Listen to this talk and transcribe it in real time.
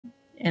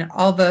and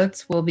all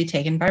votes will be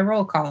taken by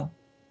roll call.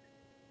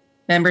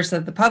 Members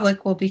of the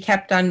public will be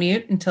kept on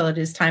mute until it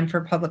is time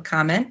for public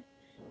comment.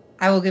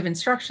 I will give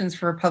instructions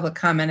for public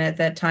comment at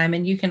that time,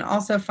 and you can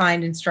also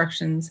find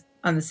instructions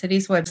on the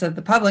city's website.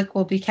 The public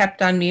will be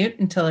kept on mute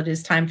until it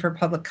is time for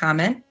public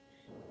comment.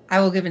 I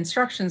will give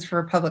instructions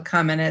for public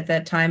comment at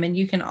that time, and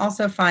you can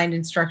also find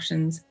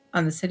instructions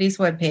on the city's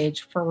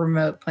webpage for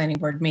remote planning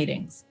board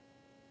meetings.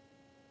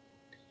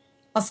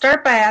 I'll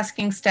start by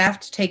asking staff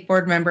to take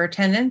board member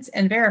attendance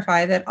and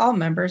verify that all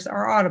members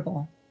are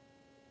audible.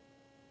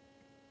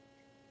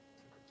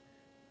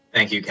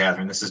 Thank you,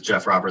 Catherine. This is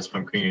Jeff Roberts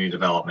from Community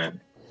Development.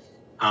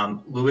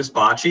 Louis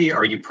Bocci,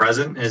 are you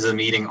present? Is the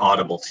meeting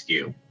audible to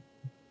you?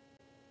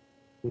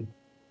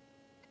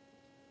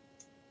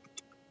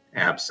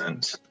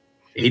 Absent.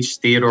 H.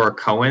 Theodore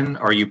Cohen,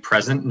 are you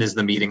present and is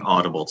the meeting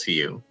audible to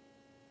you?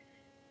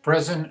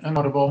 Present and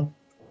audible.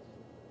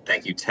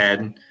 Thank you,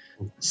 Ted.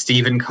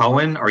 Stephen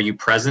Cohen, are you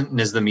present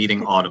and is the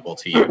meeting audible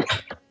to you?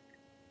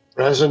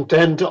 Present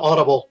and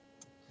audible.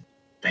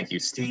 Thank you,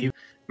 Steve.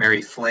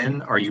 Mary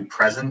Flynn, are you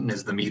present and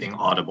is the meeting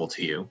audible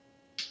to you?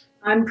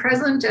 I'm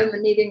present and the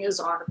meeting is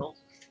audible.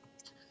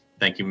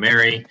 Thank you,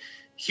 Mary.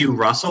 Hugh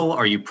Russell,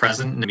 are you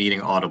present and the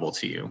meeting audible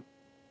to you?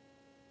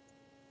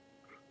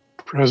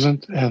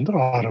 Present and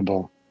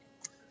audible.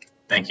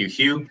 Thank you,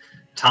 Hugh.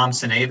 Tom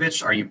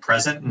Sinevich, are you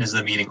present and is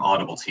the meeting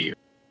audible to you?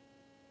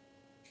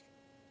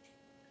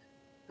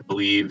 I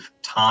believe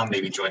Tom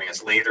may be joining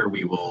us later.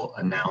 We will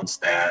announce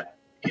that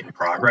in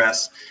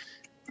progress.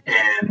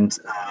 And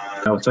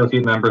no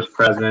associate members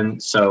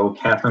present. So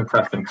Catherine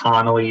Preston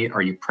Connolly,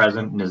 are you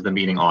present and is the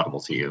meeting audible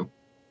to you?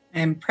 I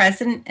am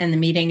present and the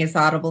meeting is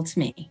audible to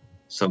me.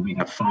 So we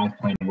have 5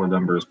 planning board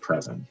members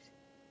present.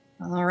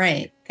 All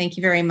right, thank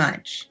you very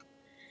much.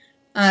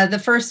 The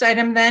first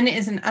item then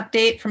is an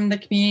update from the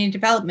Community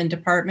Development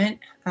Department.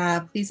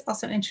 Please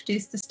also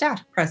introduce the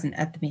staff present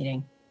at the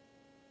meeting.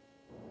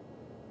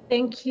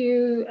 Thank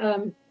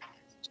you,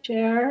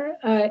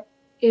 Chair.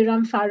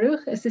 Iram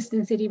Farouk,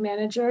 Assistant City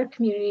Manager,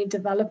 Community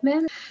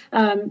Development.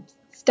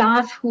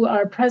 Staff who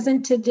are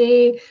present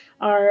today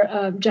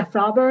are Jeff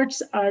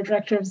Roberts, our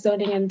Director of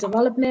Zoning and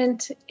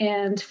Development,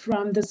 and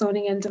from the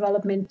Zoning and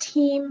Development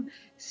team,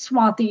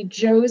 Swathi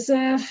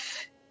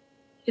Joseph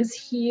is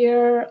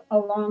here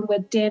along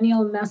with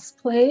Daniel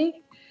Mesplay.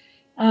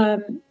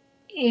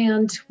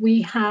 And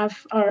we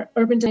have our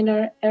urban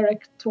designer,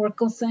 Eric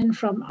Torkelson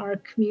from our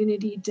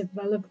community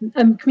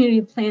development,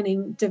 community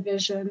planning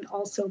division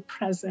also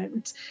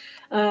present.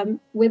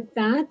 With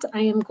that, I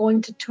am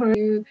going to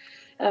turn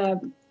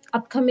to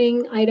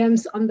upcoming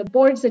items on the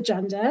board's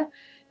agenda.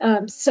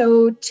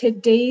 So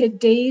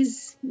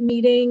today's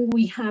meeting,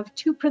 we have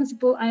 2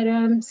 principal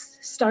items,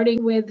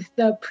 starting with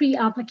the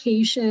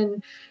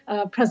pre-application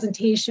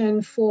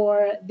presentation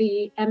for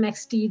the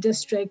MXD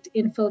district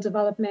infill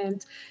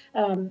development,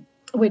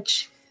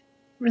 which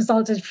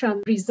resulted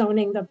from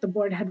rezoning that the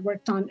board had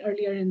worked on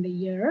earlier in the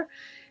year.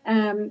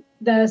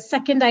 The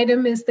second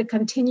item is the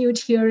continued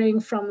hearing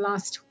from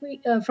last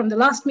week, from the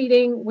last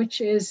meeting, which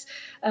is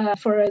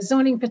for a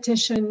zoning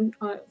petition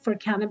for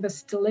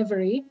cannabis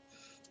delivery.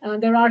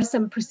 There are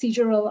some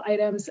procedural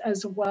items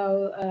as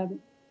well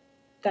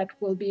that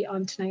will be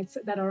on tonight's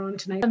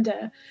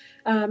agenda.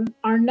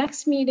 Our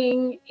next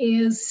meeting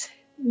is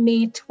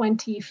May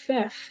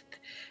 25th.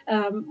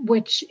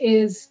 Which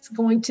is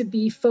going to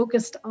be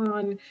focused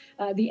on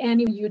the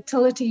annual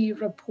utility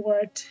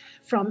report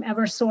from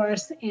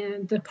Eversource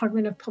and the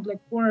Department of Public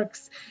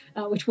Works,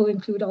 which will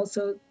include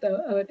also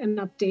an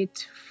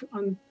update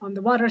on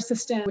the water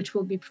system, which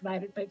will be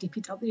provided by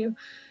DPW.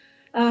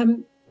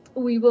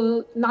 We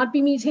will not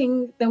be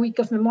meeting the week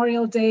of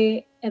Memorial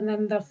Day, and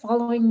then the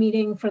following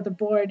meeting for the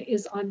board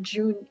is on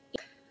June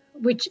 8th,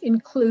 which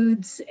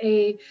includes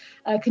a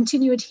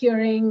continued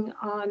hearing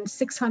on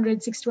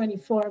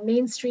 624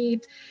 Main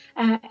Street,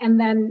 and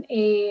then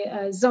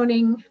a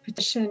zoning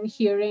petition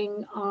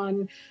hearing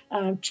on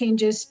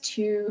changes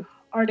to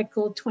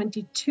Article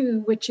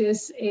 22, which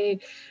is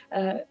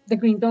the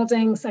green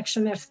building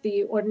section of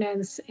the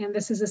ordinance, and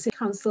this is a city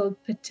council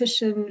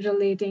petition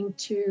relating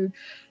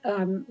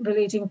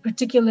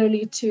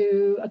particularly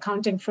to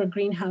accounting for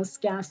greenhouse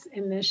gas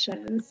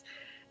emissions.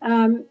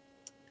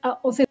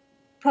 Also,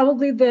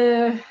 probably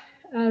the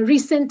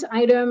recent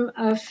item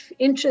of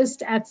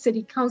interest at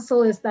City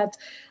Council is that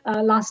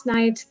last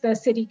night the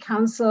City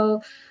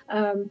Council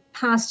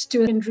passed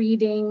to second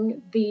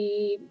reading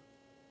the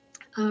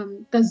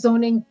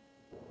zoning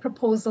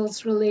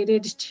proposals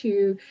related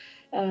to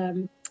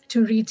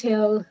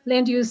retail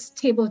land use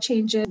table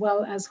changes, as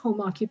well as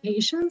home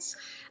occupations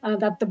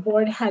that the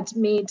board had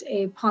made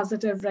a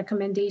positive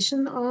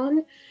recommendation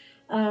on.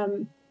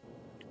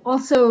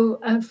 Also,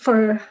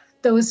 for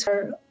those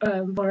who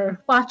were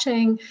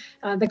watching,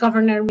 the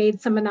governor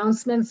made some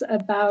announcements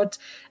about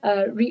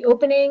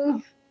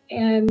reopening,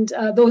 and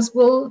those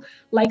will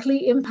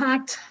likely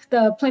impact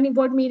the planning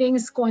board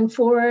meetings going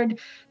forward.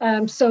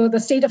 So the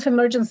state of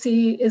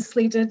emergency is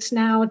slated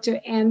now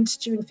to end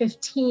June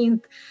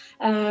 15th.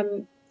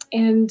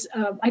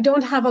 I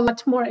don't have a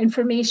lot more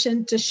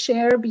information to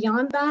share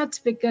beyond that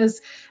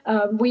because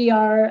we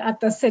are at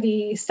the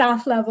city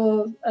staff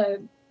level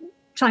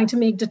trying to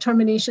make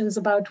determinations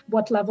about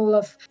what level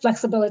of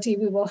flexibility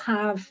we will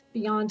have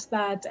beyond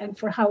that and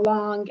for how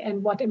long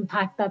and what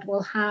impact that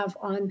will have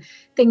on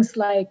things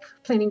like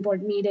planning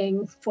board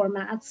meeting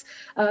formats.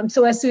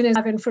 So as soon as I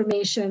have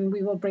information,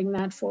 we will bring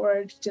that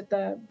forward to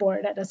the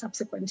board at a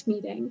subsequent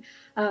meeting.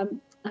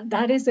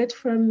 That is it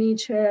from me,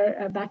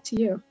 Chair. Back to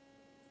you.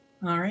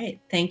 All right.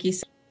 Thank you.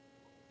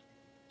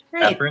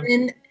 Right.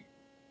 Catherine?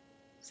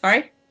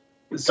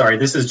 Sorry,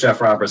 this is Jeff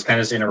Roberts. Can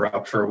I just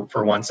interrupt for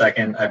 1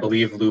 second? I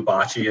believe Lou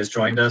Bocci has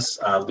joined us.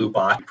 Lou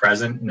Bocci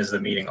present, and is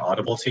the meeting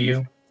audible to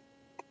you?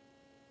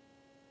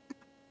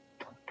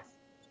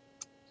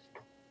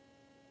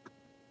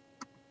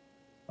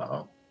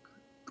 Uh-oh.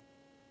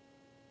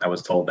 I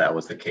was told that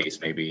was the case.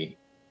 Maybe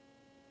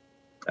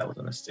that was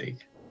a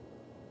mistake.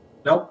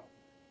 Nope.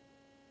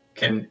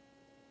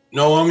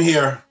 No, I'm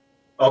here.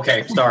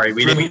 Okay, sorry.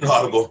 We didn't.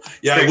 Audible.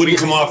 Yeah, I wouldn't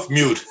come off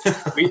mute.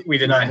 we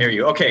did not hear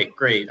you. Okay,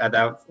 great.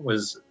 That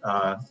was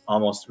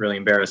almost really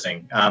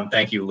embarrassing.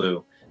 Thank you,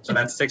 Lou. So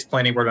that's 6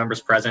 planning board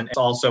members present.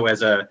 Also,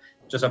 as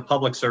just a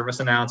public service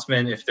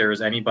announcement, if there's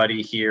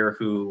anybody here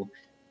who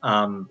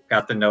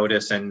got the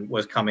notice and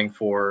was coming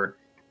for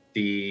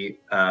the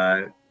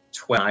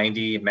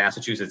 1290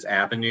 Massachusetts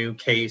Avenue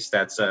case,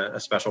 that's a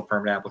special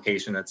permit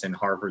application that's in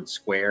Harvard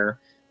Square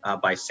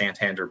by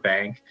Santander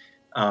Bank.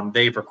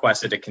 They've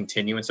requested a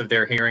continuance of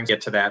their hearing.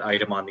 Get to that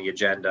item on the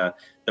agenda.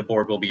 The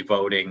board will be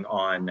voting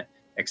on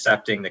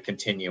accepting the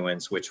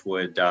continuance, which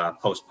would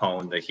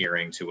postpone the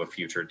hearing to a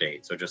future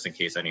date. So just in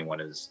case anyone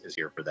is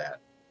here for that.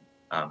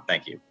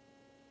 Thank you.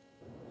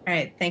 All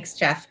right. Thanks,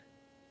 Jeff.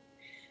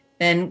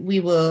 Then we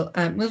will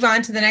move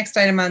on to the next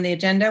item on the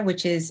agenda,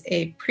 which is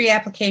a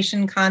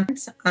pre-application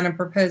conference on a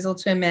proposal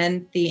to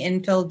amend the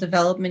infill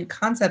development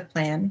concept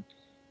plan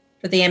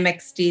for the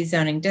MXD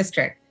zoning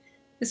district.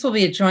 This will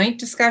be a joint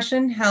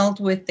discussion held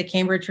with the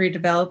Cambridge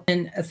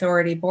Redevelopment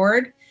Authority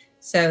Board.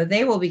 So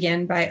they will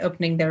begin by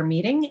opening their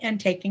meeting and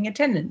taking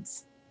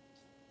attendance.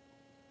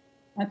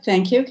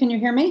 Thank you. Can you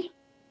hear me?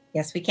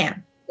 Yes, we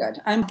can.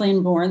 Good. I'm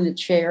Colleen Bourne, the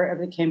chair of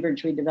the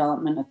Cambridge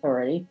Redevelopment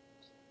Authority.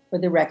 For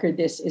the record,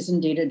 this is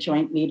indeed a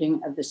joint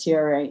meeting of the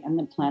CRA and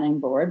the Planning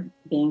Board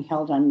being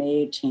held on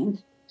May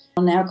 18th.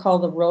 I'll now call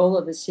the roll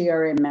of the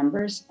CRA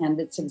members and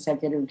its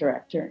executive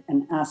director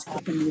and ask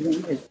if the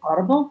meeting is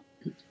audible.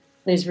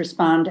 Please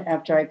respond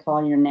after I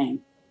call your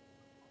name.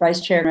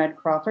 Vice Chair Ed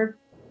Crawford.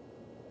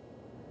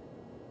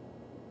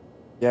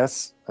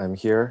 Yes, I'm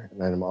here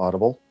and I'm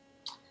audible.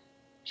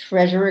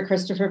 Treasurer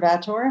Christopher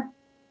Vator.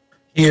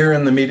 Here,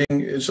 and the meeting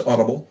is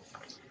audible.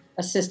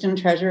 Assistant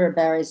Treasurer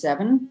Barry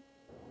Zevin.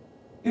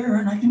 Here,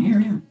 and I can hear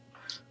you.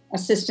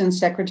 Assistant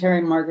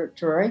Secretary Margaret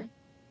Drury.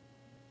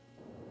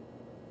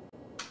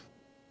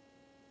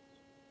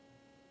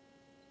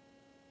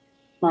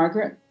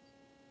 Margaret.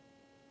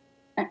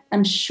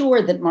 I'm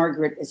sure that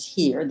Margaret is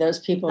here. Those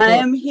people. I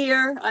am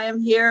here,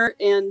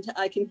 and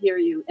I can hear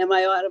you. Am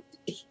I audible?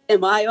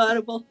 Am I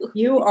audible?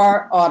 You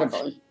are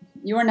audible.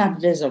 You are not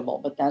visible,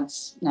 but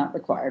that's not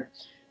required.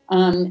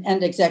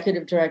 And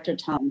Executive Director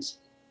Toms.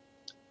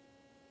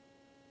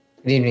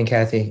 Good evening,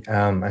 Kathy.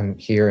 I'm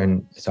here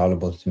and it's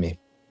audible to me.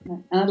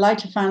 And I'd like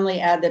to finally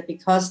add that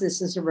because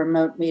this is a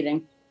remote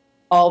meeting,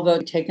 all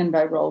votes taken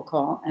by roll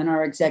call, and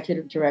our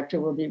Executive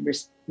Director will be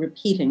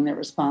repeating the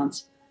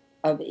response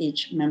of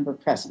each member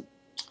present.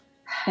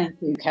 Thank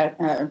you,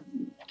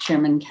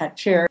 Chairperson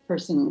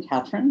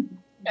Catherine.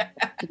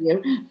 To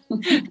you.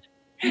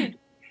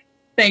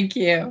 Thank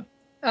you.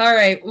 All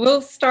right,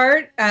 we'll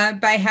start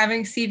by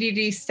having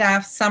CDD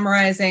staff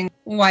summarizing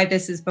why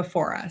this is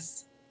before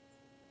us.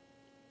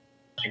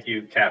 Thank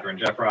you, Catherine.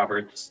 Jeff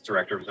Roberts,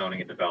 Director of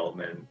Zoning and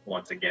Development,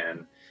 once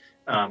again.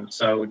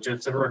 So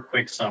just for a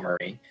quick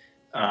summary,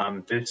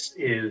 this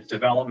is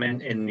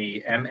development in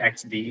the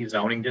MXD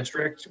zoning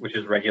district, which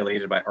is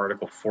regulated by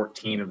Article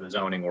 14 of the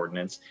zoning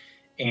ordinance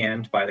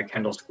and by the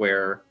Kendall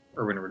Square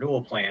Urban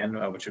Renewal Plan,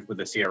 which with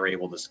the CRA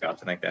we'll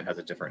discuss. I think that has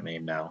a different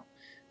name now.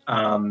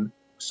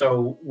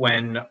 So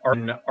when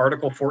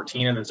Article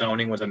 14 of the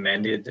zoning was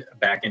amended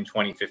back in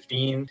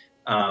 2015,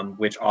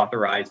 which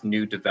authorized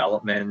new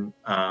development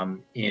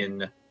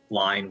in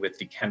line with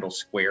the Kendall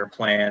Square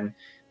plan,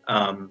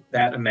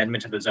 that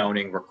amendment to the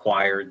zoning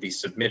required the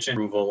submission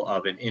approval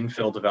of an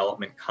infill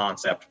development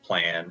concept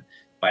plan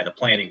by the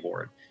planning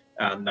board.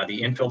 Now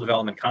the infill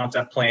development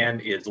concept plan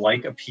is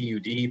like a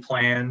PUD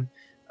plan,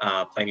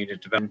 plan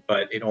unit development,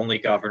 but it only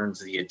governs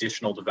the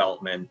additional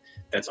development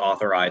that's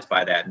authorized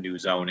by that new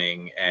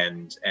zoning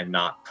and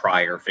not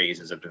prior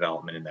phases of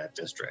development in that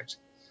district.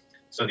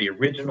 So the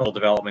original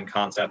development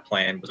concept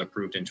plan was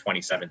approved in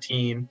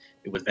 2017.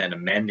 It was then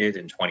amended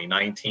in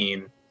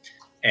 2019.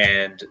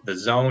 And the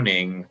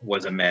zoning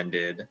was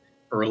amended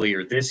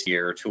earlier this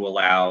year to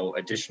allow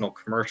additional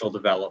commercial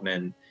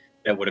development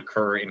that would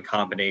occur in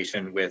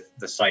combination with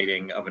the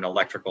siting of an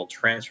electrical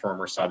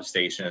transformer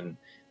substation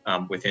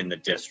within the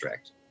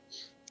district.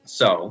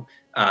 So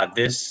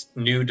This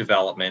new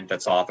development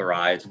that's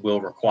authorized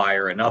will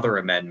require another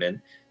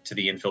amendment to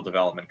the infill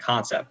development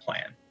concept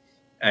plan.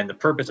 And the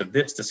purpose of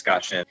this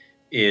discussion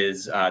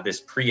is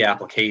this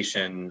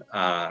pre-application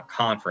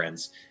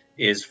conference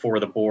is for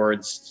the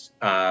boards,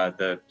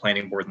 the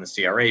planning board and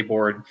the CRA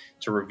board,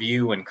 to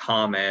review and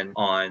comment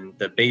on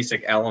the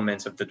basic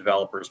elements of the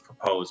developer's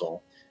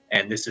proposal.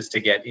 And this is to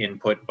get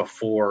input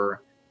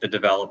before the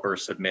developer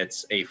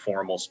submits a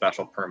formal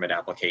special permit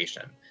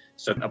application.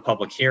 So a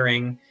public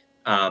hearing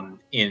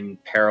in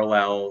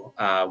parallel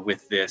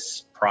with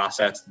this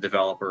process, the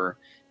developer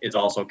is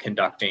also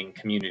conducting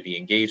community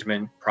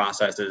engagement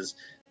processes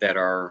that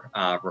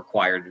are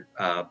required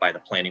by the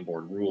planning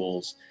board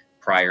rules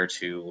prior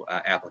to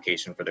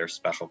application for their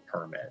special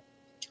permit.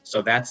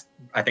 So that's,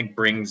 I think,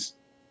 brings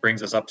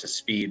us up to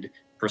speed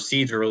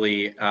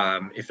procedurally.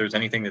 If there's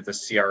anything that the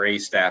CRA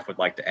staff would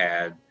like to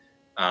add,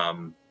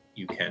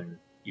 you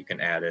can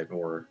add it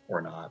or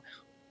not.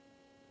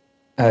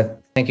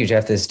 Thank you,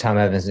 Jeff. This is Tom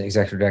Evans,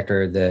 Executive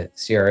Director of the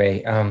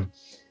CRA.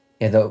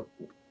 The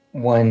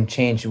one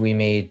change we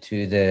made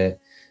to the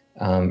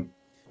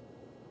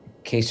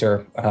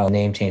CASER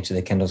name change to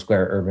the Kendall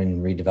Square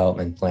Urban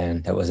Redevelopment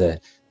Plan, that was an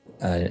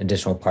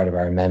additional part of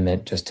our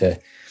amendment, just to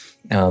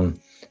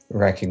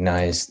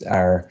recognize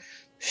our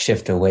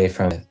shift away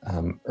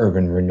from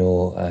urban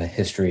renewal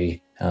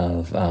history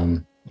of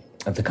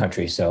the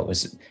country. So it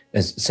was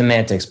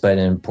semantics, but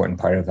an important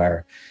part of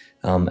our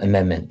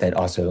amendment that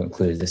also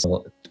included this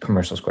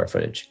commercial square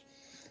footage.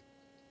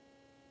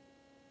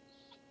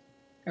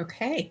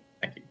 Okay.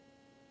 Thank you.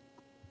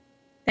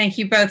 Thank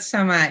you both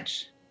so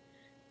much.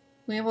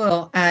 We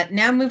will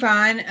now move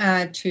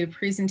on to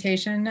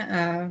presentation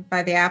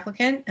by the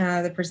applicant.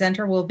 The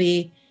presenter will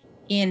be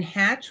Ian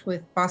Hatch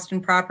with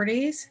Boston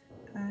Properties.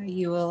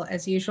 You will,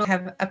 as usual,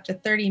 have up to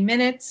 30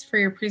 minutes for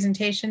your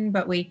presentation,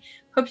 but we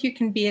hope you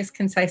can be as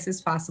concise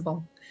as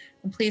possible.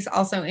 And please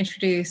also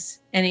introduce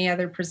any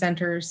other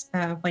presenters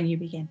when you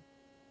begin.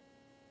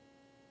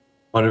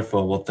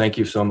 Wonderful. Well, thank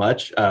you so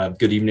much.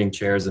 Good evening,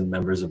 chairs and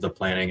members of the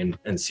Planning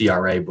and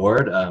CRA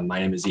board. My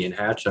name is Ian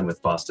Hatch. I'm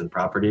with Boston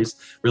Properties.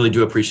 Really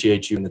do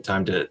appreciate you and the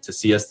time to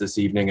see us this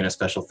evening, and a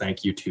special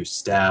thank you to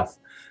staff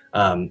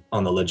on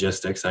the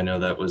logistics. I know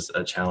that was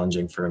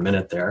challenging for a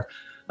minute there.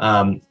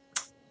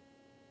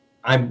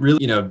 I'm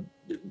really,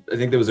 I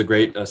think that was a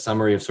great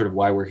summary of sort of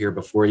why we're here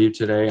before you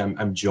today.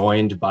 I'm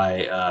joined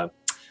by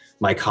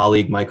my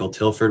colleague, Michael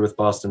Tilford with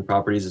Boston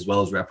Properties, as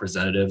well as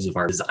representatives of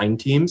our design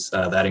teams.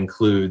 That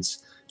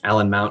includes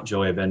Alan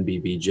Mountjoy of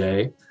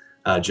NBBJ,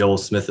 Joel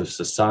Smith of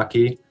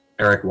Sasaki,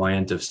 Eric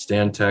Wyant of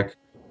Stantec,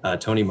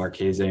 Tony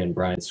Marchese and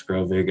Brian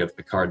Scrovig of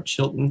Picard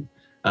Chilton,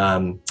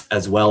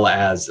 as well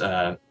as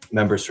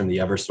members from the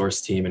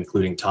Eversource team,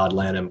 including Todd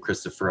Lanham,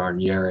 Christopher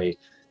Arnieri,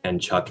 and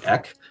Chuck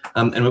Eck.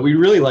 And what we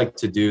really like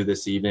to do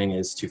this evening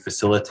is to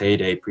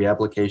facilitate a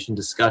pre-application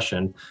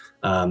discussion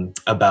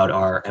about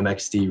our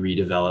MXD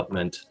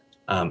redevelopment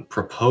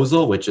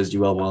proposal, which, as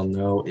you all well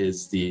know,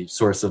 is the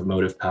source of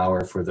motive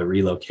power for the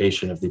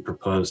relocation of the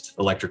proposed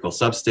electrical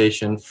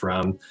substation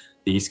from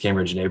the East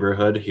Cambridge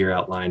neighborhood, here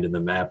outlined in the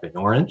map in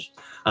orange,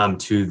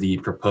 to the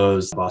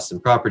proposed Boston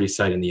property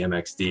site in the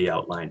MXD,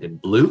 outlined in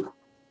blue.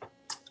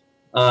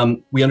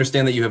 We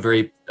understand that you have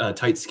very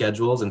tight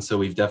schedules, and so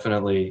we've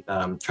definitely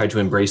tried to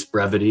embrace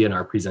brevity in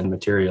our presented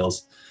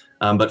materials.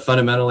 But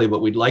fundamentally,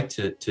 what we'd like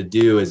to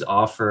do is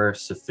offer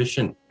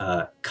sufficient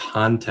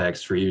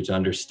context for you to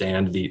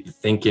understand the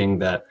thinking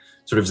that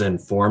sort of is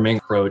informing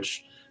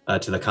approach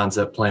to the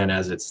concept plan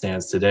as it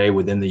stands today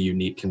within the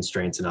unique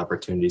constraints and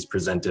opportunities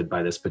presented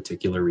by this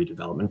particular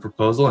redevelopment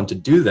proposal. And to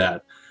do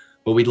that,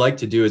 what we'd like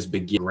to do is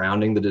begin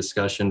grounding the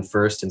discussion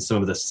first in some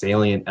of the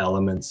salient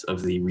elements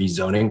of the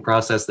rezoning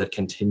process that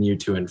continue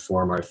to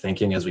inform our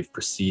thinking as we've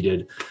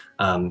proceeded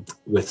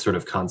with sort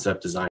of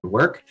concept design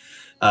work.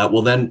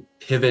 We'll then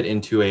pivot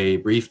into a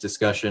brief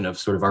discussion of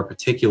sort of our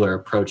particular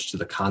approach to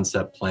the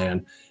concept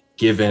plan,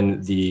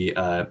 given the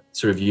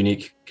sort of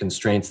unique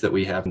constraints that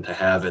we happen to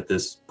have at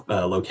this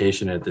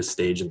location at this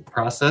stage of the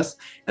process.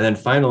 And then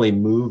finally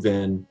move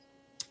in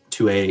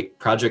to a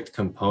project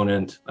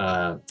component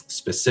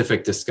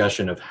specific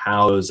discussion of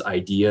how those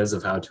ideas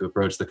of how to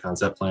approach the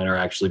concept plan are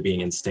actually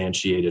being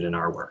instantiated in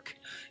our work.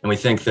 And we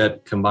think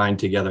that combined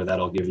together,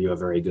 that'll give you a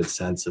very good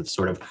sense of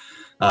sort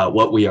of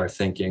what we are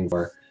thinking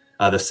for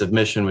the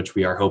submission, which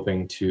we are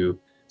hoping to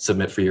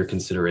submit for your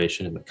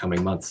consideration in the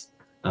coming months.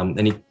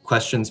 Any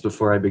questions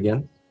before I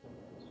begin?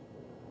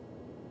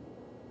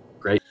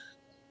 Great.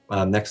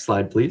 Next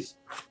slide, please.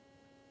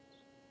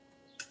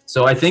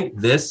 So I think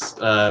this,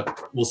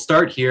 we'll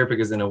start here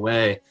because in a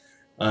way,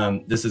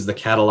 this is the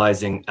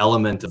catalyzing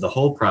element of the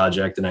whole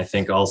project, and I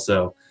think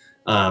also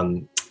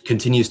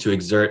continues to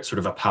exert sort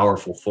of a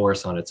powerful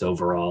force on its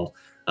overall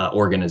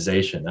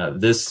organization.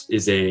 This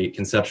is a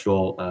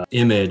conceptual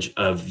image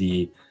of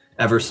the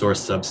Eversource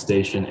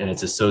substation and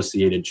its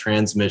associated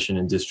transmission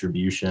and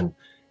distribution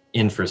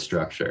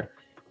infrastructure.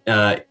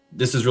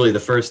 This is really the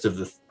first of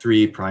the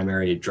three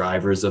primary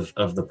drivers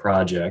of the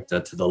project.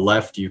 To the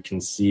left, you can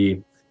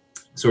see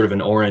sort of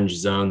an orange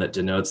zone that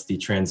denotes the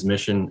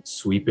transmission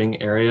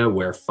sweeping area,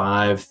 where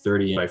 5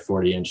 30 by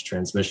 40 inch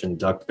transmission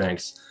duct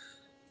banks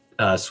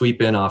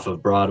sweep in off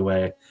of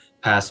Broadway,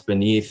 pass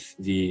beneath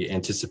the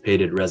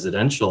anticipated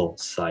residential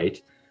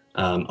site,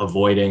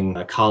 avoiding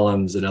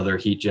columns and other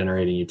heat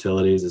generating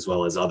utilities, as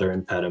well as other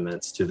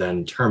impediments, to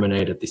then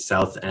terminate at the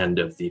south end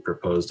of the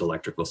proposed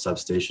electrical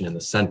substation in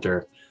the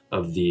center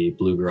of the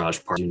Blue Garage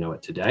Park, you know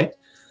it today.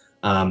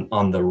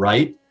 On the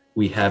right,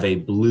 we have a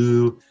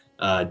blue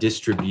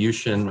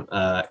distribution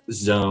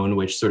zone,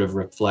 which sort of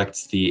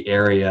reflects the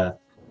area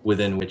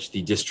within which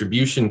the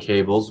distribution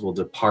cables will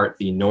depart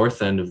the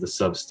north end of the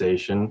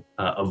substation,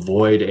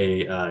 avoid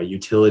a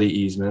utility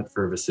easement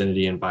for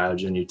vicinity and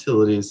Biogen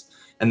utilities,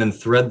 and then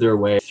thread their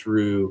way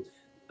through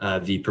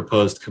the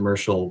proposed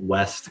commercial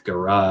west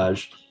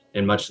garage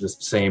in much the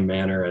same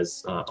manner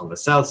as on the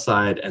south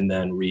side, and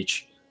then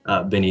reach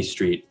Binney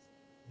Street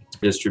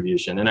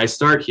distribution. And I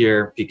start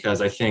here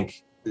because I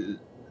think,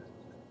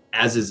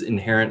 as is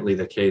inherently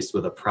the case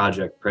with a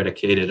project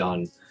predicated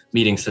on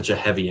meeting such a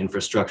heavy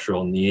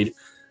infrastructural need,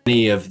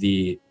 many of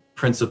the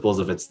principles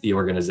of the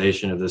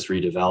organization of this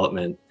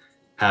redevelopment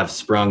have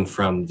sprung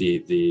from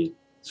the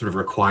sort of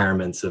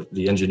requirements of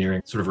the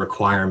engineering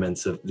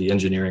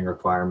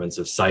requirements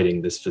of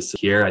siting this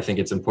facility here. I think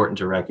it's important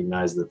to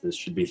recognize that this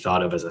should be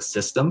thought of as a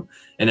system,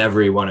 and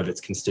every one of its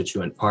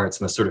constituent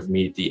parts must sort of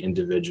meet the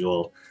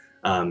individual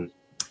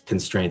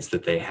constraints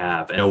that they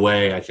have. In a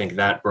way, I think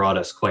that brought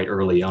us quite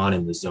early on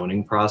in the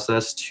zoning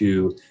process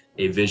to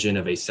a vision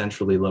of a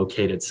centrally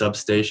located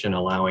substation,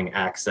 allowing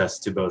access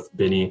to both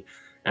Binney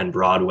and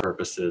Broadway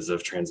purposes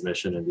of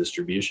transmission and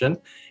distribution.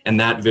 And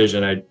that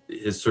vision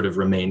has sort of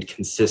remained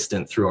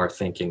consistent through our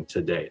thinking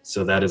to date.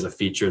 So that is a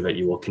feature that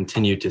you will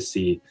continue to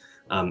see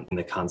in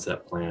the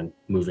concept plan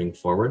moving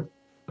forward.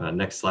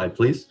 Next slide,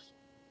 please.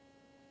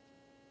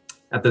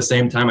 At the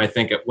same time, I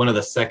think one of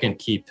the second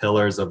key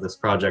pillars of this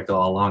project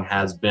all along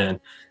has been,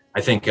 I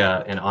think,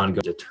 an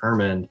ongoing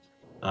determined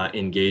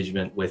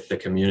engagement with the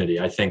community.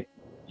 I think,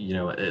 you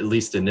know, at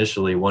least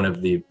initially, one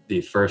of the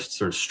first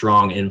sort of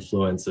strong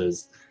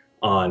influences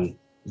on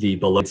the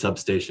below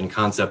substation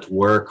concept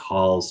were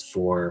calls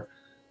for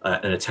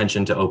an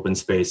attention to open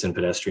space and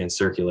pedestrian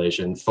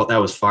circulation.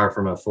 That was far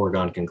from a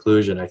foregone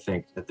conclusion, I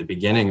think, at the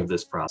beginning of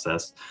this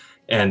process.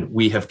 And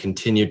we have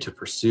continued to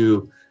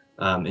pursue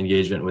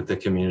engagement with the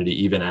community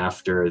even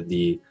after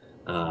the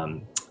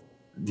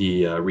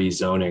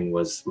rezoning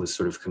was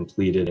sort of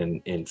completed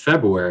in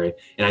February.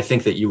 And I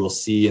think that you will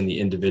see in the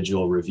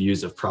individual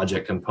reviews of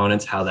project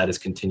components how that has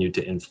continued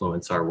to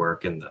influence our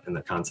work in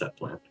the concept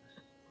plan.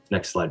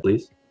 Next slide,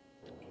 please.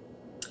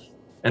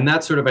 And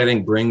that sort of, I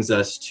think, brings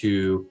us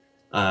to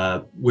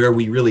where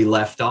we really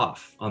left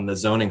off on the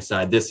zoning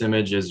side. This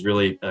image is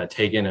really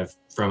taken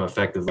from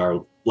effect of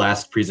our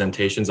last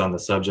presentations on the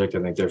subject.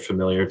 I think they're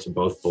familiar to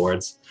both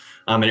boards.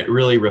 And it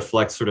really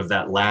reflects sort of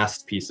that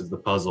last piece of the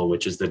puzzle,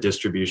 which is the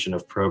distribution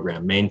of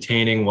program,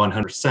 maintaining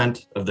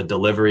 100% of the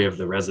delivery of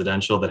the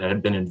residential that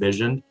had been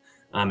envisioned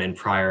in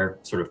prior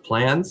sort of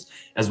plans,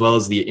 as well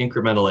as the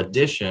incremental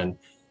addition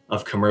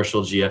of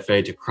commercial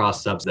GFA to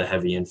cross up the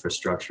heavy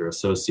infrastructure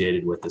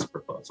associated with this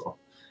proposal.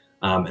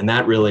 And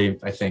that really,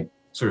 I think,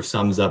 sort of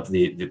sums up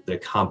the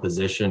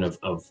composition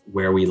of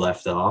where we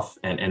left off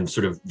and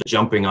sort of the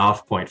jumping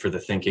off point for the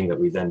thinking that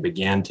we then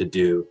began to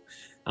do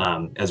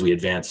as we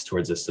advanced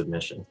towards a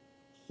submission.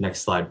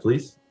 Next slide,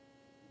 please.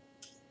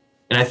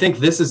 And I think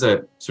this is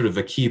a sort of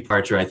a key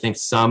departure. I think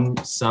some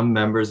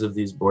members of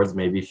these boards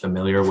may be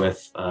familiar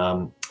with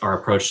our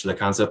approach to the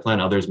concept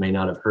plan. Others may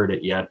not have heard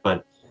it yet,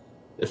 but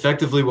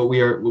effectively what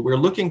we're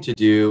looking to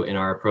do in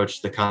our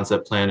approach to the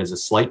concept plan is a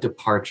slight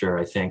departure,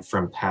 I think,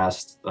 from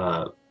past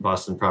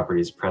Boston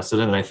Properties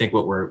precedent. And I think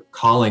what we're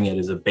calling it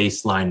is a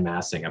baseline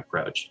massing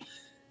approach.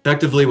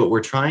 Effectively, what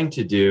we're trying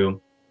to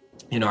do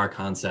in our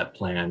concept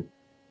plan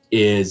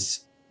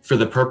is, for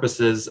the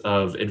purposes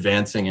of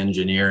advancing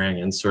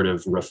engineering and sort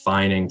of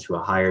refining to a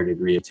higher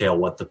degree of detail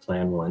what the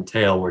plan will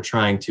entail, we're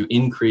trying to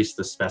increase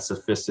the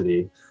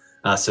specificity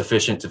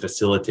sufficient to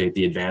facilitate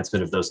the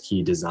advancement of those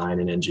key design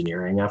and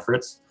engineering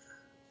efforts,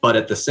 but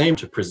at the same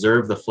to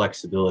preserve the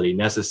flexibility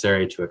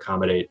necessary to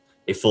accommodate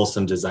a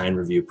fulsome design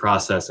review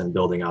process and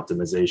building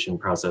optimization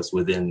process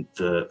within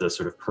the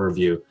sort of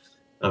purview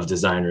of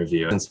design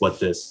review. And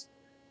what this,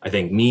 I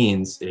think,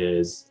 means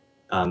is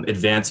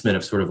advancement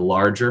of sort of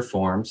larger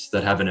forms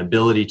that have an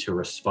ability to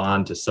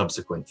respond to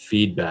subsequent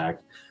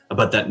feedback,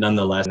 but that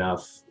nonetheless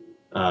enough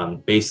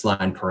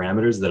baseline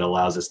parameters that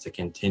allows us to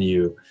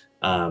continue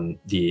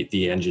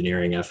the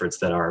engineering efforts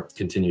that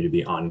continue to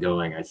be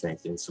ongoing, I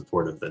think, in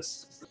support of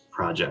this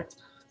project.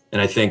 And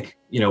I think,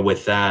 you know,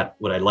 with that,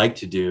 what I'd like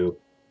to do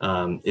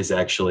is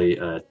actually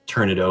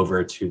turn it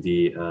over to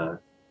the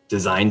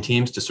design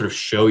teams to sort of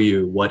show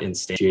you what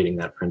instantiating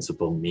that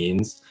principle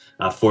means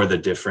for the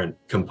different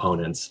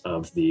components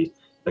of the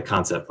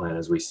concept plan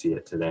as we see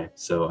it today.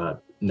 So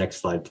next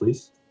slide,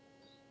 please.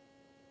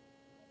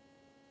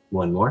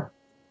 One more.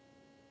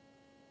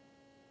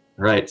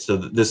 Right, so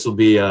this will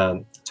be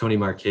Tony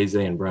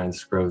Marchese and Brian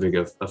Skrovig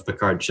of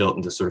Picard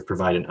Chilton to sort of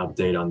provide an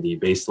update on the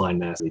baseline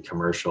mass of the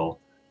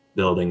commercial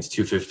buildings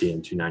 250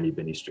 and 290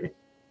 Binney Street.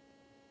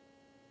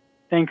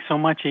 Thanks so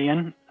much,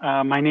 Ian.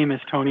 My name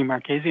is Tony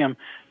Marchese. I'm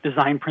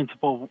design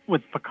principal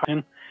with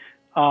Picard.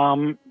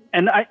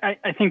 And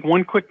I think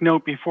one quick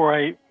note before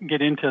I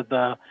get into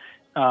the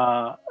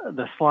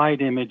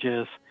slide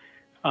images.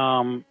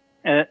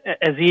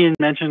 As Ian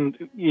mentioned,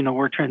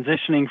 we're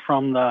transitioning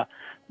from the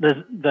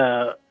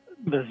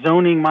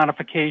zoning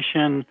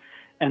modification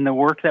and the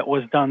work that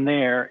was done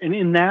there. And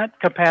in that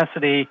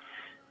capacity,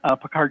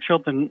 Picard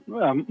Chilton,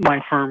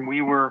 my firm,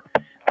 we were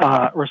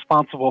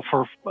responsible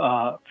for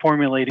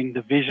formulating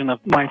the vision of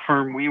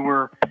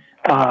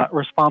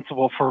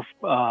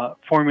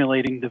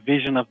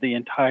the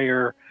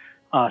entire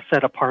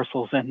set of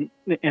parcels and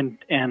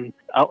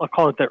I'll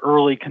call it the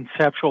early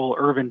conceptual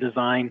urban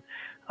design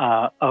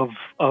of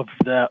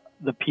the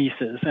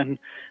pieces. And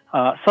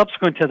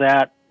subsequent to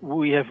that,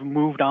 we have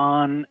moved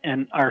on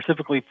and are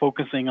specifically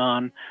focusing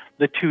on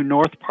the two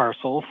north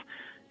parcels.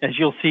 As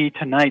you'll see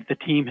tonight, the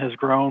team has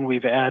grown.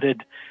 We've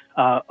added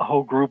a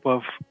whole group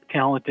of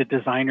talented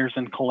designers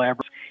and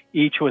collaborators,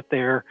 each with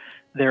their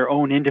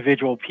own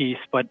individual piece.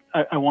 But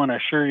I want to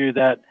assure you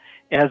that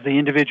as the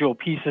individual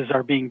pieces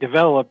are being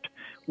developed,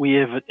 we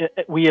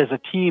as a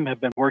team have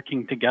been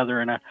working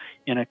together in a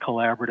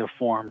collaborative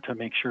form to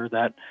make sure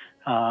that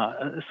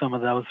some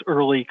of those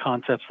early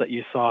concepts that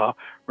you saw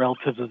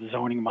relative to the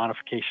zoning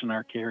modification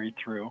are carried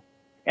through.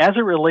 As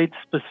it relates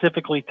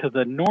specifically to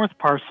the north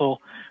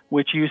parcel,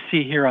 which you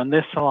see here on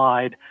this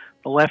slide,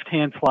 the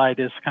left-hand slide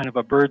is kind of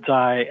a bird's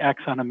eye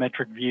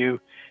axonometric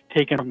view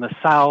taken from the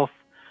south.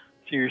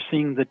 So you're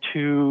seeing the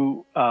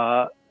two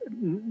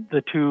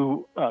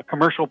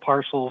commercial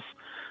parcels,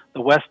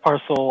 the west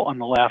parcel on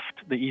the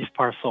left, the east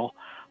parcel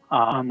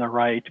on the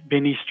right,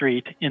 Binney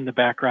Street in the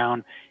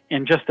background,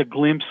 and just a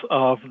glimpse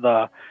of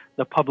the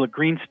public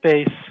green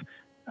space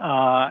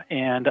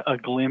and a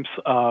glimpse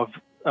of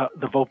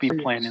the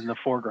VOPI plan in the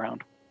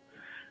foreground.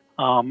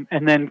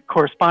 And then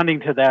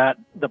corresponding to that,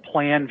 the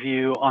plan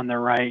view on the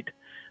right,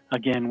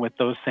 again, with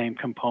those same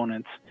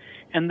components.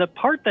 And the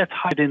part that's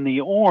highlighted in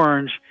the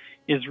orange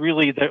is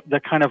really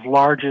the kind of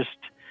largest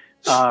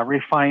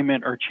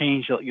refinement or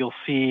change that you'll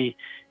see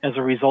as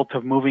a result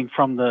of moving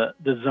from the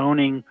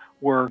zoning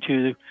work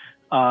to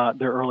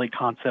the early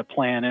concept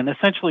plan. And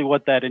essentially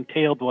what that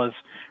entailed was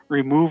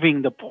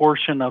removing the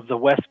portion of the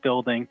west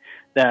building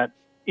that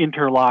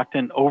interlocked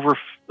and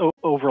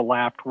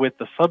overlapped with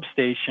the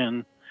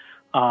substation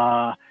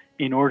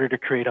in order to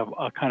create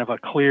a kind of a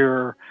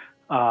clearer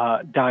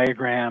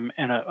diagram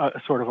and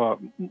a sort of a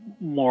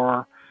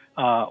more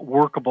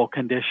workable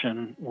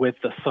condition with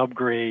the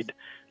subgrade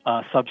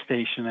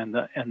substation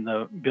and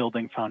the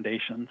building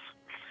foundations.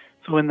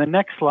 So in the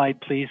next slide,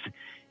 please,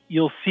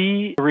 you'll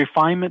see the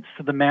refinements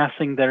to the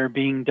massing that are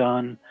being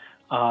done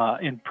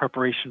in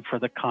preparation for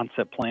the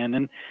concept plan.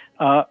 And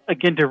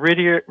again, to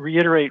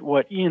reiterate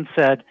what Ian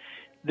said,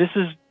 this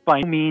is by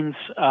no means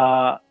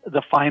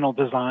the final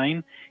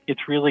design.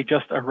 It's really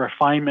just a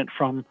refinement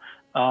from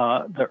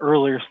the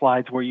earlier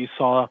slides where you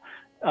saw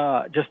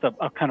just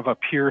a kind of a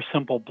pure,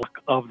 simple block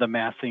of the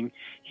massing.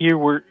 Here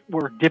we're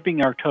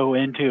dipping our toe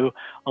into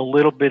a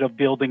little bit of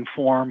building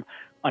form,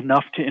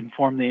 enough to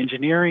inform the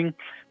engineering,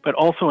 but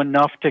also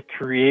enough to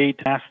create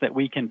mass that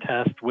we can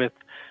test with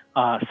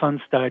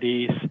sun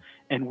studies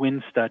and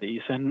wind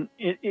studies. And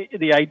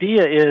the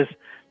idea is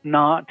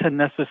not to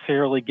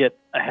necessarily get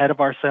ahead of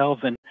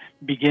ourselves and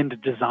begin to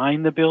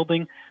design the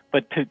building,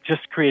 but to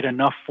just create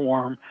enough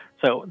form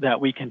so that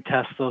we can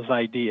test those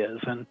ideas.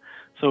 And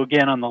so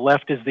again, on the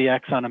left is the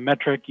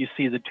axonometric. You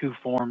see the two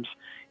forms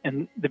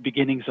and the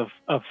beginnings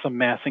of some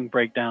massing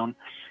breakdown,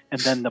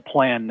 and then the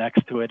plan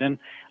next to it. And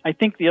I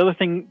think the other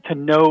thing to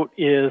note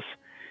is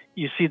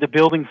you see the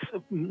buildings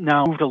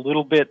now moved a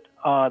little bit,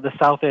 the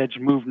south edge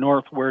moved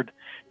northward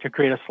to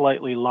create a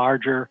slightly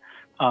larger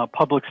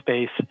public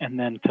space and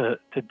then to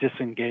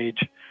disengage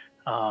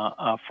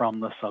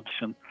from the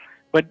substation.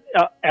 But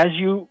as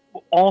you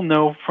all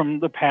know from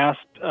the past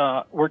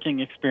working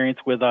experience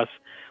with us,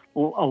 a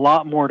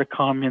lot more to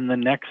come in the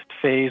next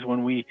phase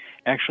when we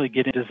actually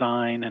get in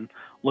design and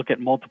look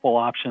at multiple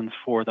options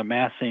for the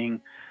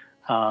massing,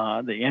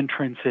 the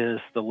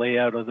entrances, the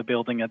layout of the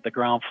building at the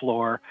ground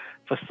floor,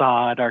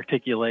 facade,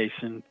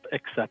 articulation,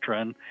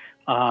 etc.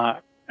 And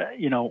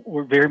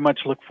we very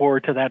much look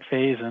forward to that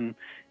phase and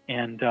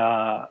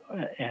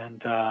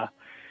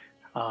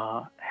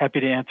happy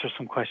to answer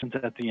some questions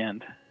at the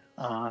end.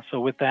 So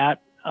with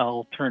that,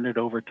 I'll turn it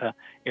over to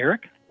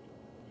Eric.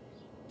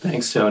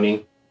 Thanks,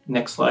 Tony.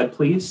 Next slide,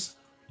 please.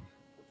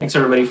 Thanks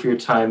everybody for your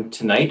time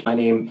tonight. My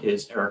name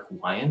is Eric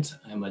Wyant.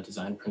 I'm a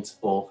design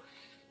principal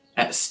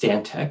at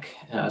Stantec.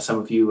 Some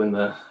of you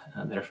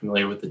that are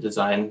familiar with the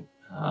design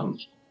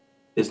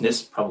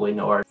business probably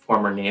know our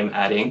former name,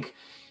 Ad Inc.,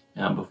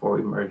 before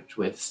we merged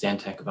with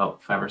Stantec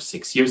about 5 or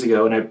 6 years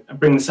ago. And I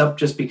bring this up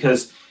just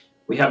because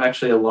we have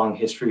actually a long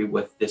history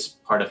with this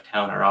part of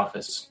town. Our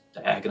office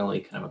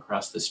diagonally kind of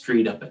across the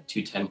street up at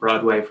 210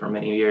 Broadway for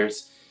many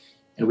years.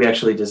 And we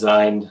actually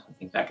designed, I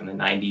think back in the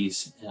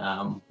 90s,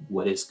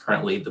 what is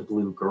currently the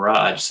Blue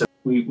Garage. So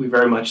we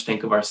very much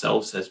think of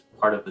ourselves as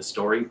part of the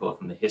story,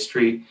 both in the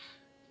history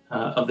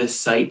of this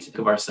site, think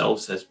of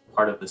ourselves as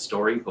part of the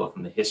story, both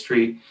in the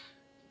history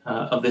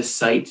of this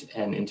site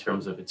and in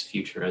terms of its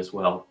future as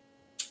well.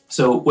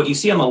 So what you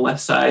see on the left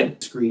side of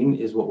the screen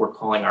is what we're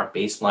calling our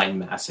baseline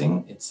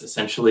massing. It's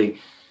essentially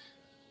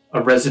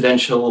a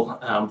residential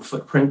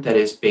footprint that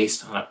is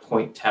based on a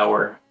point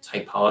tower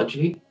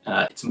typology.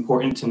 It's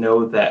important to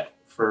know that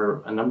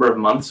for a number of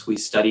months, we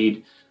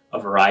studied a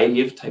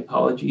variety of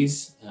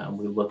typologies.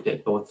 We looked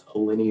at both a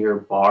linear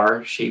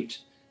bar-shaped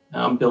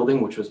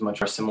building, which was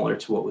much more similar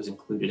to what was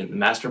included in the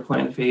master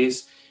plan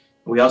phase.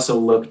 We also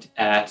looked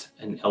at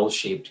an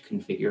L-shaped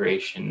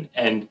configuration.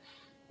 And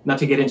not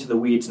to get into the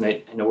weeds, and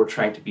I know we're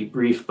trying to be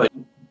brief, but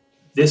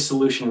this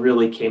solution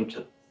really came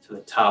to the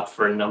top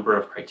for a number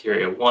of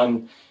criteria.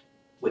 One,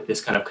 with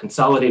this kind of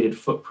consolidated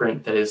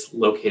footprint that is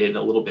located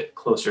a little bit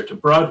closer to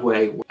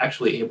Broadway, we're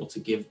actually able to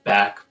give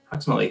back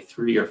approximately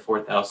 3,000 or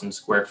 4,000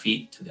 square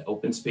feet to the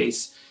open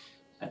space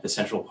at the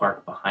Central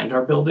Park behind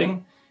our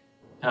building.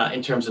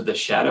 In terms of the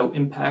shadow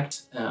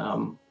impact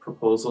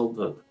proposal,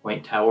 the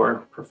point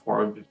tower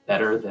performed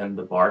better than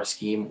the bar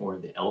scheme or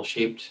the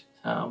L-shaped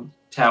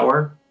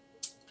tower.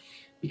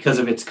 Because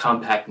of its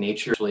compact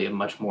nature, actually a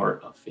much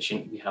more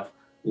efficient, we have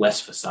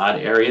less facade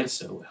area,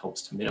 so it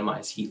helps to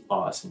minimize heat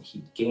loss and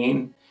heat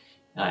gain.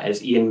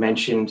 As Ian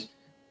mentioned,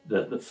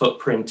 the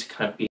footprint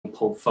kind of being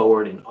pulled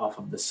forward and off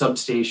of the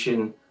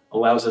substation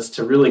allows us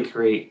to really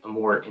create a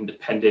more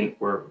independent,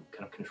 or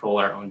kind of control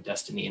our own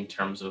destiny in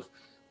terms of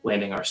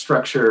landing our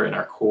structure and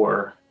our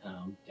core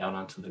down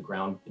onto the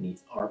ground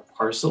beneath our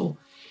parcel.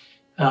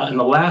 And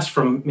the last,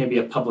 from maybe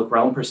a public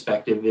realm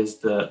perspective, is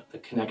the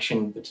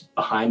connection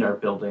behind our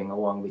building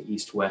along the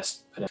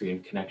east-west pedestrian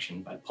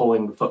connection. By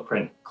pulling the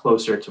footprint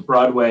closer to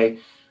Broadway,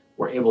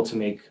 we're able to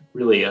make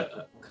really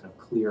a kind of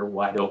clear,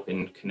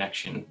 wide-open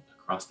connection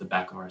across the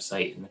back of our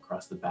site and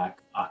across the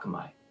back of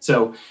Akamai.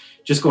 So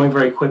just going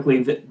very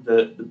quickly,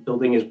 the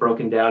building is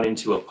broken down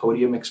into a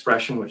podium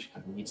expression, which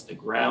kind of meets the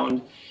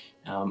ground.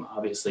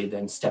 Obviously,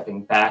 then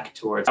stepping back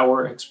towards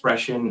our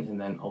expression, and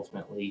then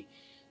ultimately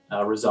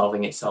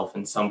resolving itself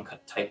in some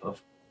type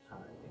of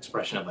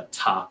expression of a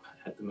top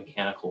at the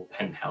mechanical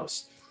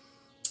penthouse.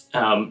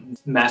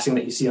 Massing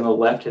that you see on the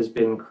left has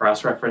been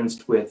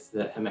cross-referenced with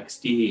the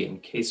MXD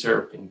and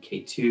KSERP and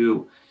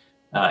K2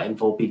 and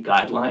Volpe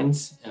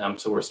guidelines.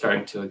 So we're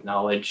starting to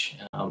acknowledge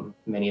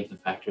many of the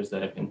factors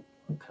that have been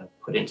kind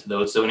of put into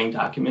those zoning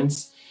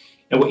documents.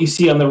 And what you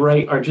see on the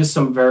right are just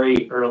some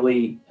very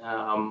early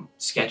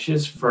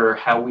sketches for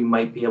how we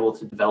might be able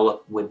to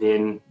develop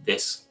within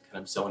this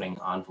kind of zoning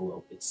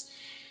envelope. It's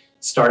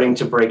starting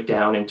to break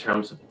down in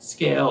terms of its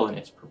scale and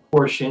its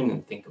proportion,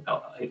 and think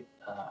about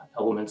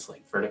elements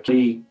like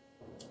verticality,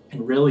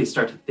 and really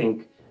start to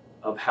think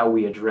of how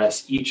we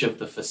address each of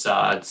the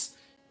facades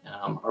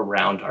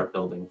around our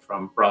building,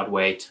 from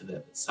Broadway to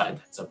the side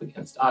that's up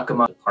against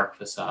Akamai, the park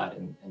facade,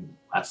 and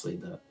lastly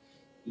the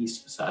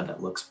east facade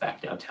that looks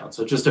back downtown.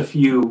 So just a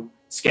few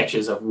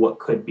sketches of what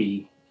could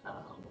be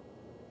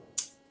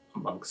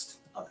amongst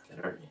others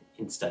that are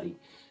in study.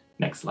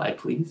 Next slide,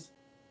 please.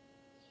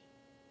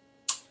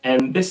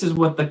 And this is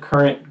what the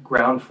current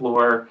ground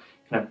floor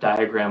kind of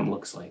diagram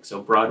looks like.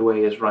 So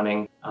Broadway is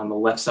running on the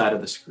left side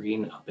of the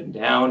screen, up and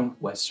down,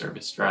 West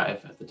Service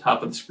Drive at the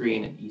top of the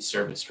screen, and East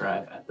Service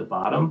Drive at the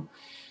bottom.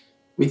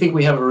 We think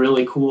we have a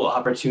really cool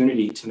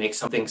opportunity to make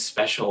something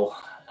special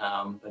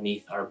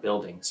beneath our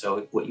building.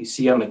 So what you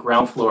see on the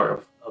ground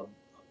floor of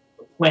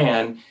the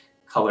plan,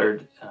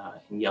 colored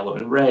in yellow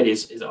and red,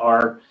 is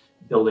our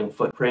building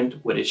footprint.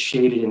 What is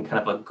shaded in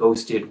kind of a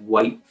ghosted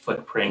white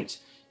footprint,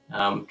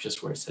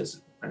 just where it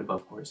says, right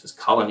above where it says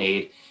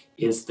colonnade,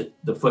 is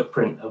the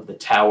footprint of the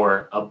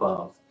tower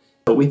above.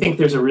 So we think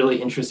there's a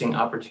really interesting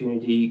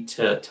opportunity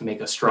to make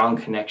a strong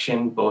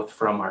connection, both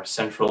from our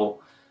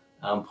Central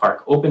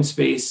Park open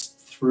space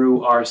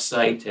through our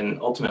site and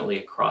ultimately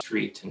across the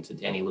street into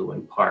Danny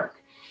Lewin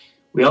Park.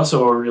 We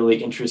also are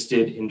really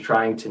interested in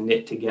trying to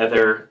knit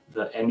together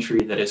the entry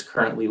that is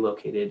currently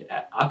located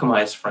at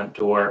Akamai's front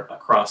door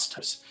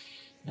across.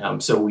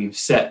 So we've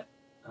set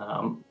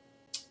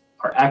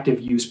our active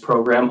use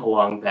program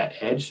along that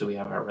edge. So we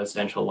have our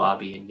residential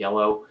lobby in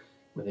yellow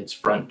with its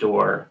front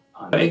door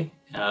on the way,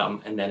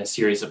 and then a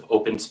series of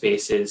open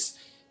spaces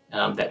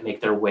that make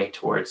their way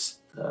towards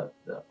the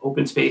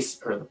open space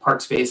or the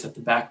park space at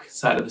the back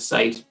side of the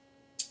site.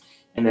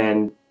 And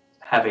then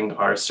having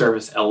our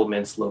service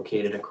elements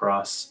located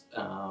across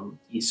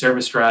East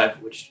Service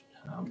Drive, which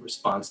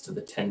responds to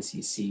the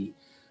 10cc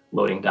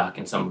loading dock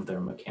and some of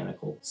their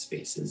mechanical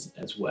spaces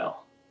as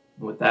well.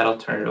 And with that, I'll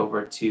turn it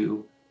over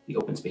to the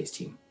open space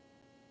team.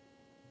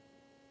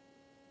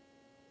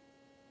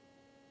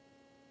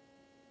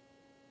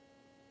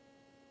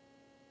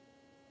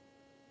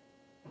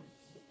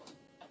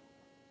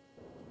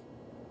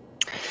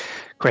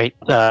 Great.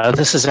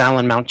 This is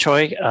Alan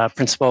Mountjoy,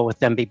 principal with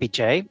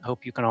MBBJ.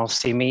 Hope you can all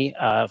see me.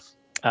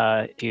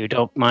 If you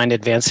don't mind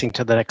advancing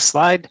to the next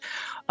slide.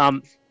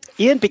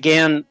 Ian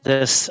began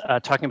this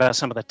talking about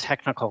some of the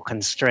technical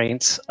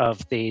constraints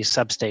of the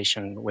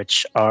substation,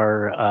 which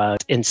are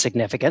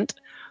insignificant.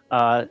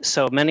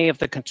 So many of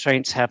the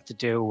constraints have to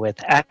do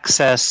with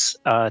access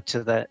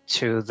to the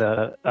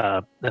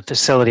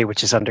facility,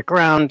 which is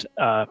underground,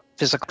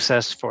 physical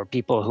access for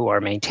people who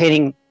are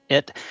maintaining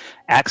it,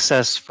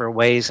 access for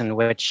ways in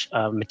which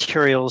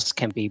materials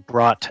can be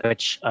brought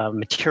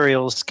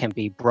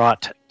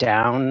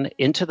down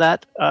into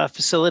that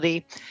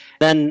facility.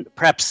 Then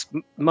perhaps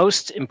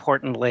most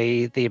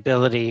importantly, the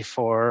ability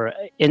for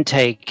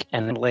intake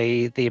and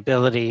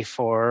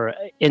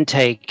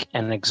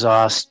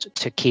exhaust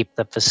to keep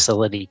the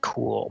facility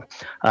cool.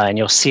 And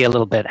you'll see a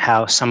little bit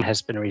how some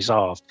has been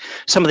resolved.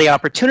 Some of the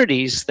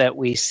opportunities that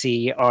we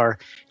see are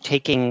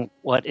taking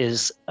what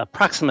is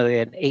approximately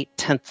an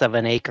 0.8 of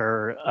an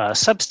acre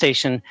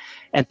substation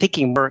and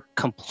thinking more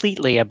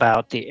completely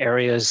about the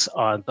areas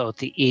on both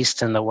the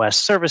east and the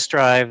west service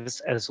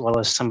drives, as well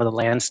as some of the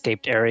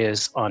landscaped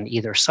areas on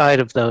either side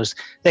of those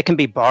that can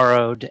be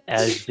borrowed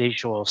as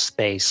visual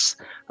space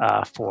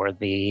for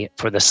the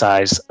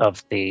size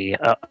of the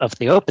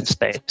open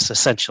space,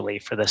 essentially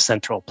for the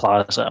central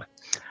plaza.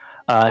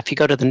 If you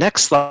go to the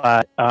next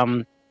slide,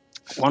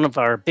 one of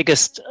our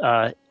biggest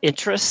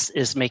interests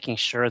is making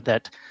sure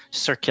that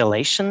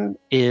circulation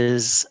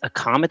is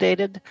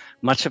accommodated.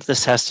 Much of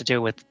this has to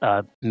do with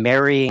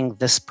marrying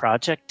this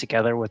project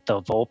together with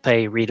the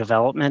Volpe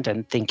redevelopment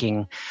and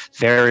thinking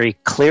very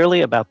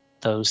clearly about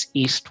those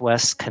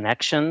east-west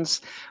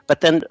connections, but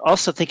then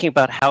also thinking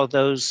about how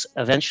those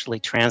eventually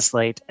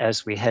translate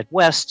as we head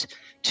west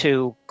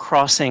to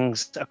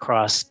crossings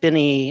across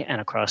Binney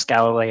and across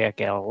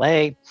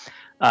Galilei.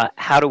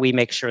 How do we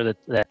make sure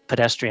that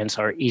pedestrians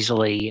are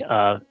easily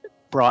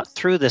brought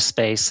through this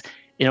space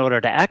in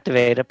order to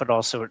activate it, but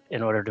also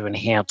in order to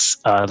enhance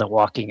the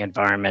walking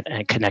environment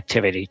and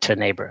connectivity to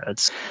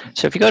neighborhoods.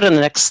 So if you go to the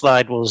next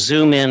slide, we'll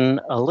zoom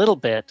in a little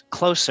bit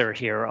closer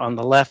here. On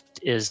the left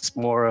is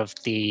more of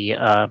the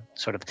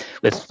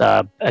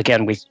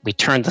again, we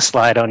turned the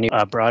slide on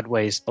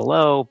Broadway's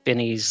below,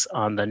 Binney's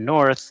on the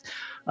north.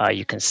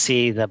 You can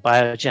see the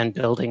Biogen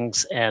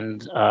buildings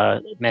and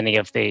many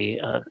of the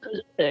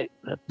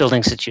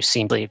buildings that you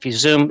see.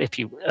 If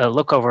you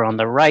look over on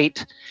the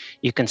right,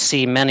 you can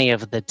see many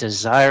of the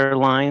desire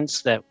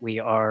lines that we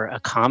are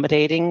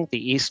accommodating,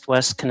 the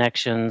east-west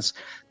connections,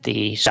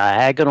 the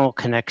diagonal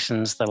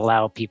connections that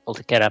allow people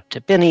to get up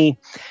to Binney,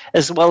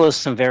 as well as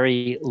some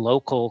very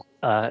local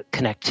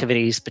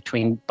connectivities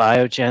between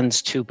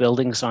Biogen's two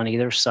buildings on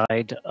either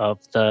side of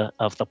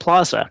the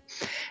plaza.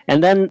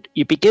 And then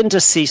you begin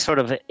to see sort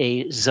of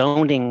a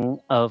zoning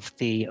of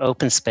the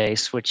open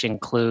space, which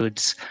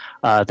includes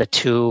the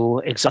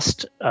two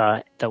exhaust,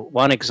 the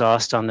one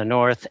exhaust on the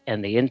north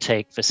and the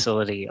intake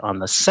facility on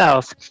the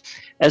south,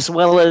 as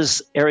well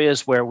as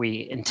areas where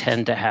we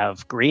intend to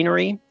have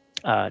greenery,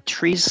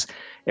 trees,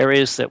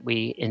 areas that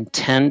we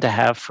intend to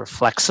have for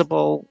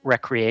flexible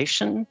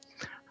recreation,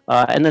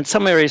 and then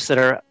some areas that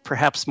are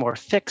perhaps more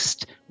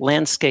fixed,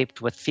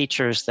 landscaped with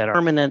features that are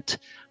permanent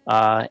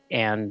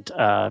and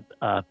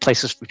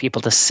places for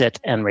people to sit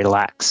and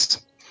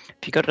relax.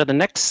 If you go to the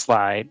next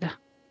slide,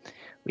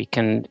 we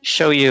can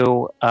show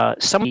you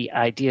some of the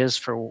ideas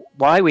for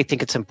why we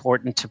think it's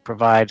important to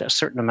provide a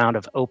certain amount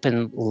of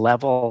open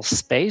level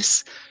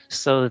space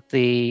so that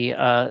the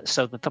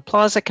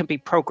plaza can be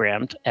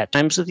programmed at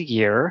times of the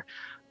year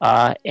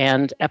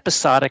and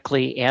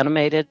episodically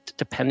animated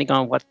depending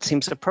on what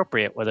seems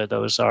appropriate, whether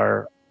those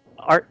are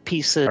art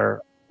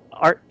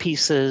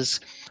pieces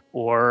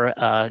or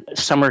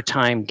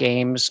summertime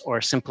games,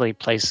 or simply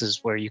places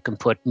where you can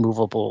put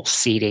movable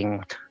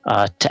seating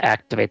to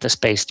activate the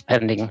space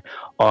depending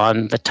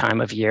on the time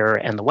of year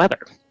and the weather.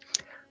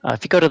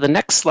 If you go to the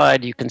next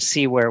slide, you can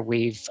see where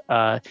we've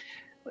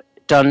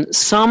done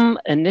some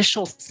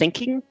initial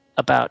thinking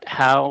about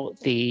how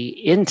the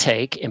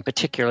intake in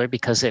particular,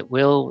 because it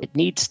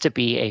needs to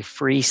be a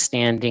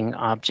freestanding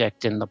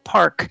object in the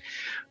park.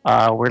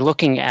 We're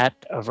looking at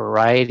a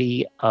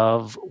variety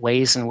of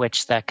ways in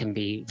which that can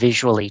be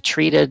visually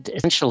treated,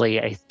 essentially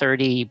a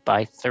 30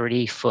 by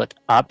 30 foot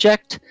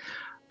object.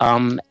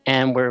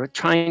 And we're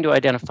trying to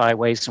identify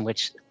ways in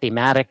which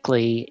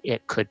thematically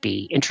it could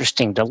be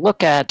interesting to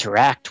look at,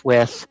 interact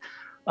with,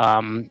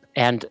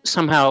 and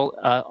somehow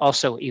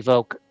also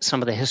evoke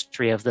some of the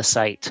history of the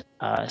site.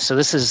 So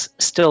this is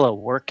still a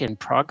work in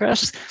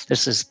progress.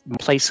 This is a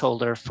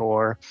placeholder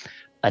for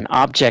an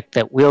object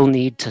that will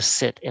need to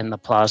sit in the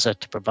plaza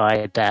to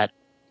provide that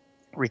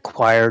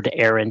required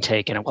air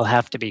intake, and it will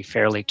have to be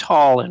fairly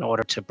tall in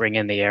order to bring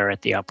in the air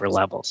at the upper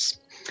levels.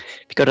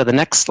 If you go to the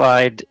next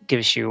slide, it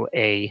gives you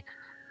a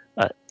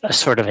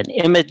sort of an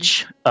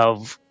image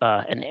of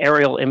an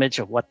aerial image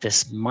of what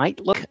this might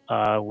look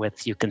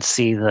with. You can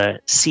see the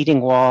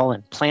seating wall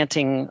and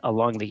planting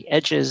along the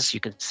edges. You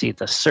can see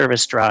the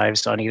service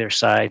drives on either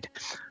side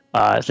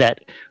that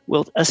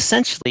will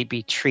essentially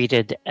be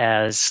treated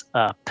as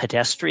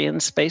pedestrian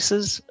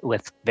spaces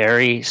with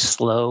very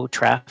slow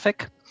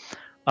traffic.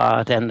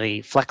 Then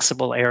the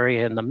flexible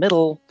area in the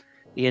middle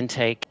the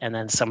intake, and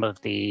then some of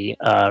the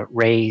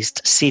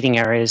raised seating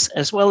areas,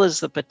 as well as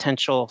the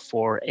potential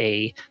for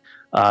a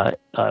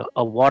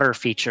water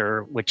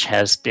feature, which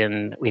has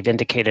been, we've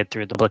indicated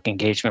through the public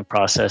engagement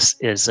process,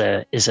 is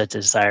a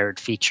desired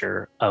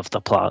feature of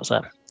the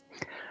plaza.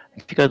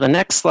 If you go to the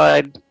next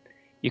slide,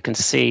 you can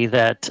see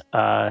that,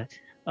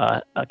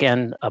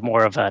 again,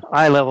 more of an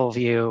eye-level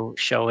view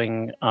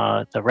showing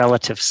the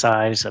relative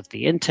size of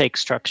the intake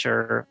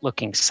structure,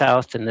 looking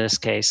south in this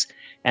case,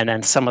 and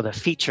then some of the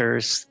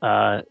features,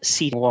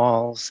 seating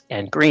walls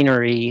and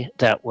greenery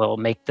that will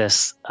make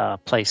this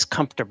place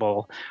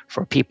comfortable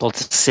for people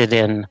to sit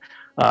in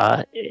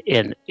a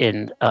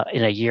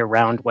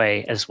year-round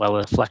way, as well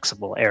as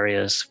flexible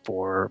areas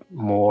for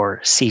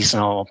more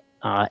seasonal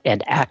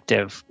and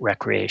active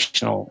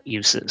recreational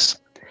uses.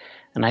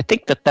 And I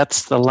think that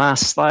that's the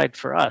last slide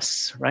for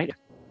us, right?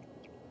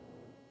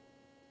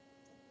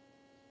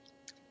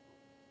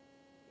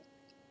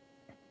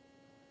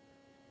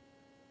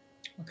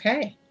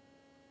 Okay.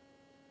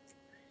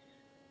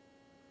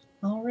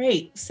 All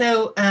right.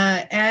 So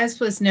as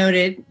was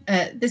noted,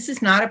 this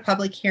is not a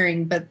public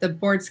hearing, but the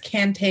boards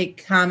can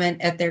take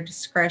comment at their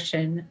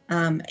discretion.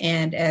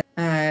 And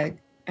as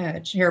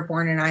Chair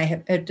Bourne and I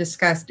have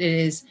discussed, it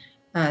is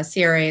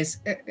CRA's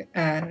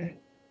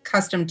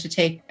custom to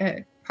take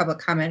public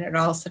comment at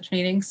all such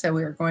meetings, so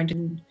we are going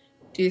to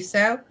do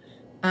so.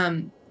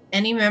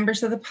 Any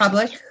members of the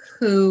public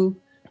who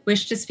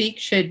wish to speak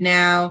should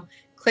now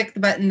click the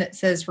button that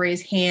says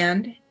raise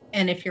hand,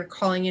 and if you're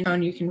calling in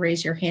phone, you can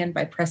raise your hand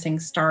by pressing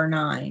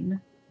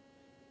 *9.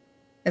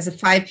 As of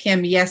 5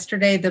 p.m.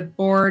 yesterday, the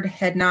board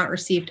had not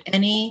received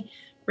any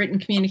written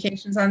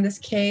communications on this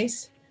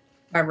case.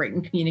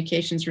 Written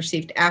communications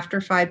received after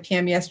 5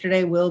 p.m.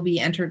 yesterday will be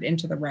entered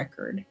into the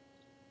record.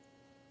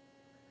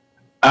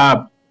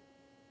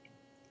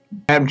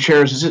 Madam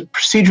Chair, is it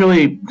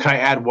procedurally, can I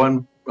add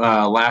one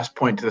last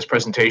point to this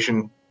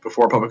presentation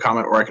before public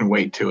comment, or I can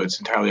wait too? It's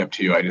entirely up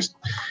to you.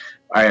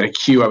 I had a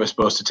cue I was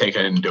supposed to take.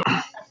 I didn't do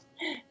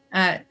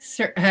it.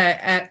 Sure.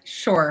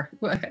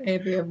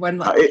 If you have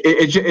one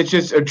it's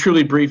just a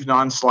truly brief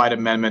non-slide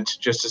amendment,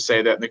 just to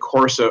say that in the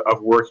course of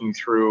working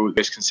through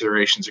these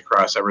considerations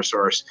across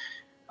Eversource,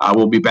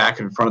 we'll be back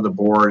in front of the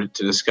board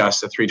to discuss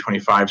the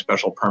 325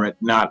 special permit,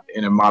 not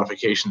in a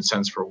modification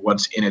sense for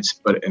what's in it,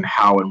 but in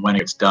how and when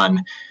it's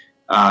done,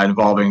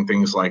 involving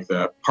things like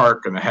the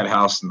park and the head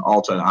house and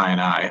Alta and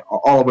I&I,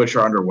 all of which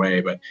are underway.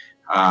 But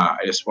I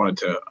just wanted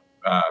to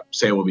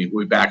say we'll be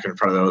back in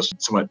front of those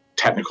somewhat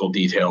technical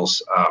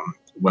details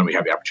when we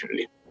have the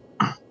opportunity.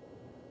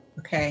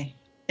 Okay,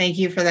 thank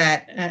you for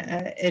that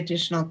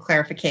additional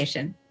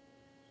clarification.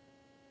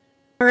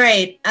 All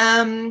right,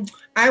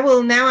 I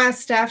will now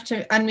ask staff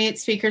to unmute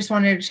speakers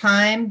one at a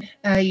time.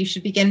 You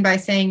should begin by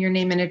saying your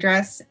name and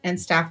address, and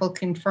staff will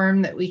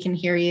confirm that we can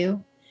hear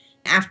you.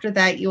 After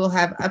that, you will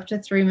have up to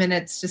 3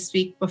 minutes to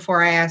speak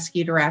before I ask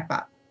you to wrap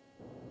up.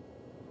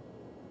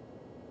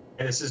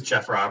 This is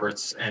Jeff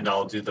Roberts, and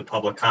I'll do the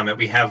public comment.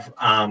 We have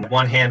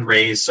one hand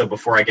raised, so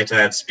before I get to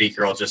that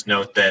speaker, I'll just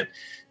note that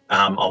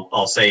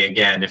I'll say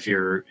again, if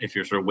you're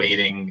sort of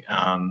waiting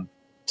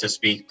to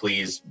speak,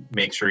 please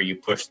make sure you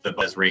push the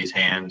raise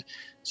hand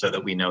so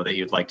that we know that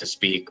you'd like to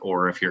speak,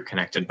 or if you're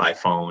connected by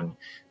phone,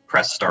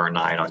 press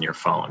 *9 on your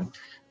phone.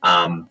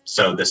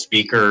 So the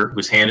speaker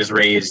whose hand is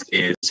raised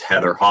is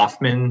Heather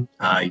Hoffman.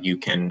 You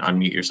can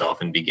unmute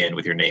yourself and begin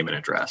with your name and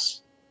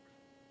address.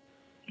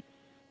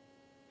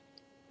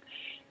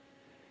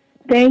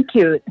 Thank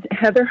you.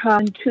 Heather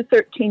Hoffman,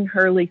 213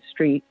 Hurley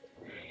Street.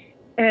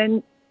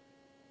 And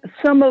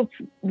some of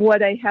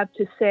what I have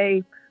to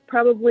say,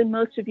 probably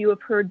most of you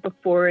have heard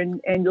before,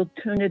 and you'll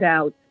tune it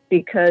out,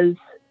 because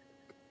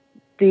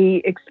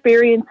the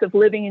experience of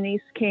living in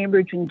East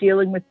Cambridge and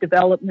dealing with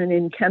development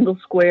in Kendall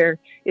Square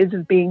is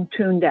of being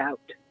tuned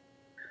out.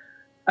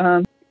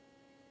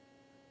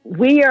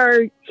 We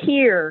are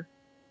here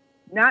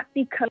not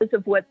because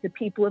of what the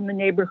people in the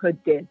neighborhood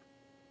did.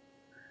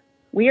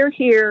 We are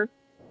here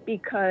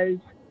because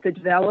the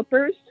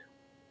developers,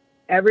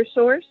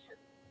 Eversource,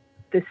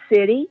 the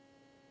city,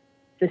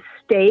 the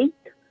state,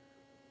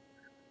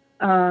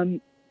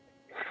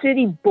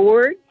 city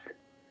boards,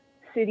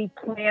 city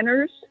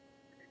planners,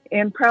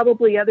 and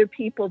probably other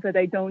people that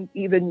I don't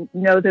even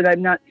know that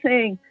I'm not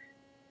saying,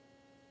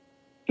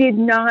 did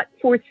not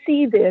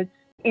foresee this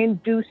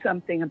and do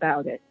something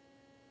about it.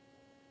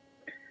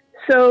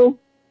 So,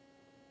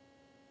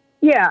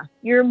 yeah,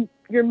 you're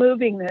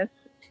moving this.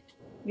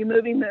 You're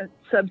moving the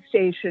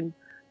substation.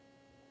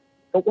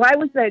 But why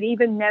was that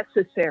even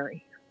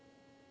necessary?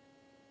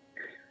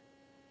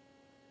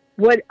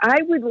 What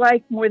I would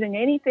like more than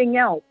anything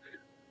else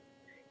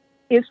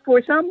is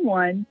for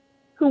someone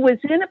who was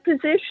in a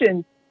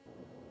position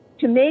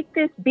to make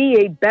this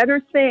be a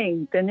better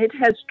thing than it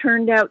has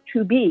turned out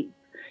to be,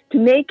 to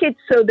make it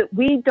so that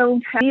we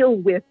don't have to deal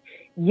with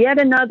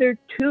yet another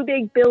too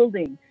big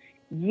building,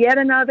 yet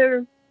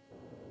another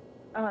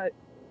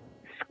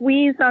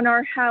squeeze on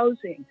our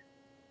housing.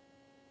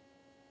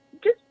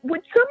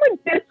 Would someone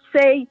just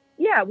say,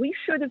 yeah, we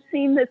should have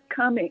seen this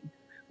coming.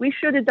 We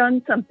should have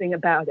done something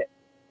about it.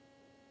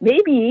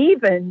 maybe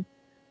even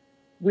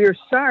we're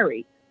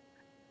sorry.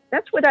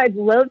 That's what I'd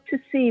love to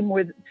see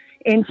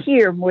and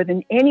hear more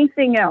than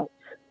anything else.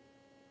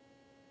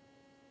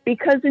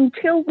 Because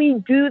until we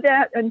do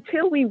that,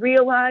 until we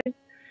realize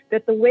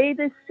that the way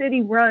this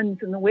city runs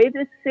and the way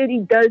this city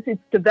does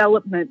its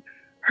development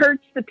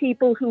hurts the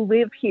people who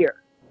live here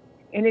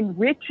and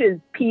enriches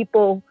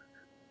people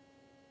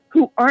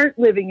who aren't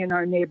living in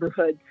our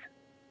neighborhoods,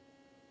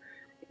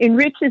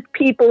 enriches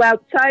people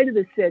outside of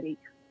the city.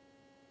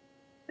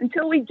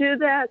 Until we do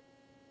that,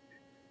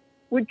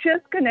 we're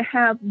just going to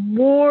have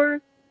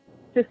more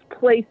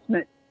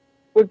displacement.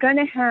 We're going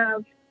to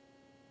have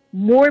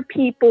more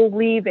people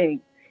leaving.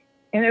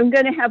 And I'm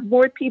going to have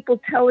more people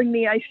telling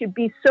me I should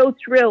be so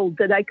thrilled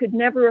that I could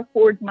never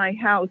afford my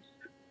house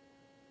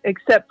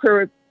except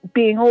for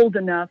being old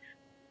enough.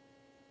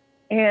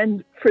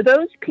 And for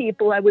those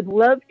people, I would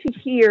love to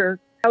hear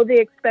how they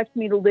expect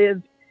me to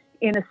live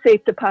in a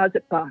safe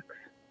deposit box,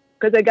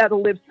 because I got to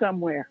live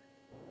somewhere.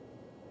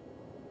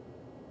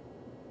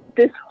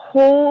 This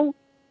whole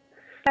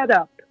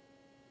setup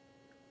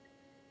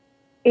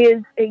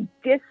is a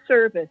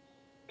disservice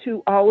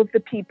to all of the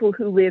people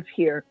who live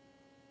here,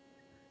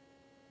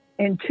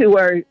 and to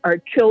our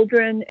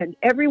children and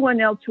everyone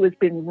else who has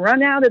been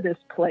run out of this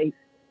place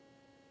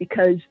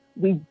because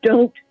we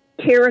don't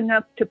care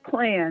enough to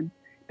plan,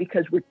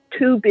 because we're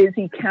too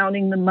busy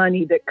counting the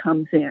money that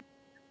comes in.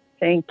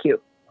 Thank you.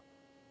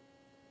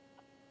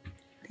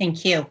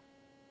 Thank you.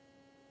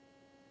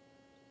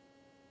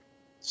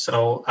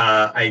 So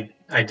I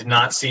did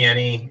not see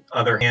any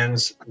other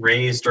hands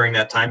raised during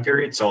that time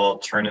period, so I'll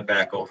turn it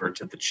back over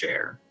to the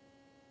chair.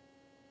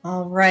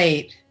 All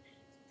right.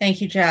 Thank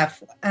you,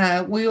 Jeff.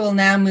 We will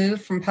now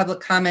move from public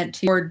comment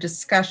to board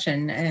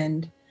discussion.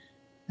 And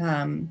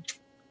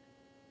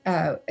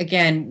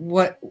again,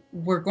 what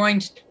we're going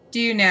to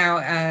do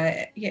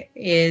now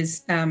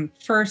is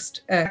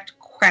first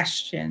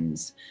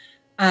questions.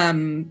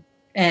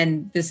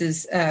 And this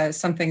is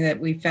something that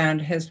we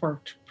found has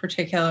worked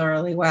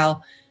particularly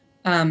well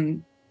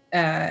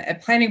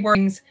at planning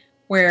boards,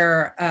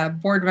 where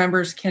board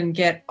members can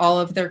get all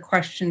of their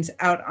questions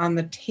out on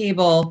the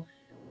table,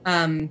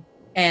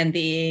 and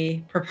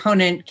the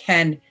proponent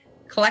can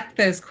collect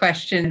those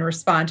questions and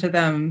respond to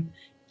them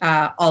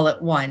all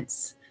at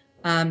once.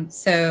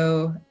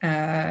 So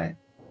Chair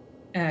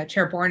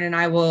Bourne and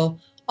I will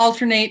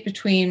alternate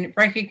between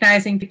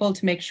recognizing people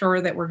to make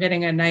sure that we're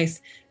getting a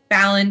nice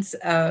balance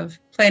of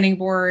planning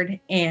board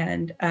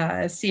and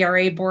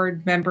CRA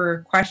board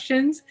member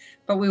questions,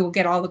 but we will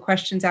get all the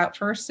questions out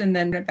first and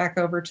then back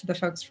over to the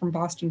folks from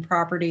Boston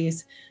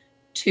Properties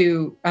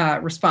to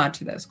respond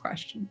to those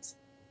questions.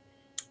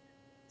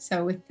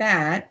 So with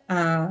that,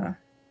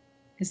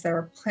 is there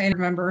a planning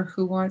member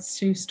who wants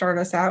to start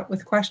us out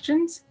with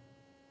questions?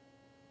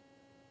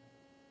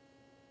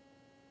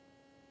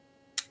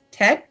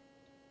 Ted?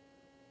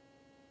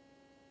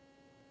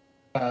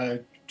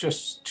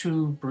 Just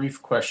two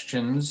brief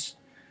questions.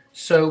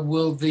 So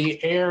will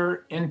the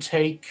air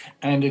intake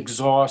and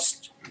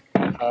exhaust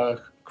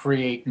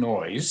create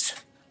noise?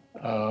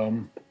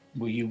 Will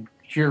you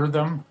hear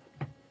them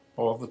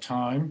all the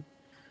time?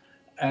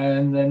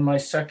 And then my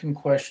second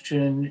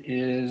question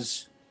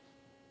is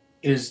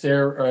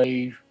there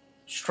a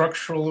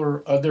structural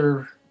or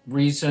other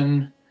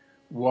reason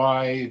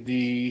why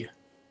the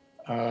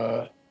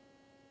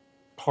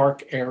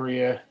park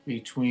area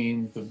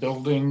between the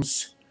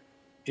buildings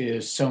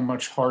is so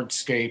much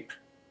hardscape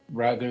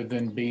rather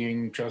than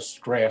being just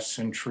grass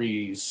and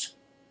trees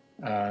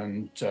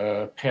and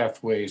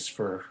pathways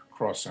for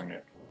crossing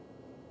it?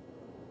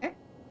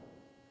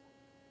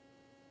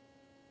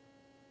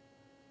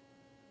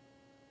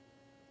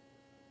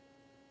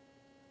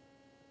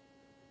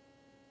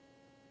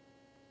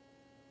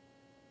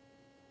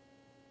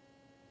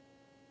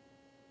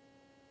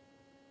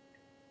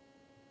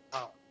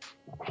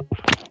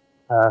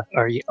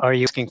 Are you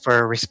asking for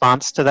a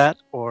response to that,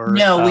 or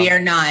no? We are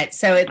not.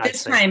 So at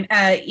this see. time,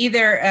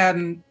 either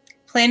any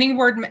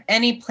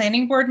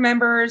planning board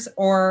members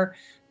or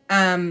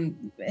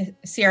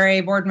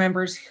CRA board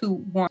members who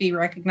want to be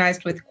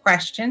recognized with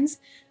questions,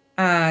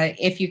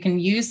 if you can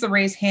use the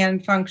raise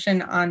hand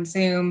function on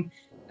Zoom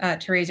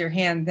to raise your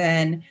hand,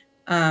 then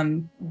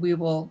we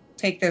will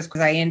take those,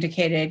 because I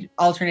indicated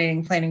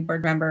alternating planning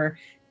board member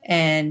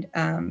and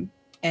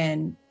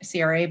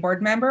CRA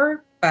board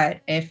member.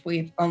 But if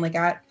we've only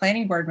got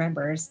planning board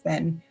members,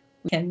 then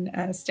we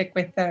can stick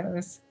with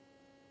those.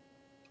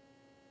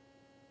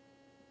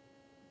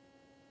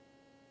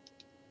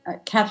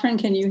 Catherine,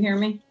 can you hear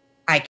me?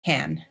 I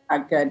can.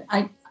 Good.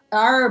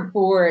 Our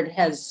board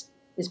is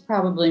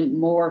probably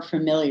more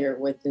familiar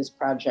with this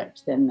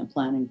project than the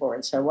planning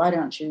board. So why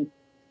don't you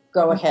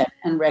go ahead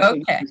and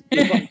recognize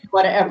people,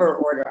 whatever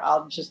order.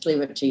 I'll just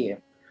leave it to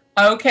you.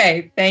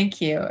 Okay, thank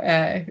you.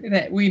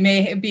 We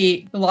may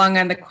belong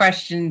on the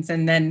questions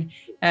and then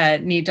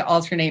need to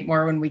alternate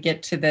more when we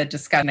get to the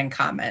discussion and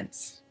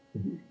comments.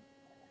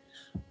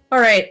 All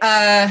right,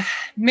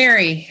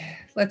 Mary,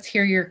 let's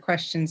hear your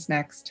questions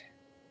next.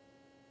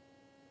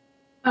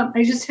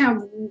 I just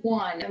have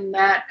one, and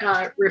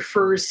that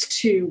refers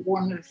to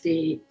one of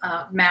the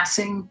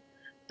massing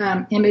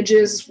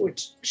images,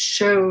 which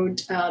showed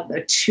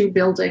the two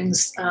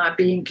buildings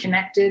being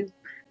connected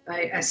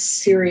by a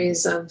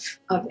series of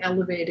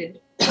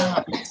elevated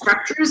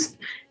structures.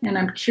 And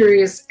I'm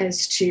curious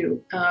as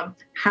to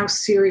how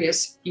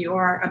serious you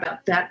are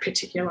about that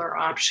particular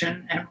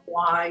option and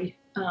why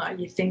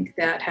you think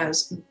that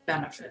has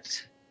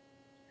benefit.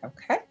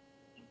 Okay.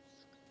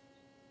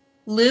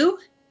 Lou?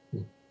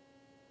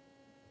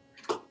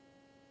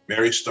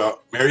 Mary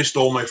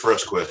stole my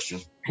first question.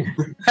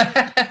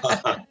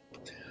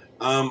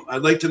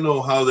 I'd like to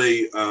know how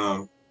they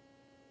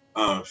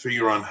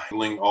figure on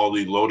handling all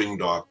the loading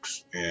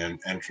docks and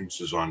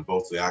entrances on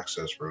both the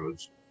access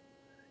roads.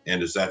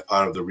 And is that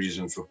part of the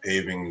reason for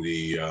paving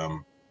the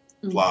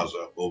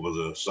plaza over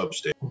the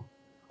substation?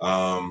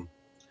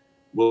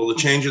 Will the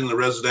change in the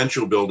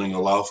residential building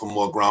allow for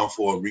more ground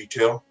floor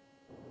retail?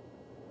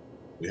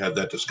 We had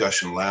that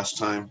discussion last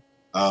time.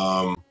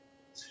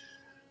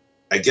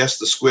 I guess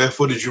the square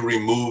footage you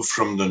removed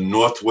from the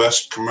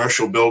northwest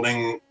commercial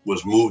building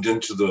was moved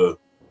into the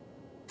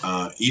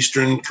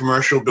eastern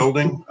commercial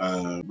building.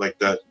 Like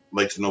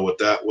to know what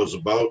that was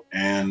about.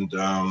 And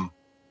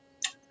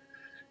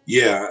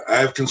yeah, I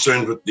have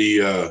concerns with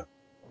the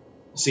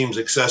seems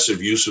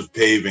excessive use of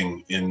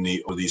paving in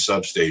the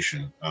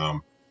substation.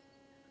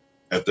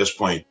 At this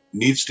point,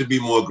 needs to be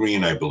more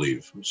green, I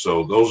believe.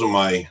 So those are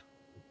my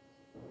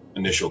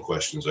initial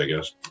questions, I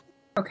guess.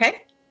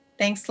 Okay,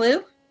 thanks,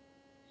 Lou.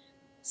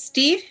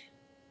 Steve?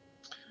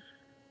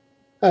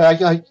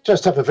 I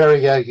just have a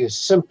very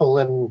simple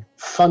and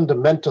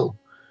fundamental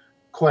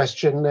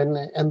question,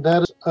 and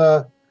that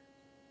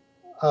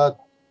is,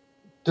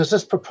 does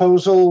this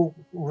proposal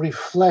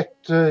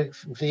reflect the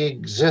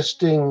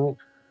existing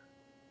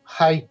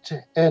height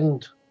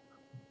and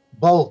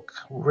bulk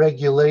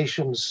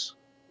regulations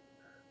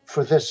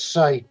for this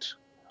site,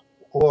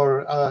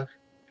 or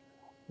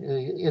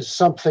is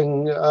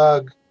something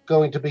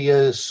going to be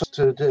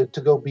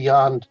to go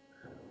beyond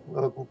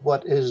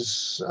what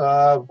is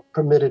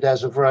permitted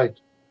as of right?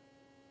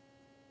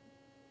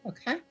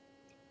 Okay.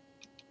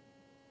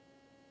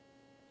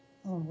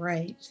 All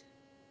right.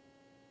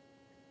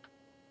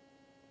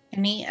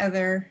 Any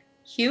other,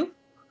 Hugh?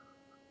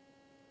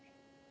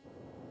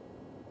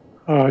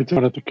 I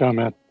wanted to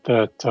comment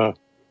that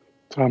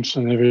Tom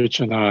Sinevich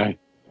and I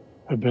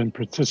have been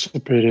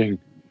participating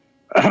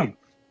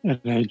in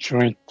a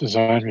joint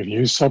design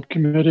review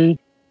subcommittee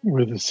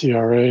with the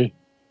CRA.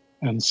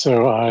 And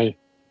so I,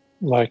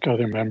 like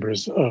other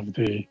members of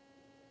the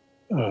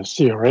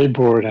CRA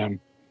board,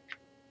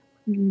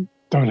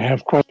 don't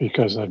have questions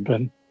because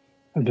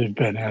they've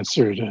been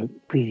answered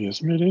at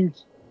previous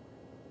meetings.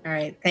 All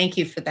right, thank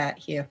you for that,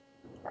 Hugh.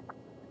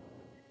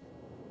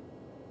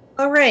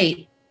 All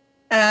right,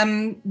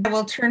 I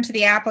will turn to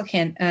the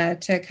applicant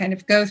to kind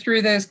of go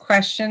through those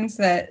questions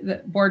that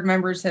the board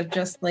members have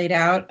just laid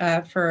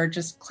out for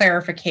just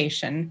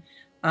clarification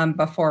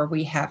before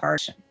we have our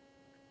session.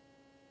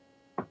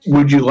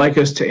 Would you like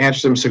us to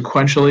answer them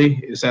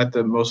sequentially? Is that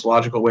the most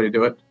logical way to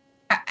do it?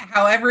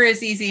 However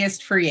is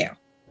easiest for you.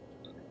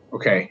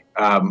 Okay.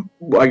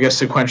 Well, I guess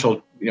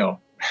sequential,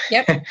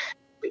 Yep.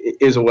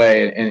 is a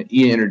way, and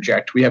Ian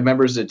interject. We have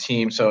members of the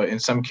team, so in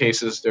some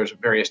cases there's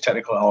various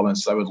technical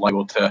elements I would like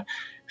to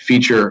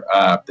feature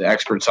the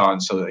experts on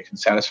so that it can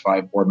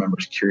satisfy board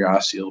members'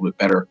 curiosity a little bit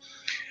better.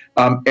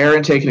 Air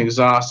intake and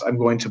exhaust, I'm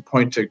going to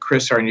point to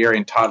Chris Arnieri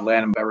and Todd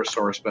Lanham of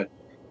Eversource, but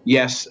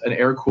yes, an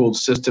air-cooled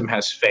system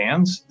has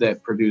fans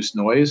that produce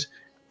noise.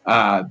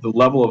 The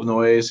level of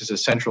noise is a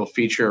central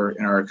feature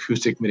in our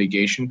acoustic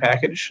mitigation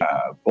package,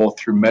 both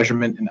through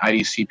measurement and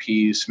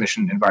IDCP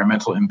submission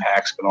environmental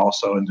impacts, but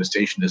also in the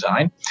station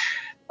design.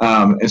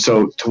 And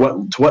so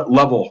to what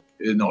level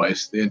is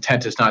noise? The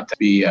intent is not to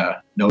be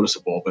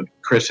noticeable, but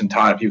Chris and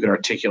Todd, if you could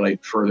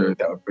articulate further,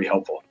 that would be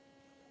helpful.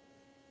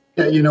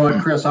 Yeah, you know what,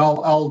 Chris,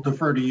 I'll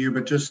defer to you,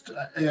 but just,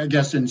 I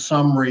guess in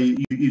summary,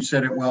 you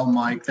said it well,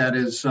 Mike, that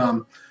is,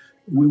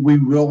 we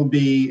will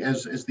be,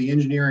 as the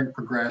engineering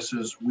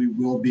progresses, we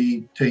will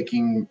be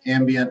taking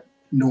ambient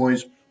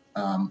noise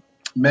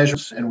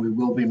measures, and we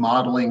will be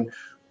modeling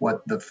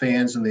what the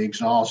fans and the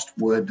exhaust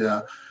would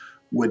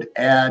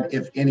add,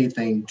 if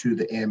anything, to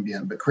the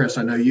ambient. But Chris,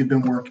 I know you've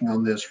been working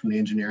on this from the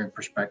engineering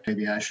perspective.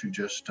 Maybe I should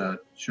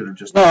have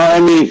just. No, I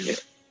mean,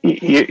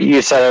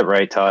 you said it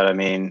right, Todd. I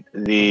mean,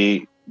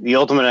 the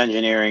ultimate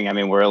engineering, I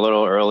mean, we're a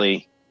little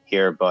early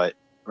here, but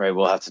right,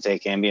 we'll have to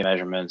take ambient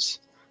measurements.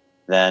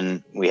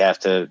 Then we have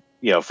to,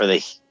 for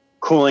the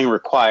cooling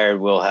required,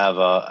 we'll have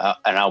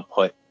an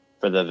output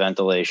for the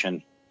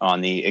ventilation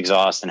on the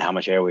exhaust and how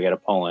much air we got to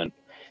pull in.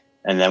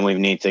 And then we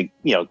need to,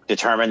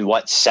 determine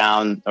what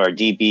sound or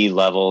dB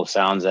level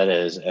sounds that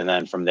is. And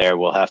then from there,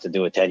 we'll have to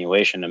do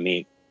attenuation to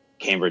meet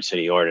Cambridge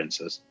City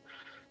ordinances.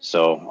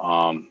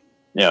 So,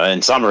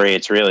 in summary,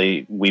 it's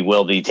really, we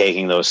will be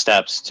taking those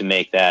steps to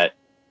make that,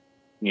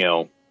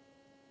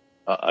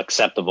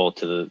 acceptable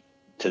to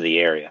the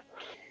area.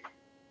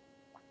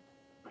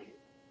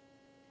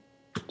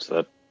 So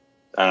that,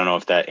 I don't know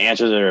if that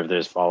answers it or if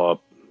there's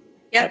follow-up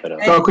Yeah. Wrap it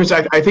up. So, Chris,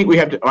 I think we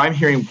have to. I'm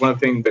hearing one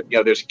thing, but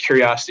there's a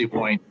curiosity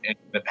point in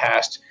the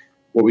past.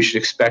 What we should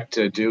expect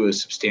to do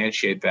is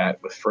substantiate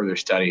that with further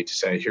study to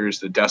say, here's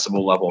the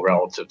decibel level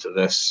relative to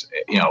this.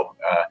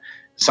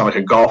 Sound like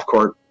a golf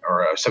court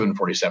or a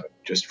 747.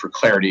 Just for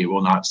clarity, it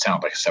will not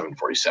sound like a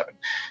 747.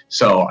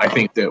 So I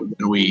think that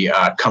when we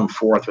come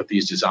forth with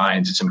these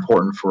designs, it's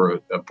important for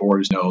the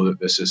board to know that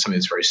this is something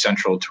that's very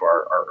central to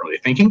our early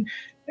thinking,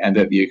 and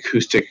that the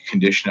acoustic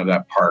condition of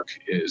that park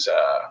is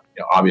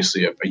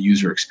obviously a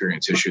user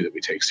experience issue that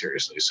we take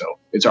seriously. So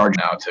it's our job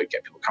now to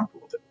get people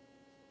comfortable with it,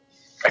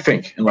 I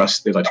think, unless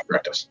they'd like to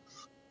correct us.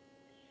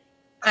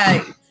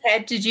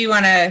 Ted, did you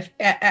want to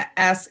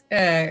ask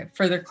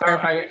further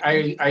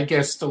clarification? I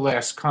guess the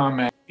last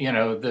comment,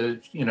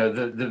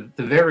 the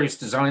various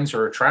designs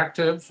are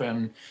attractive,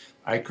 and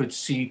I could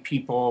see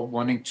people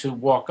wanting to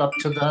walk up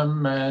to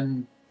them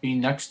and be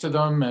next to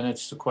them, and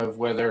it's the question of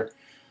whether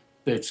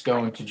it's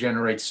going to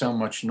generate so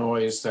much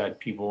noise that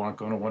people aren't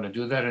going to want to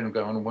do that and are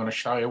going to want to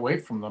shy away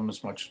from them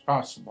as much as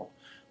possible.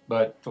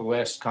 But the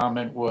last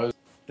comment was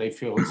they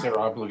feel it's their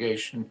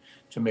obligation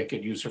to make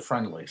it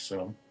user-friendly,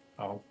 so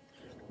I'll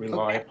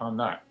rely upon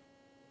that.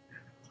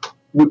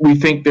 We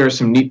think there are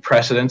some neat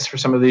precedents for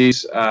some of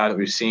these that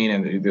we've seen,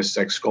 and this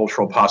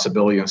sculptural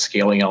possibility and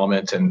scaling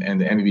element, and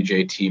the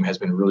MBJ team has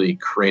been really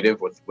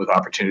creative with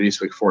opportunities.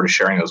 We look forward to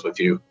sharing those with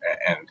you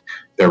and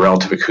their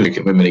relative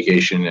acoustic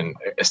mitigation and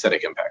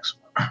aesthetic impacts.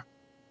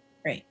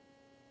 Great.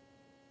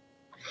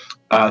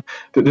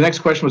 The next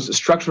question was the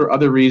structure or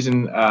other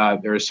reason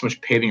there is so much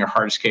paving or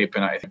hardscape,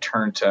 and I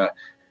turn to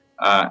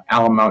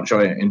Alan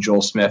Mountjoy and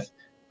Joel Smith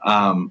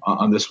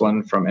on this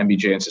one from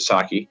MBJ and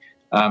Sasaki.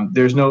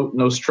 There's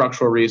no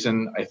structural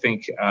reason. I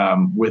think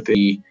with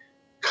the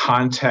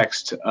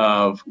context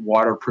of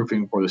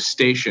waterproofing for the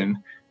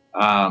station,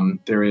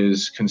 there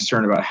is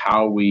concern about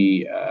how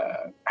we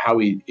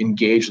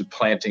engage with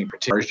planting,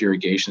 particularly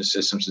irrigation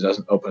systems. It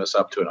doesn't open us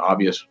up to an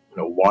obvious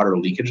water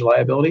leakage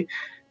liability.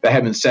 That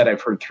having been said,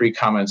 I've heard 3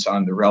 comments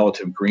on the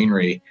relative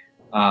greenery.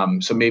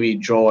 So maybe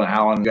Joel and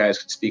Alan, you guys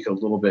could speak a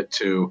little bit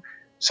to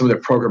some of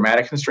the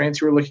programmatic constraints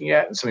you were looking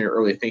at and some of your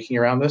early thinking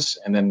around this,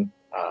 and then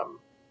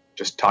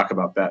just talk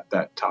about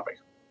that topic.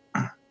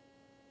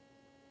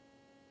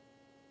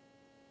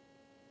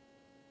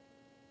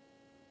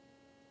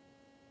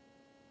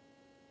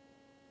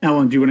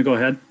 Alan, do you want to go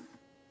ahead?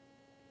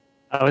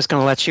 I was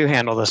going to let you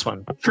handle this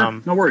one.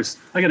 Sure, no worries.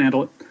 I can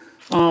handle it.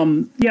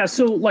 Yeah,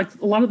 so like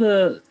a lot of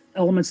the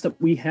elements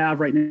that we have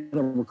right now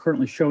that we're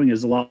currently showing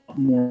is a lot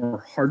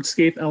more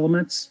hardscape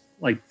elements.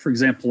 Like, for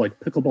example, like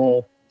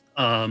pickleball,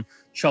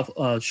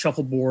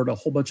 shuffleboard, a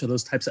whole bunch of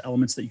those types of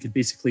elements that you could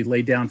basically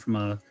lay down from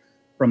a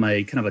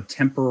kind of a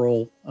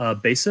temporal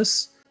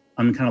basis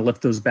and kind of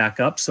lift those back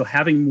up. So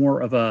having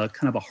more of a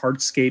kind of a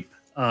hardscape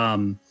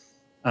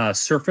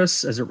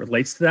surface as it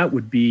relates to that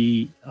would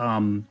be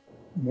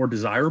more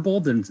desirable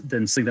than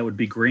something that would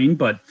be green.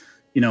 But,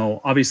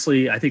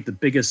 obviously I think the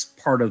biggest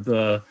part of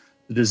the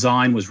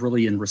design was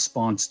really in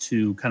response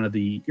to kind of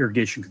the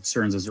irrigation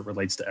concerns as it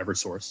relates to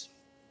Eversource.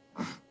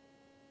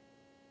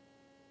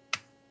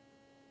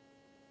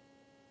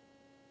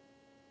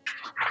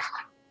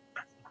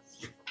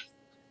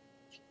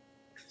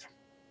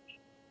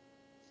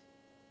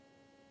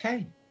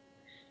 Okay.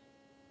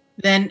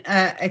 Then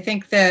I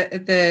think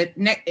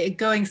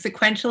going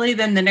sequentially,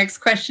 then the next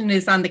question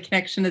is on the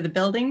connection of the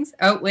buildings.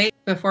 Oh, wait,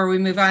 before we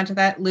move on to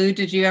that, Lou,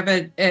 did you have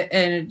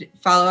a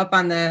follow-up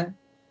on the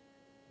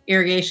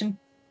irrigation?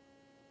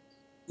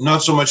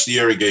 Not so much the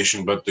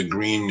irrigation, but the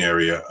green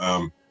area.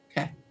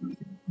 Okay.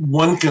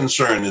 One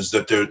concern is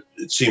that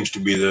it seems to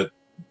be that,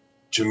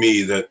 to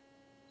me, that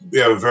we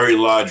have a very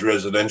large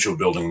residential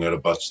building that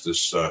abuts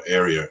this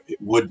area.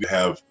 It would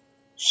have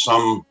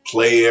some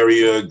play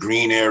area,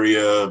 green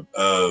area,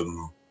 a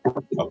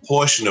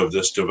portion of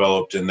this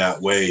developed in that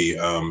way.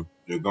 There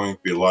are going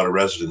to be a lot of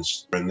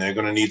residents, and they're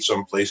going to need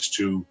some place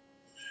to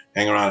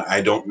hang around.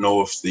 I don't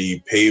know if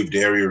the paved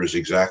area is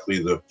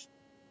exactly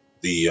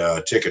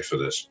the ticket for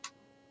this.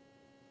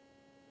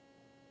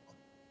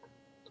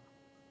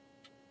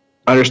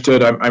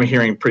 Understood. I'm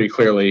hearing pretty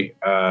clearly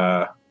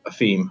a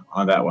theme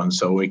on that one.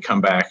 So when we come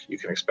back, you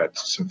can expect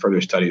some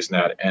further studies in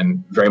that,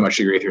 and very much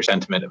agree with your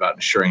sentiment about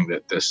ensuring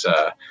that this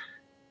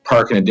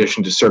park, in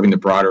addition to serving the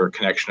broader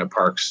connection of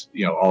parks,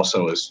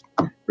 also is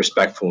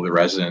respectful of the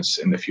residents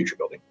in the future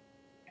building.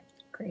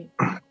 Great.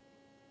 All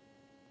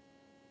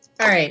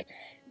right.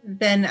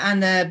 Then on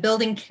the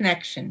building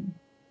connection.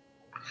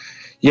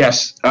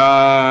 Yes,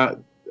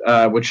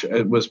 which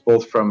was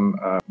both from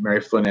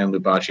Mary Flynn and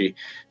Lubachi.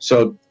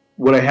 So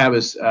what I have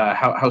is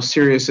how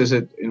serious is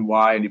it and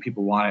why, and do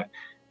people want it?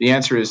 The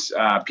answer is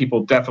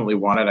people definitely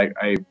want it.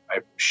 I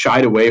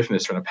shied away from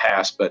this in the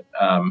past, but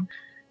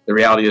the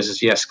reality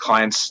is yes,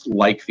 clients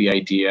like the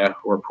idea,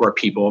 or poor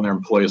people and their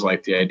employees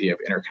like the idea of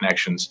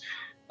interconnections.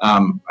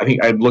 I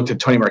think I looked at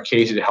Tony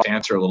Marchese to help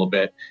answer a little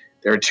bit.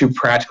 There are 2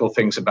 practical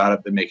things about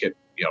it that make it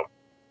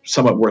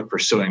somewhat worth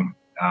pursuing.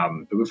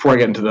 But before I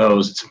get into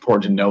those, it's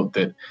important to note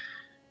that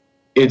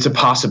It's a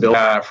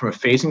possibility from a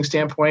phasing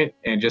standpoint,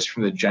 and just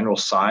from the general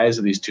size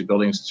of these two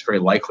buildings, it's very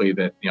likely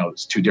that,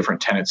 it's two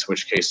different tenants, in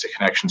which case the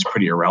connection is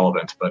pretty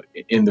irrelevant. But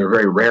in the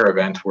very rare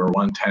event where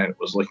one tenant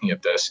was looking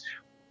at this,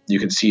 you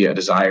can see a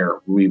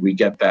desire. We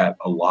get that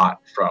a lot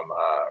from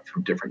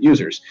different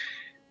users.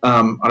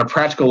 On a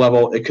practical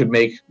level, it could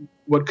make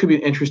what could be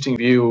an interesting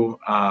view.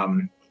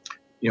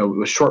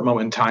 A short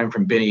moment in time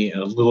from Binney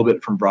and a little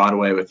bit from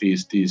Broadway with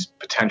these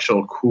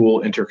potential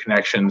cool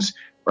interconnections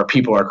where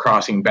people are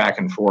crossing back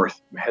and forth.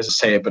 I hesitate to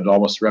say it, but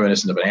almost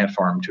reminiscent of an ant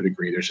farm to a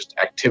degree. There's just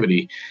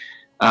activity.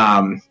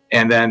 And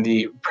then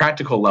the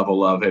practical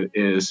level of it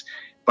is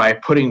by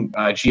putting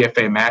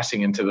GFA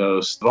massing into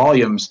those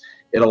volumes,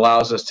 it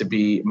allows us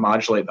to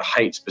modulate the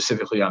height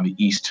specifically on the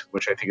east,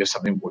 which I think is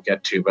something we'll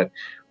get to. But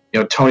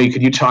Tony,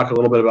 could you talk a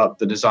little bit about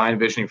the design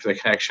visioning for the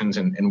connections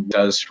and what it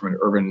does from an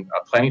urban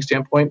planning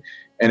standpoint?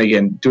 And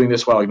again, doing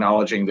this while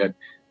acknowledging that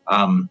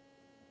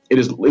it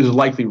is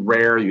likely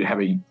rare you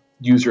have a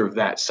user of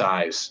that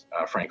size,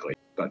 frankly.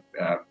 But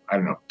I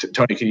don't know.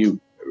 Tony, can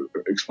you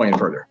explain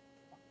further?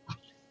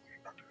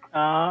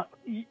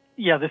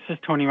 Yeah, this is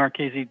Tony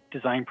Marchese,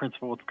 design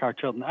principal with Carr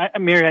Chilton.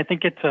 Mary, I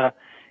think it's a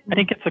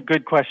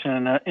good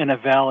question and a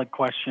valid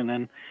question,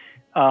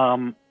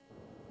 and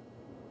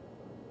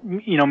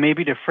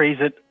maybe to phrase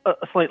it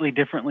slightly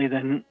differently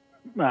than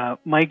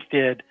Mike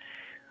did.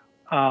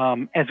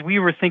 As we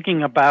were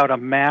thinking about a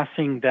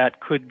massing that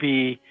could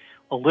be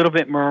a little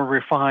bit more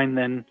refined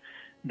than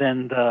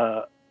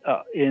the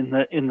in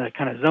the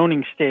kind of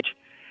zoning stage,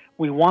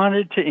 we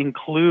wanted to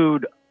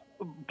include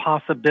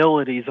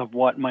possibilities of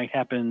what might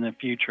happen in the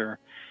future,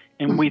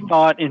 and we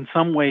thought in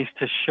some ways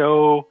to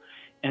show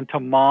and to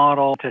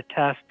model, to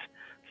test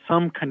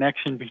some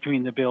connection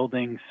between the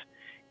buildings,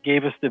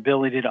 gave us the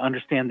ability to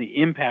understand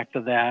the impact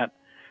of that,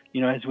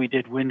 as we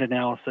did wind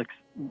analysis,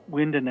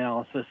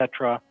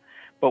 etc.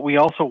 But we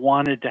also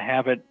wanted to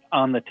have it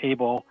on the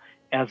table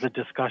as a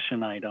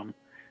discussion item.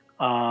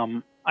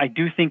 I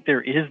do think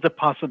there is the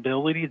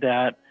possibility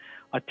that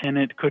a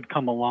tenant could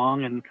come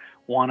along and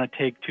want to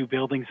take two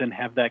buildings and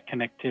have that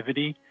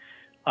connectivity.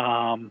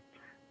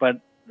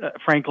 But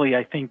frankly,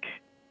 I think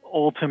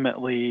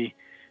ultimately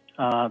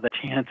the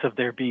chance of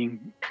there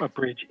being a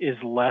bridge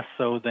is less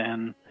so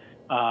than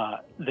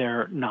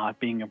there not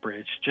being a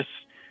bridge, just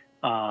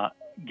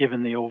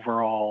given the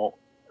overall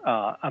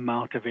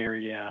amount of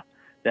area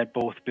that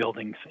both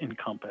buildings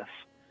encompass.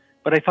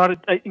 But I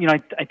thought,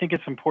 I think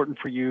it's important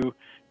for you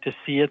to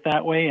see it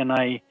that way. And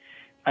I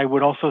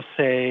would also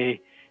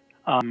say,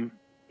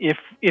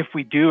 if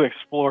we do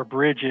explore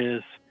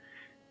bridges,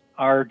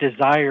 our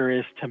desire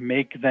is to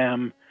make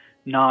them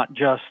not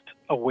just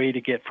a way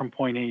to get from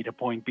point A to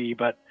point B,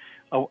 but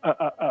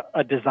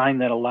a design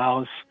that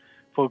allows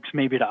folks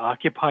maybe to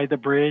occupy the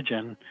bridge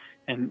and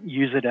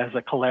use it as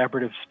a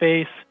collaborative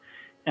space.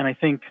 And I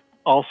think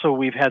also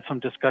we've had some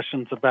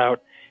discussions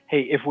about,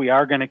 hey, if we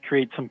are going to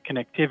create some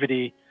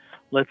connectivity,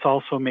 let's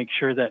also make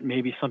sure that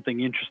maybe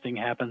something interesting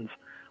happens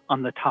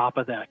on the top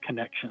of that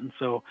connection.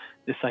 So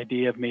this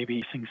idea of maybe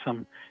using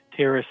some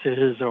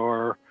terraces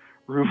or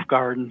roof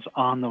gardens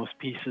on those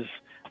pieces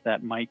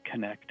that might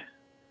connect.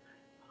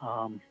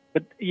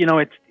 But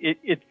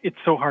it's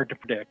so hard to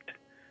predict,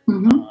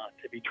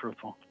 to be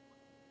truthful.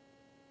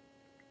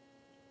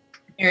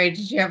 Mary,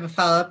 did you have a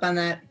follow-up on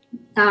that?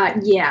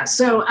 Yeah,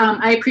 so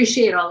I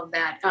appreciate all of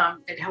that.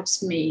 It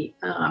helps me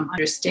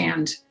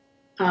understand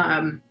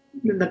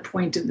the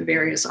point of the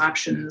various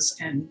options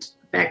and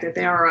the fact that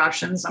there are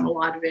options, and a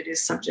lot of it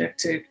is subject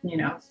to,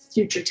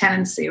 future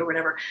tenancy or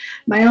whatever.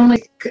 My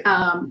only,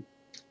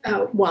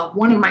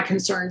 one of my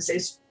concerns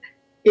is,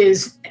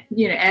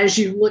 as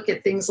you look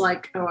at things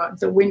like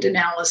the wind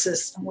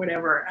analysis and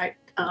whatever,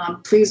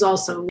 please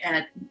also look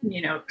at,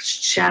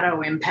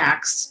 shadow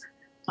impacts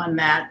on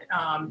that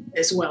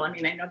as well. I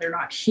mean, I know they're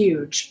not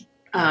huge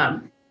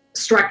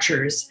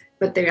structures,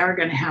 but they are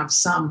going to have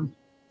some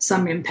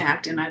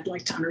impact, and I'd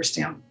like to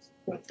understand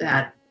what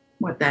that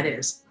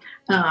is.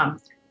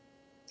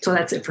 So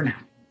that's it for now.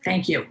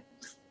 Thank you.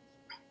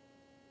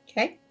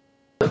 Okay.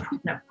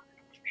 No.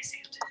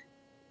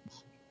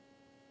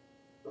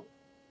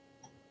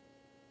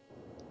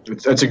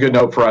 That's a good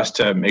note for us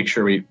to make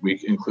sure we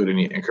include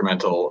any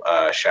incremental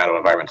shadow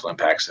environmental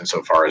impacts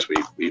insofar as we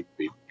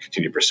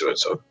continue to pursue it.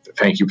 So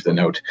thank you for the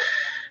note.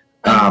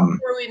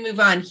 Before we move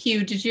on,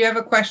 Hugh, did you have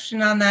a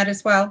question on that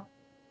as well?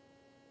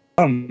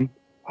 I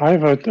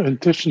have an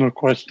additional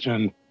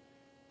question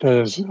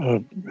that is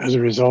as a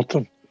result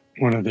of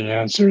one of the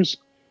answers.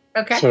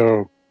 Okay.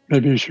 So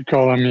maybe you should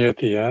call on me at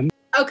the end.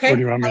 Okay. Or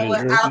do you want me to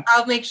hear it?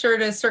 I'll make sure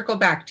to circle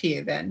back to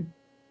you then.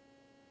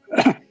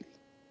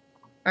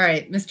 All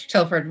right, Mr.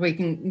 Tilford, we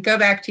can go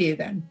back to you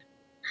then.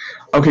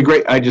 Okay,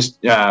 great. I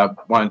just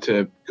wanted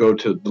to go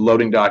to the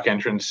loading dock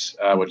entrance,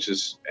 which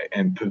is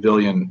and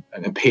pavilion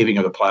and the paving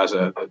of the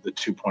plaza. The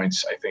 2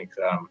 points, I think,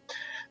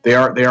 they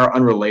are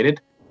unrelated.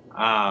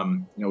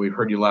 We've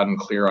heard you loud and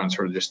clear on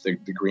sort of just the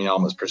green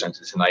elements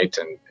presented tonight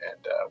and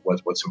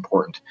what's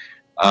important.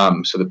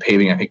 So the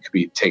paving, I think, could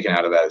be taken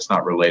out of that. It's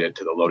not related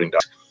to the loading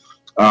docks.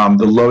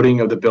 The loading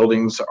of the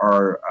buildings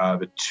are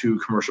the two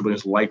commercial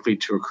buildings likely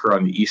to occur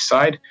on the east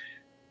side.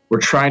 We're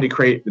trying to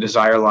create the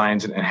desire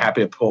lines and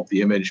happy to pull up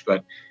the image,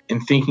 but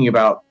in thinking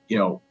about,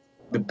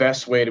 the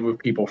best way to move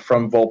people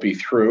from Volpe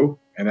through,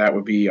 and that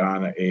would be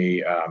on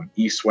a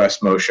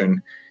east-west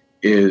motion,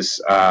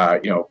 is,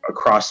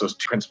 across those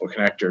two principal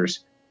connectors.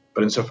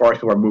 But insofar as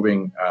people are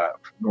moving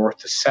north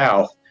to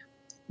south,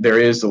 there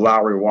is the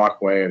Lowry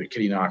Walkway, the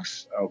Kitty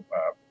Knox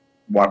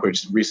walkway,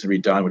 which is recently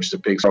redone, which is a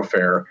big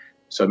thoroughfare.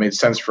 So it made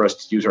sense for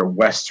us to use our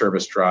west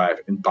service drive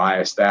and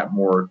bias that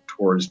more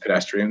towards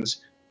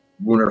pedestrians,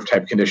 Woonerf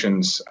type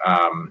conditions,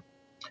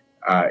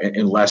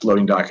 and less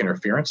loading dock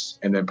interference,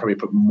 and then probably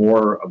put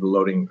more of the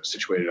loading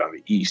situated on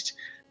the east.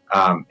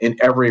 In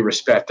every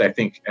respect, I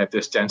think at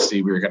this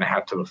density, we're going to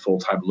have to have a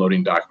full-time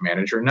loading dock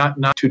manager, not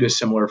too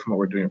dissimilar from what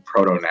we're doing at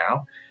Proto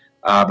now,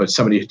 but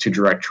somebody to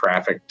direct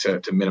traffic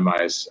to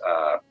minimize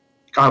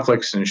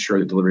conflicts and ensure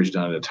that delivery is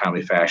done in a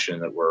timely fashion,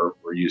 and that we're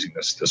using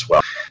this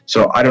well.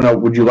 So I don't know,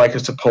 would you like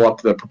us to pull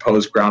up the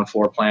proposed ground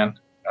floor plan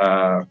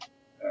and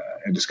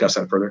discuss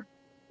that further?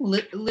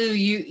 Lou,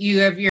 you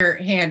have your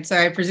hand, so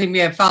I presume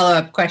you have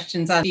follow-up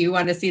questions on. Do you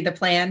want to see the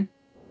plan?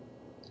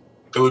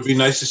 It would be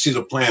nice to see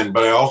the plan,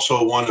 but I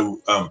also want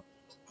to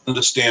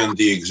understand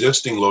the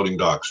existing loading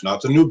docks,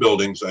 not the new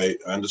buildings. I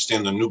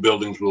understand the new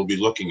buildings we'll be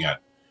looking at,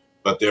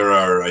 but there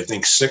are, I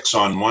think, 6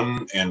 on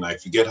one, and I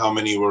forget how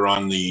many were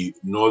on the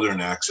northern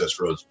access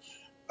roads.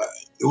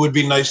 It would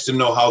be nice to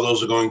know how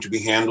those are going to be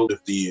handled,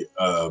 if the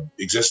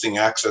existing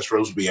access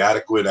roads will be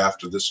adequate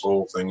after this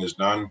whole thing is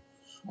done.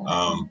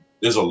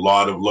 There's a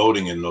lot of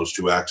loading in those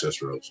 2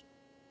 access roads.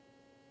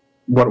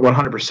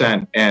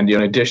 100%. And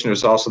in addition,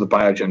 there's also the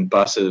Biogen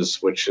buses,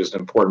 which is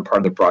an important part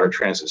of the broader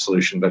transit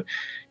solution. But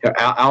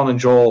Alan and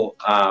Joel,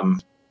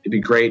 it'd be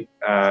great,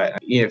 Ian,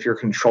 if you're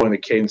controlling the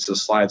cadence of the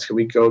slides, could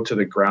we go to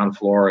the ground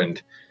floor?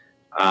 And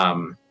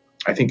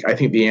I think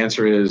the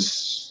answer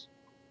is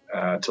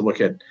to look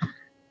at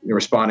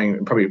responding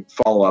and probably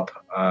follow up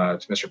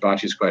to Mr.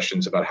 Bocci's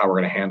questions about how we're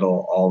going to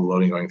handle all the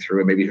loading going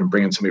through, and maybe even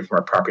bring in somebody from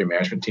our property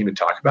management team to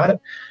talk about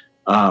it.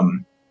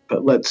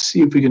 But let's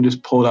see if we can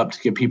just pull it up to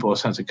give people a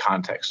sense of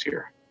context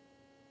here.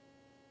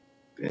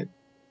 Do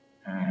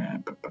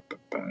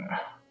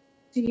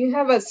you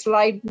have a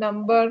slide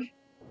number?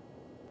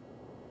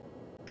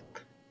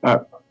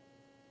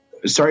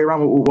 Sorry,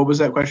 Ram, what was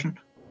that question?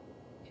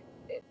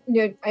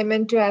 Yeah, I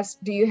meant to ask,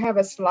 do you have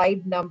a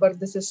slide number?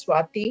 This is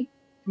Swati.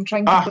 I'm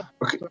trying to.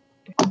 Okay.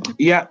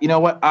 Yeah, you know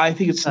what? I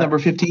think it's number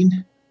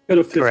 15. Go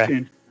to 15. Correct.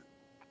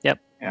 Yep.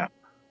 Yeah.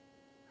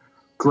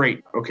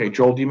 Great. Okay,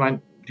 Joel, do you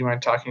mind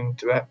talking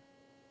to that?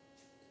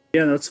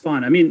 Yeah, that's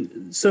fine. I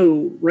mean,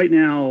 so right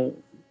now,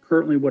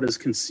 currently what is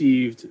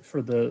conceived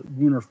for the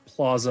Woonerf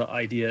Plaza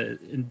idea,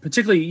 and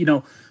particularly,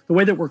 the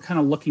way that we're kind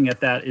of looking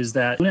at that is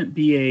that it wouldn't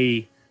be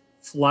a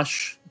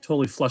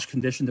totally flush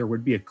condition. There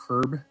would be a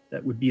curb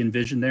that would be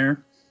envisioned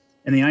there.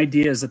 And the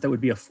idea is that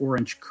would be a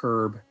 4-inch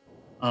curb.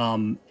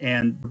 And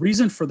the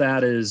reason for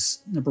that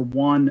is, number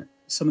one,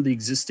 some of the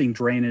existing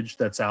drainage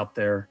that's out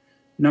there.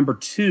 Number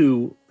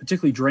two,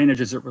 particularly drainage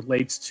as it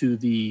relates to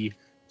the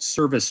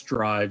service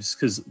drives,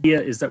 because the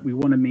idea is that we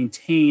want to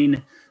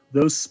maintain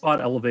those spot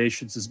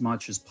elevations as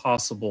much as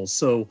possible.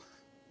 So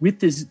with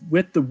the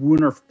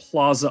Woonerf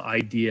Plaza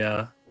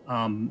idea,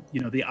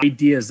 the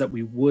idea is that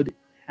we would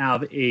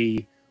have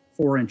a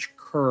 4-inch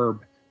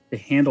curb to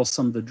handle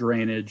some of the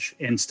drainage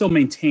and still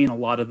maintain a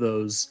lot of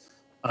those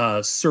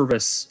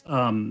service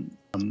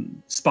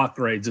spot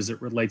grades as it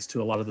relates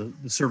to a lot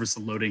of the service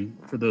and loading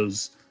for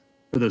those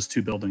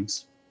 2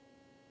 buildings.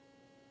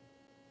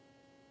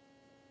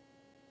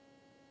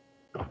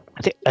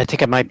 I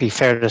think it might be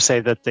fair to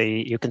say that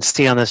you can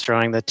see on this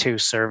drawing the 2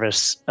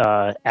 service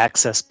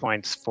access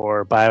points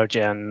for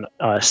Biogen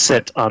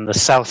sit on the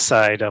south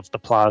side of the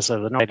plaza.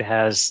 The north side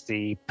has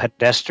the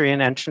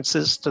pedestrian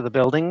entrances to the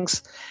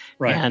buildings,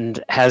 right,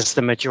 and has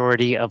the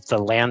majority of the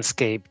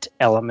landscaped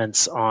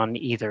elements on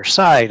either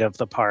side of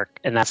the park,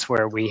 and that's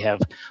where we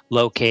have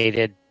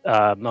located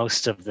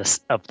most of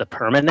the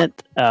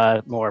permanent,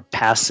 more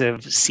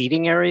passive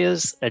seating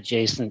areas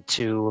adjacent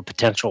to a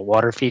potential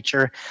water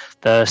feature.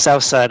 The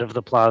south side of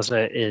the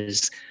plaza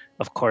is,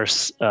 of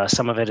course,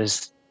 some of it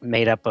is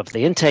made up of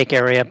the intake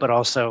area, but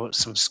also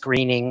some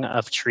screening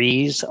of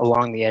trees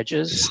along the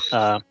edges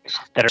that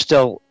are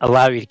still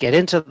allow you to get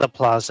into the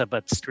plaza,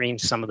 but screen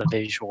some of the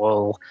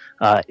visual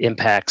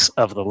impacts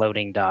of the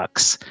loading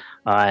docks.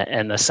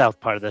 And the south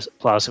part of the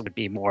plaza would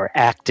be more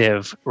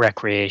active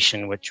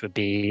recreation, which would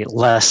be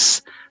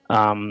less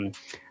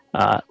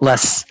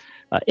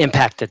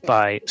impacted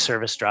by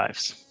service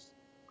drives.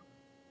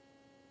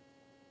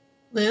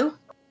 Lou?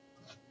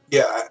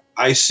 Yeah,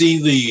 I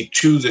see the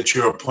 2 that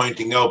you're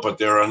pointing out, but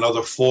there are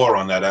another 4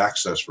 on that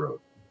access road.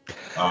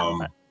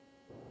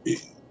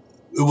 It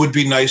would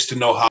be nice to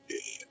know how.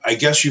 I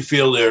guess you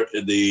feel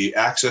the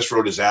access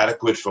road is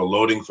adequate for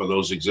loading for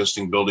those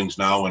existing buildings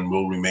now and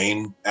will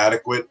remain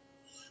adequate.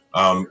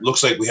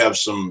 Looks like we have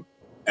some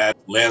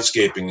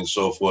landscaping and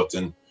so forth,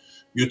 and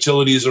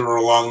utilities are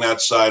along that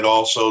side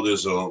also.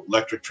 There's an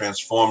electric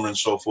transformer and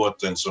so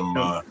forth, and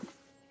some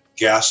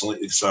gas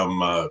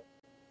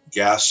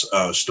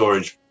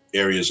storage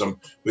areas. I'm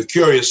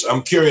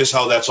curious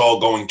how that's all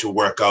going to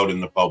work out in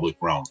the public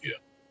realm here.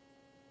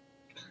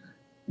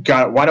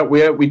 Got it. Why don't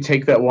we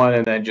take that one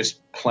and then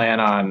just plan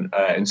on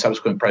in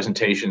subsequent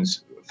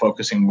presentations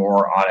focusing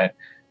more on it.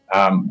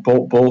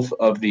 Both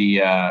of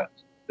the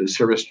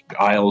service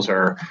aisles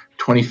are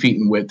 20 feet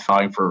in width,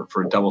 allowing for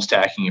double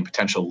stacking and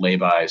potential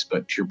lay-bys.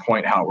 But to your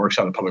point, how it works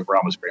out in the public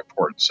realm is very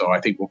important. So I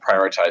think we'll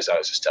prioritize that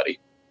as a study.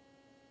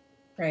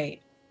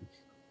 Right.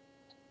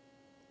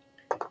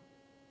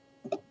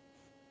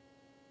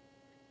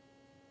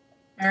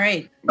 All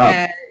right.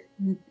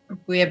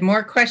 We have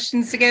more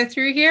questions to go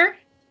through here.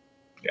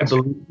 Yes.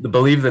 I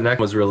believe the next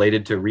was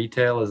related to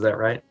retail. Is that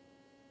right?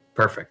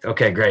 Perfect.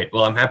 Okay, great.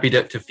 Well, I'm happy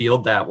to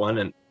field that one.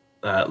 And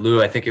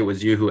Lou, I think it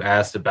was you who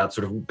asked about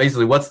sort of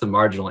basically what's the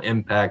marginal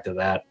impact of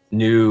that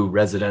new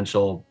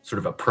residential sort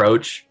of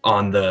approach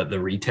on the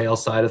retail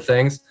side of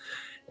things.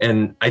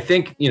 And I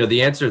think,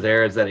 the answer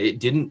there is that it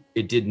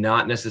did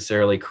not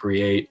necessarily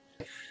create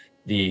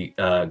the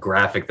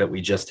graphic that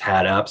we just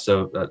had up.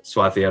 So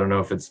Swati, I don't know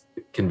if it's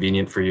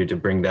convenient for you to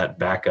bring that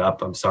back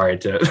up. I'm sorry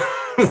to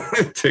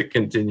to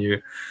continue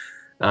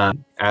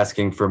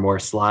asking for more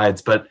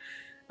slides, but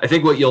I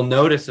think what you'll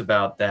notice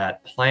about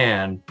that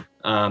plan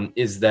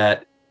is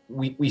that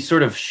we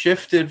sort of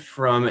shifted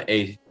from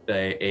a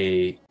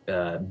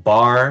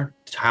bar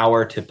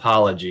tower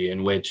typology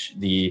in which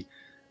the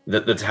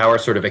tower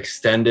sort of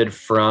extended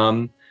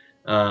from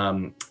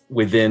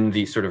within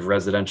the sort of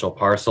residential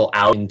parcel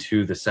out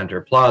into the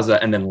center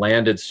plaza and then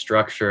landed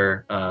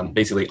structure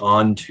basically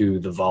onto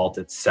the vault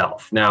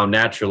itself. Now,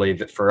 naturally,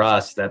 for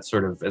us, that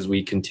sort of, as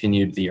we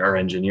continued our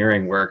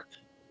engineering work,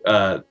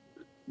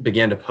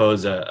 began to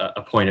pose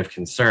a point of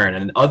concern.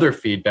 And other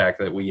feedback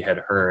that we had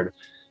heard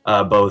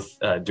both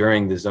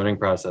during the zoning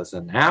process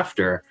and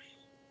after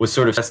was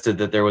sort of suggested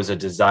that there was a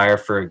desire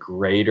for a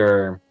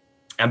greater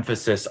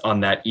emphasis on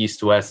that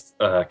east-west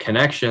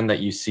connection that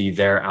you see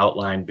there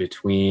outlined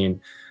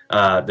between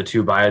the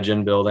two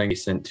Biogen buildings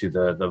adjacent to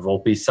the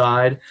Volpe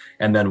side,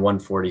 and then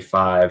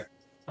 145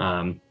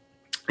 and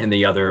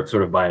the other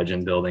sort of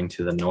Biogen building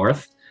to the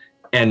north.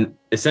 And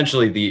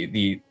essentially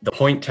the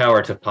point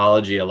tower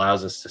topology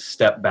allows us to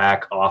step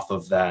back off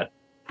of that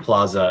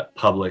plaza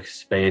public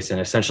space and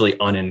essentially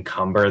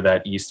unencumber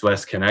that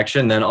east-west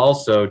connection. Then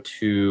also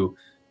to,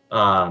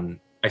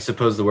 I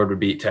suppose the word would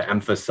be to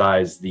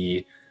emphasize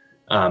the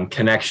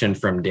connection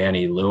from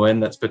Danny Lewin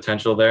that's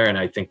potential there. And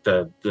I think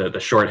the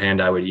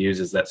shorthand I would use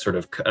is that sort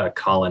of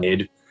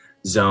colonnade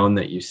zone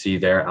that you see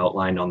there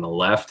outlined on the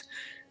left,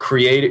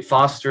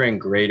 fostering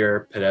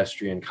greater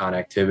pedestrian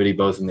connectivity,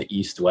 both in the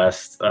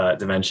east-west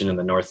dimension and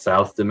the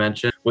north-south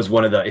dimension, was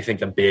one of the, I think,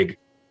 the big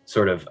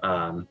sort of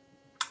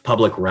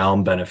public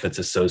realm benefits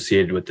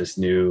associated with this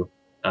new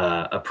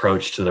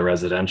approach to the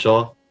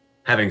residential.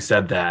 Having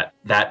said that,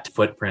 that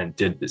footprint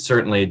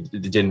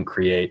didn't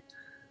create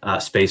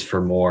space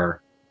for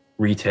more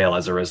retail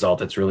as a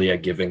result. It's really a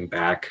giving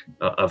back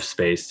of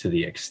space to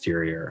the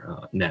exterior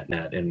net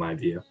in my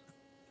view.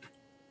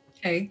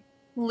 Okay,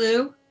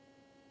 Lou?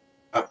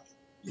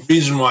 The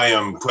reason why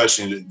I'm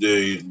questioning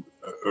the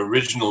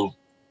original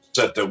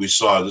set that we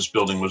saw, this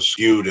building was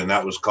skewed and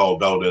that was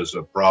called out as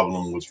a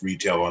problem with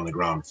retail on the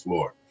ground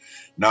floor.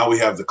 Now we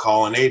have the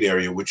colonnade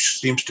area, which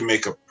seems to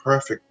make a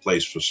perfect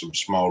place for some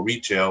small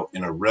retail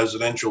in a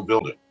residential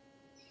building.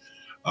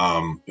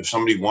 If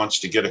somebody wants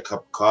to get a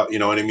cup of coffee, you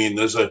know what I mean?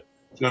 There's going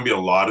to be a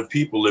lot of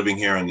people living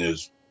here and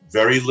there's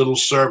very little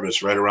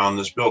service right around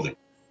this building.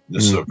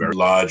 This is a very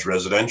large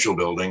residential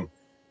building.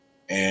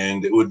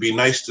 And it would be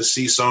nice to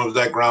see some of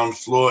that ground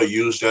floor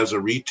used as a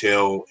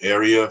retail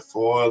area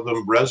for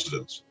the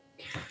residents.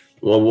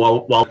 Well,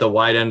 while at the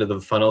wide end of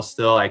the funnel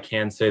still, I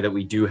can say that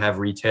we do have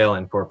retail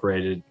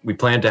incorporated. We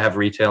plan to have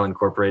retail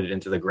incorporated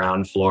into the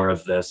ground floor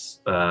of this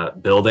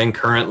building.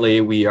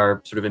 Currently, we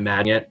are sort of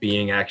imagining it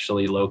being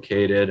actually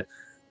located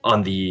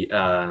on the,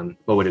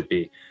 what would it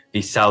be?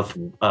 The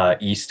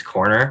southeast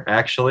corner,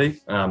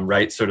 actually,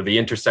 right? Sort of the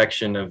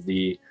intersection of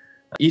the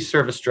East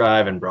Service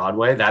Drive and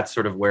Broadway. That's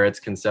sort of where it's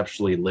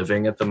conceptually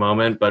living at the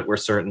moment. But we're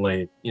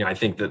certainly, I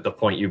think that the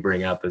point you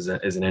bring up is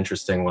an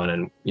interesting one.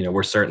 And,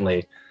 we're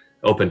certainly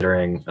open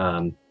during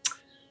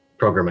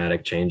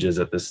programmatic changes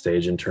at this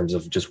stage in terms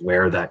of just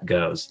where that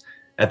goes.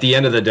 At the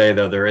end of the day,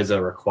 though, there is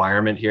a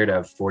requirement here to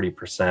have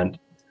 40%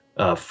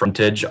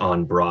 frontage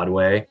on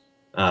Broadway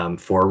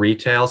for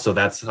retail. So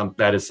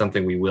that is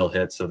something we will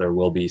hit. So there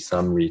will be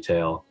some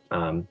retail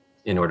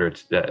in order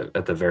to,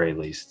 at the very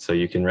least. So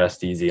you can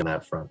rest easy on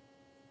that front.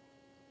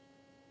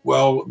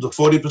 Well, the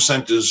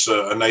 40% is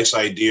a nice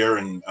idea,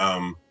 and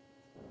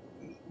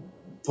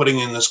putting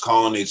in this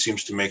colonnade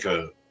seems to make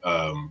a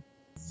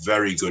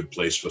very good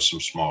place for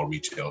some small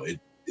retail.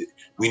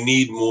 We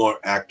need more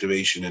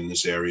activation in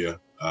this area.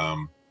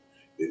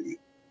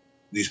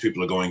 These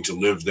people are going to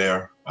live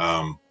there,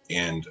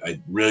 and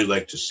I'd really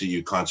like to see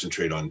you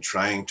concentrate on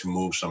trying to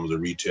move some of the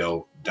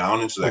retail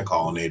down into that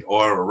colonnade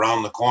or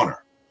around the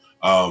corner.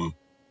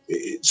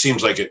 It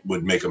seems like it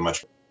would make a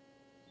much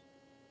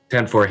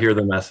 10-4, hear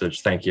the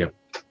message. Thank you.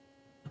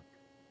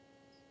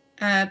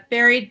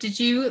 Barry, did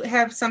you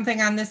have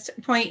something on this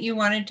point you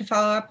wanted to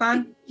follow up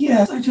on?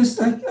 Yes, I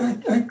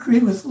agree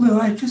with Lou.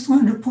 I just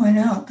wanted to point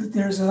out that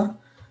there's a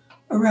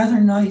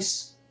rather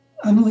nice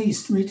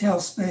unleased retail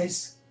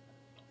space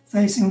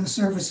facing the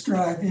service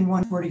drive in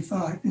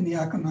 145 in the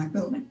Akamai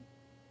building.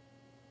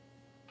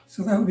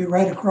 So that would be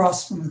right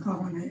across from the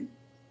colonnade.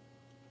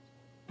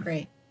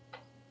 Great.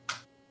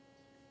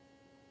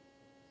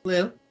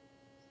 Lou?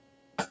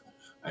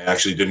 I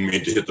actually didn't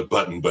mean to hit the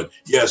button, but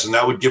yes, and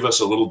that would give us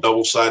a little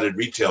double-sided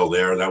retail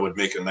there. That would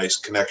make a nice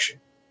connection.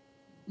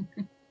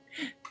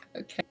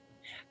 Okay.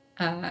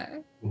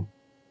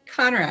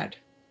 Conrad?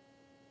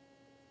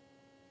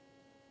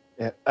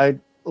 Yeah, I'd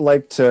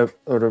like to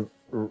sort of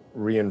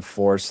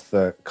reinforce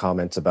the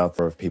comments about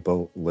the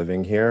people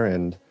living here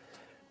and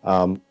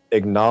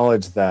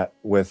acknowledge that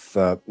with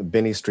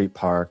Binney Street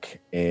Park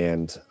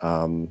and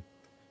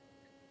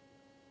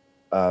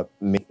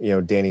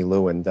Danny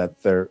Lewin,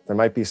 that there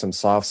might be some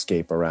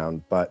softscape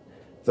around, but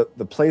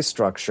the play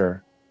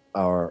structure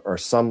or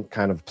some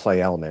kind of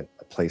play element,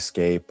 a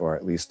playscape, or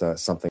at least a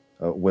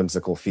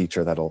whimsical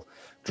feature that'll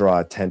draw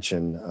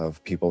attention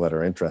of people that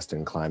are interested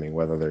in climbing,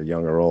 whether they're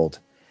young or old,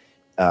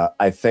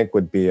 I think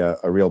would be a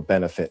real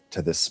benefit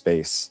to this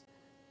space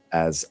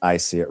as I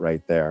see it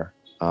right there.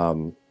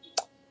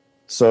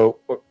 So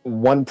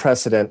one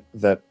precedent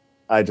that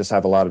I just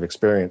have a lot of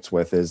experience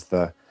with is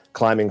the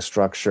climbing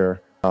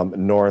structure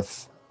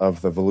north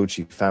of the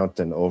Vellucci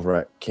Fountain over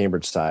at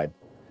Cambridge side,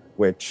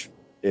 which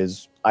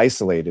is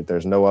isolated.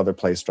 There's no other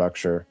play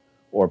structure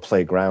or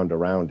playground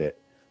around it,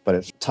 but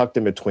it's tucked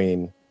in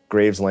between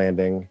Graves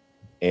Landing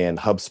and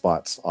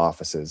HubSpot's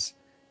offices,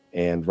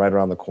 and right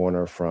around the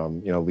corner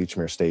from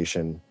Leechmere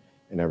Station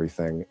and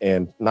everything,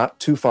 and not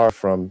too far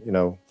from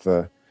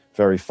the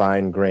very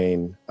fine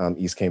grain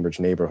East Cambridge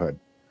neighborhood.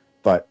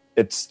 But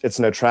it's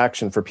an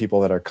attraction for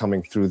people that are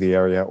coming through the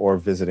area or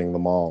visiting the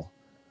mall.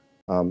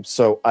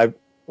 So I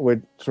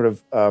would sort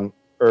of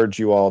urge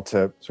you all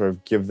to sort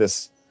of give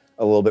this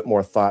a little bit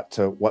more thought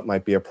to what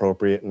might be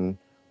appropriate, and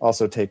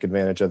also take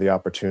advantage of the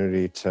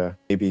opportunity to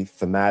maybe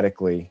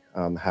thematically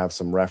have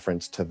some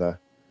reference to the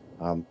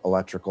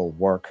electrical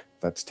work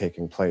that's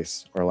taking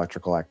place or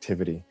electrical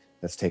activity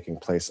that's taking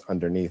place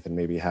underneath, and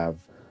maybe have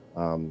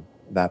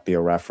that be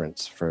a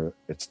reference for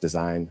its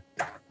design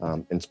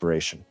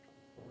inspiration.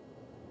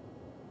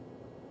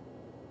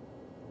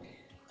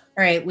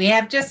 All right, we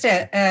have just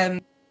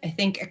I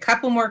think a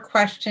couple more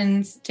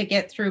questions to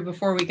get through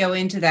before we go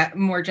into that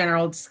more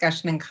general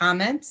discussion and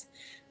comments.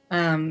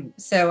 I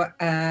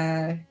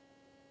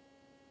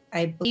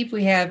believe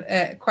we have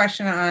a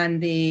question on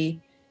the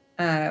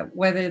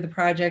whether the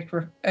project,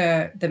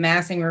 the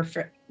massing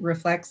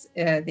reflects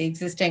the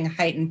existing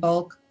height and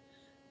bulk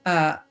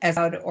as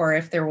out, or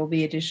if there will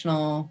be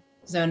additional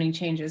zoning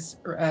changes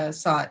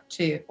sought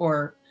to,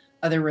 or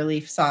other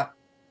relief sought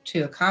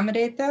to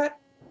accommodate that.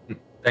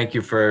 Thank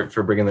you for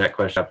bringing that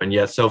question up. And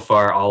yes, so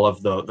far, all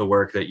of the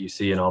work that you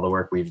see and all the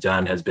work we've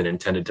done has been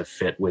intended to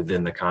fit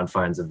within the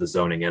confines of the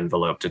zoning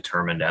envelope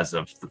determined as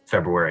of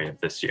February of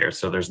this year.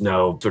 So there's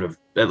no sort of,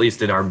 at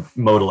least in our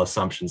modal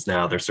assumptions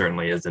now, there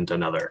certainly isn't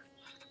another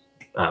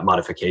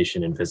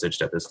modification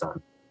envisaged at this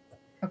time.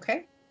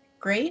 Okay,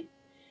 great.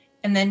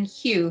 And then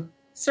Hugh,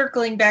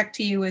 circling back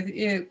to you with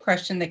a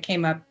question that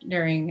came up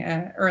during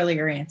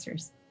earlier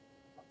answers.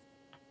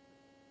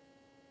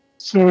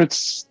 So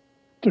it's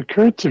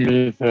occurred to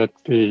me that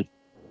the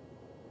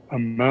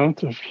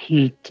amount of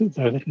heat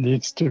that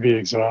needs to be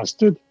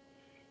exhausted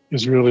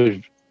is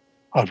really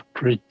a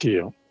great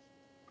deal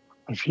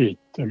of heat.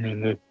 I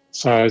mean, the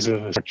size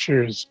of the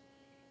structures,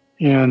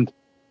 and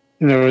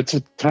it's a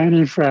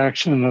tiny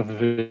fraction of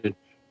the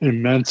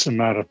immense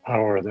amount of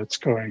power that's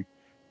going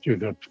through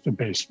the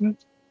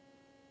basement.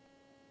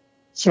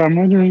 So I'm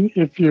wondering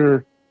if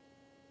you're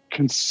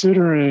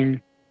considering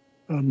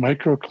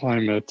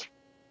microclimate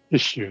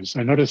issues.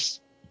 I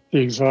noticed the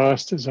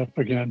exhaust is up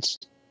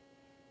against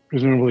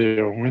presumably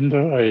a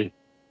window, a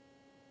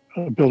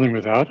building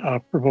without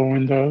operable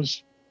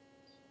windows,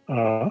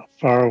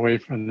 far away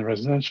from the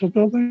residential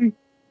building.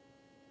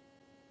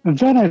 And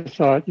then I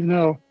thought,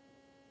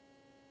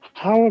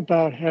 how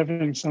about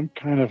having some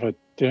kind of a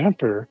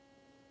damper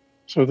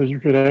so that you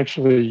could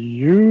actually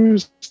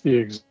use the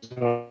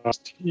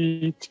exhaust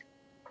heat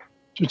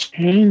to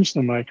change the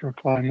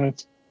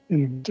microclimate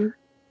in winter?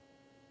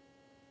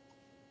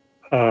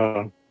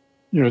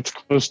 It's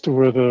close to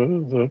where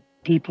the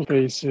people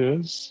face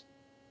is.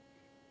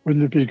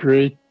 Wouldn't it be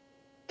great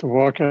to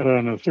walk out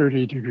on a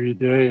 30-degree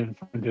day and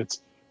find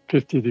it's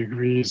 50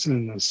 degrees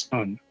in the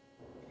sun?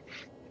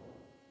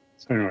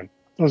 So anyway,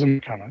 those are my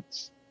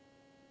comments.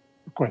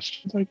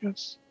 Questions, I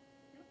guess.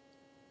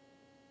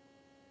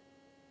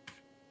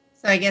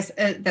 So I guess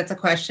that's a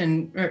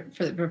question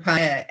for the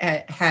proponent.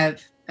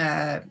 Have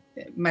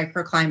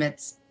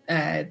microclimates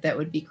that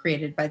would be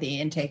created by the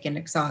intake and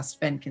exhaust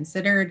been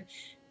considered?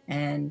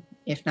 And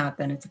if not,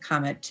 then it's a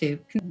comment to.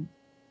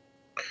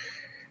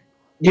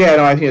 Yeah,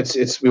 no, I think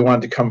it's we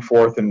wanted to come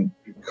forth and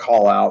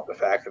call out the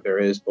fact that there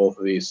is both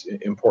of these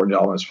important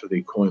elements for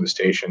the cooling of the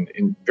station,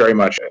 in very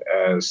much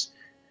as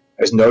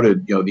as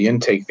noted, the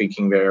intake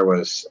thinking there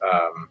was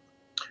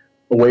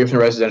away from the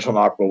residential and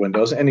operable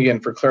windows. And again,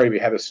 for clarity, we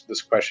had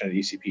this question at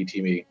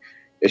ECPT meeting.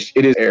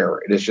 It is air.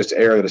 It is just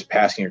air that is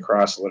passing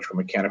across electrical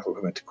mechanical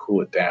equipment to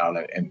cool it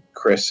down. And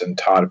Chris and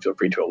Todd, feel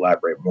free to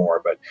elaborate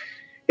more. But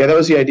yeah, that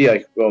was the idea.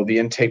 Like, well, the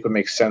intake would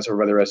make sense over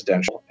by the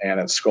residential, and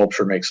then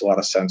sculpture makes a lot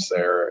of sense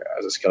there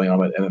as a scaling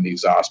element, and then the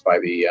exhaust by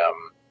the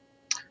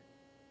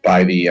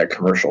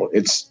commercial.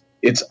 It's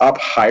up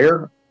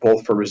higher,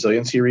 both for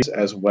resiliency reasons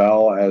as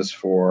well as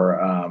for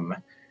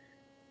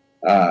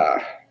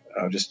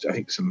just I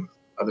think some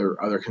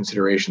other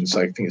considerations.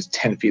 So I think it's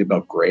 10 feet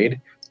above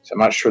grade. So I'm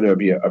not sure there would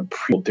be a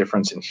real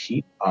difference in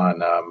heat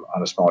on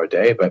a smaller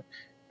day. But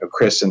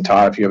Chris and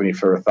Todd, if you have any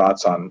further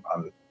thoughts on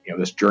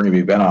this journey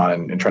we've been on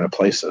and trying to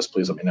place this,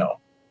 please let me know.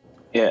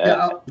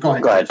 Yeah, go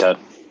ahead, Todd.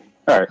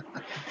 All right.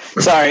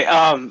 Sorry.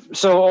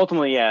 So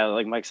ultimately, yeah,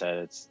 like Mike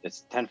said,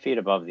 it's 10 feet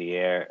above the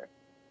air,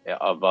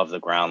 above the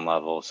ground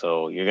level.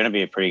 So you're going to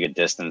be a pretty good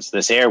distance.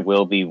 This air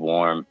will be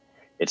warm.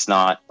 It's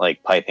not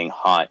like piping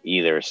hot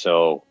either.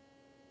 So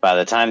by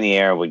the time the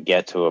air would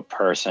get to a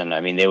person,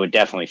 I mean, they would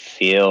definitely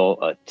feel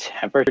a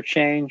temperature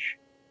change,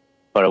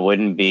 but it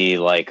wouldn't be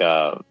like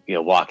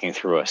walking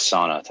through a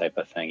sauna type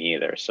of thing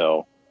either.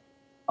 So,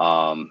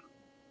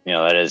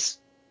 that is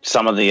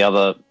some of the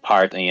other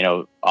part.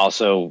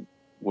 Also,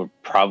 we're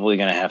probably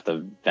going to have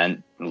to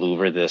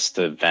louver this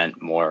to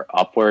vent more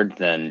upward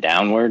than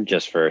downward,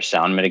 just for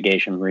sound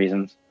mitigation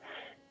reasons.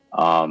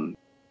 So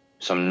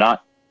I'm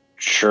not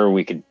sure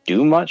we could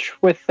do much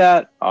with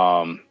that.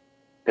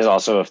 Because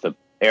also, if the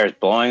air is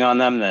blowing on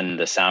them, then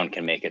the sound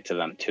can make it to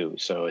them too.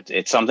 So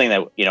it's something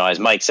that, as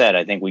Mike said,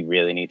 I think we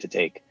really need to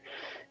take,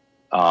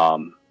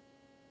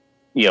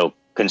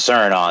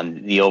 concern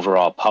on the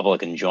overall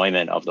public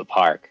enjoyment of the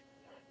park.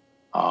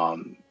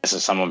 This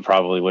is someone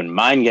probably wouldn't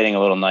mind getting a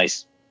little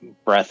nice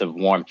breath of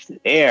warmth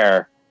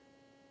air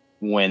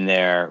when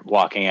they're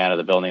walking out of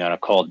the building on a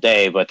cold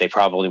day, but they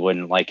probably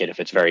wouldn't like it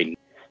if it's very.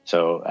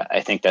 So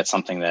I think that's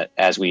something that,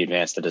 as we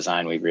advance the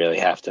design, we really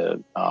have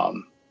to,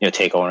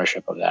 take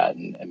ownership of that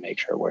and make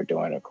sure we're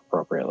doing it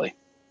appropriately.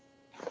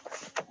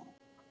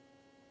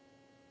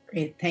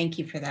 Great, thank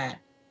you for that.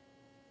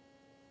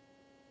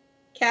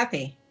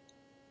 Kathy.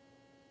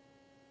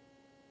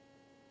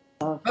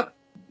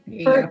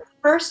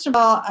 First of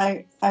all,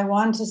 I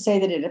want to say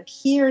that it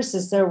appears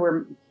as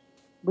though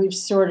we've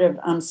sort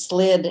of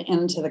slid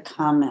into the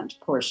comment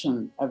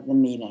portion of the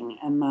meeting.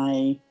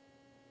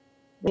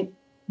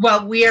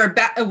 Well, we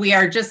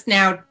are just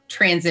now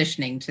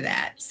transitioning to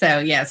that. So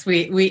yes,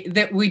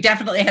 we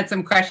definitely had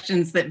some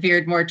questions that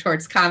veered more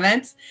towards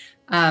comments.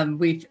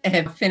 We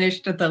have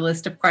finished the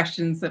list of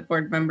questions that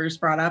board members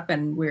brought up,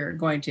 and we're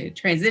going to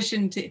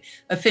transition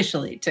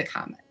officially to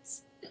comments.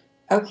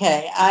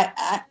 Okay,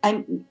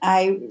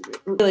 I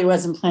really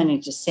wasn't planning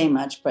to say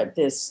much, but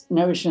this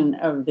notion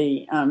of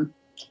the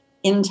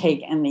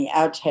intake and the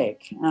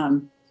outtake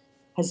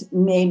has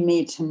made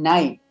me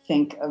tonight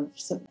think of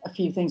a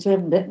few things.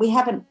 We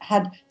haven't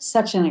had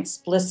such an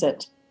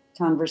explicit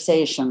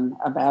conversation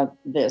about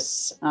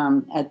this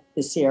at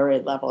the CRA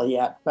level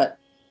yet, but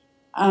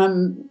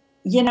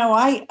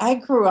I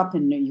grew up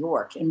in New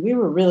York, and we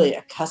were really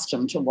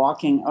accustomed to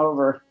walking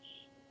over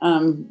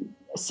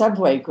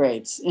subway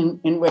grates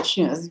in which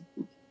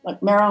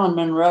like Marilyn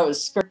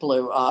Monroe's skirt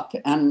blew up,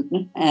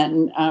 and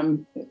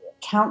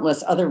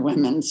countless other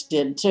women's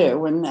did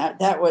too, and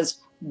that was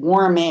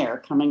warm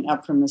air coming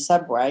up from the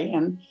subway.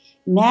 And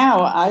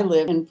now I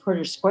live in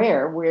Porter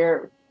Square,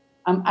 where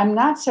I'm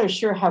not so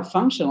sure how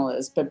functional it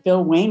is, but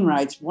Bill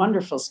Wainwright's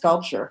wonderful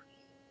sculpture,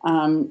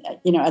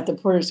 at the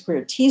Porter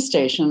Square T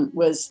station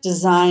was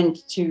designed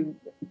to,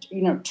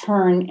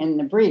 turn in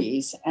the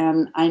breeze.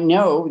 And I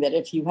know that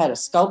if you had a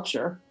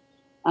sculpture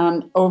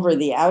over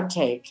the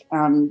outtake,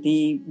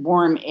 the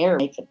warm air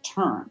make it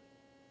turn.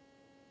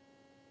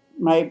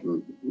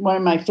 One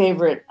of my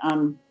favorite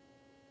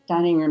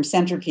dining room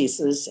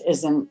centerpieces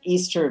is an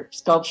Easter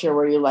sculpture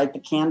where you light the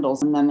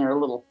candles and then there are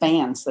little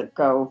fans that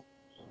go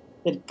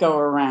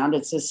around.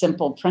 It's a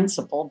simple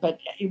principle, but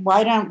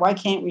why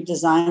can't we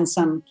design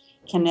some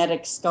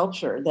kinetic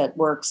sculpture that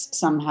works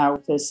somehow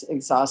with this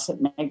exhaust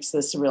that makes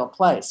this a real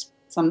place?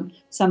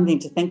 Something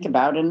to think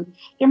about. And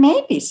there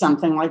may be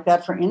something like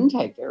that for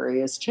intake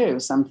areas too,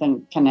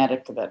 something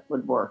kinetic that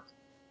would work.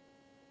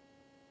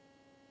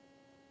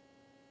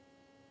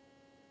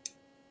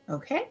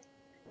 Okay.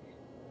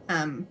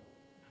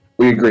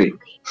 We agree.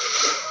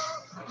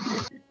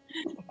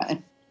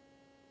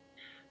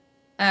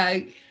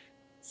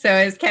 So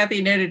as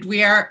Kathy noted,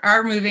 we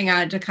are moving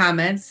on to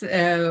comments.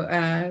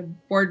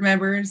 Board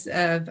members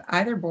of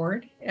either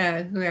board,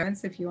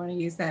 if you want to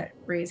use that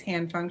raise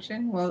hand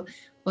function, we'll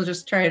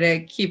just try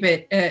to keep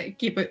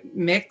it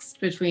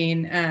mixed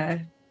between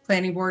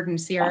planning board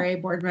and CRA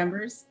board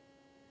members.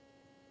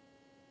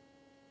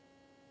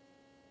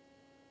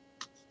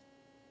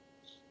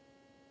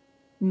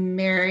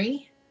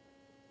 Mary.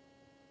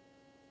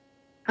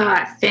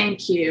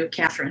 Thank you,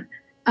 Catherine.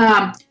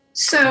 I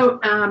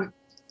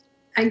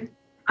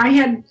I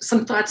had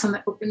some thoughts on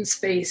the open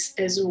space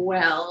as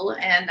well,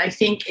 and I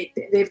think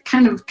they've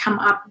kind of come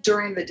up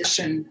during the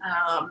discussion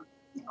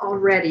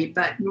already.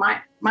 But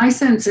my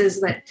sense is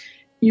that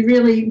you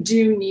really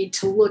do need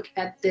to look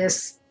at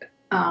this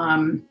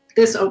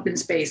this open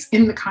space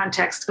in the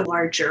context of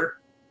larger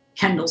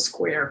Kendall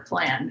Square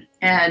plan.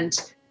 And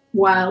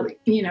while,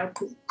 you know,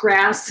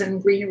 grass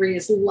and greenery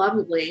is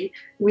lovely,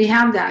 we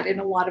have that in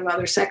a lot of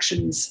other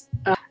sections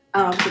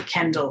of the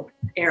Kendall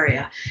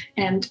area.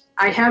 And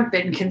I have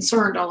been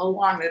concerned all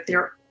along that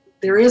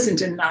there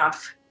isn't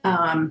enough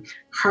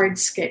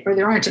hardscape, or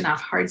there aren't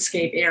enough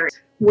hardscape areas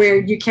where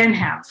you can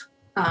have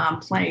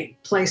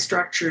play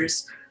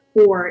structures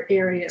or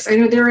areas. I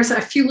know there is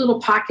a few little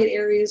pocket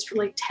areas for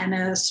like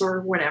tennis or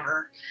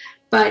whatever,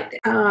 but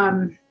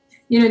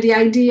you know, the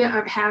idea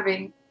of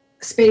having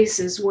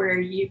spaces where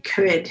you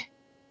could,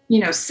 you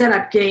know, set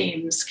up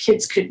games,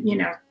 kids could, you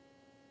know,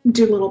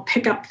 do little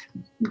pickup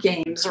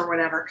games or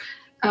whatever,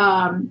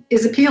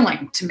 is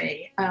appealing to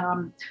me.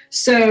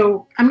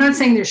 So I'm not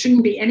saying there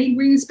shouldn't be any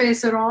green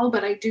space at all,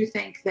 but I do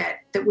think that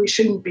we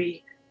shouldn't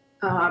be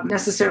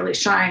necessarily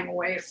shying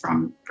away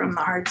from the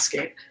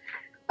hardscape.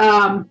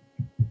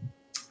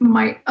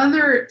 My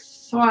other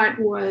thought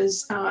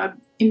was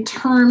in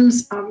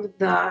terms of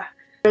the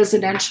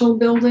residential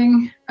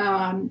building,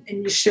 and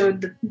you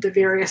showed the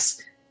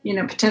various, you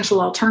know,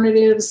 potential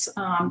alternatives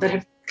that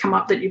have come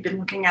up that you've been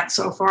looking at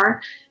so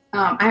far.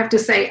 I have to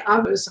say,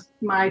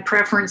 my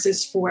preference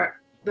is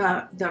for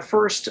the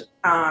first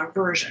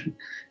version,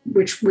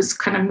 which was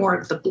kind of more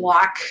of the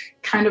block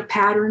kind of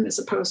pattern as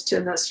opposed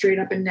to the straight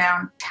up and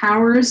down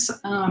towers.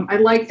 I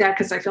like that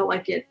because I felt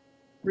like it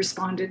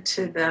responded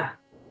to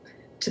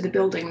the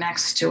building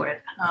next to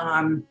it,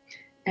 and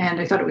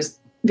I thought it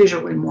was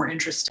visually more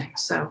interesting.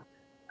 So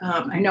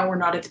I know we're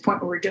not at the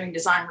point where we're doing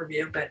design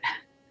review, but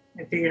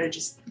I figured I'd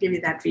just give you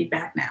that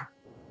feedback now.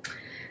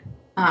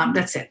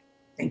 That's it.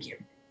 Thank you.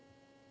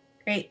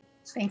 Great.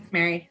 Thanks,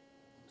 Mary.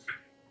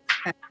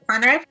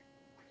 Conrad?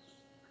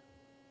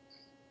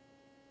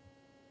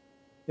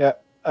 Yeah,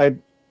 I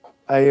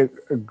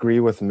agree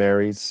with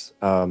Mary's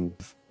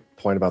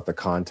point about the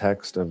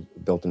context of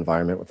built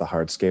environment with the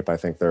hardscape. I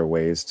think there are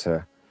ways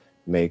to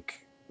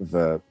make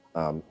the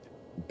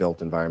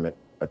built environment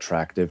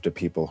attractive to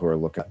people who are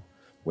looking at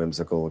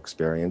whimsical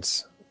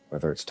experience,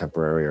 whether it's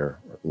temporary or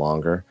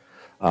longer.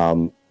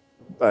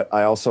 But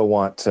I also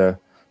want to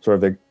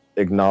sort of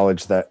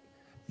acknowledge that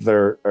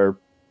there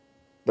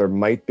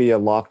might be a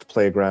locked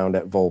playground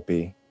at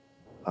Volpe.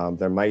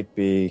 There might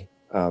be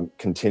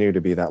continue to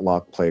be that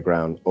locked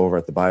playground over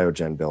at the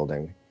Biogen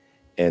building.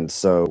 And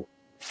so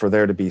for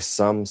there to be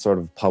some sort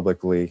of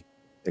publicly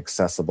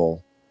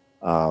accessible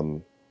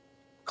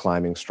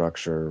climbing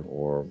structure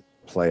or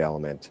play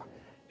element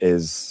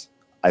is,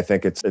 I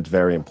think it's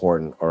very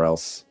important, or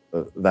else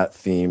that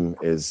theme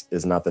is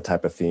not the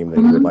type of theme that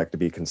you would like to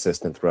be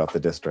consistent throughout the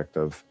district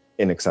of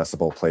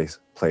inaccessible play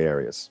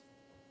areas.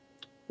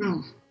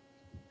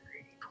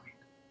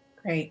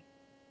 Great.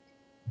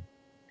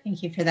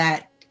 Thank you for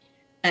that.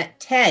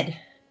 Ted.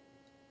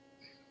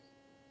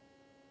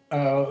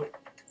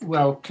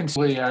 Well,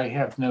 conceptually, I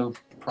have no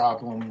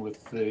problem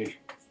with the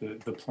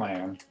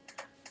plan.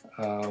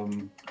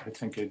 I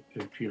think it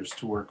appears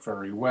to work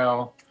very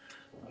well.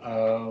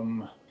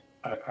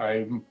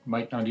 I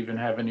might not even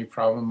have any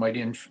problem, might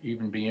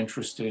even be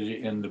interested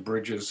in the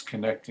bridges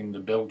connecting the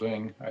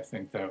building. I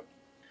think that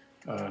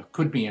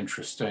could be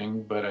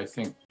interesting, but I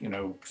think, you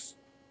know,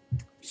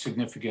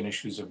 significant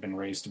issues have been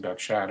raised about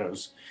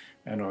shadows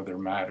and other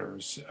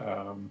matters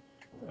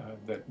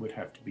that would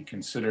have to be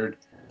considered.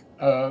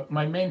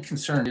 My main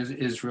concern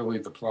is really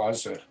the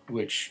plaza,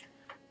 which,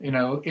 you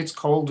know, it's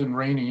cold and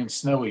rainy and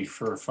snowy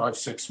for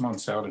 5-6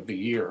 months out of the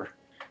year.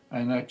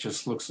 And that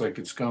just looks like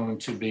it's going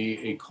to be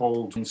a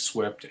cold and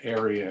swept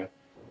area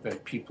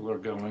that people are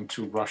going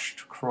to rush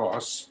to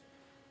cross.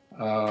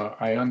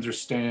 I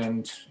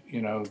understand,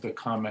 you know, the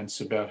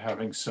comments about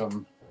having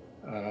some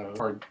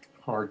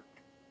hard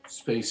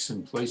space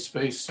and play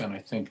space, and I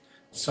think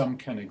some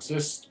can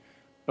exist.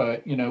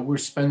 But, you know, we're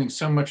spending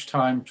so much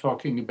time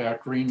talking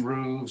about green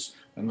roofs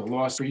and the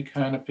lost tree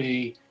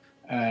canopy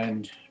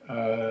and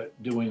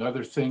doing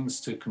other things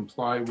to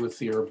comply with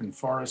the urban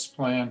forest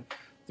plan,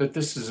 that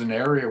this is an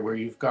area where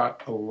you've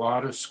got a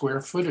lot of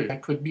square footage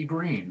that could be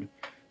green.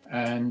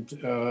 And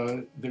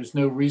there's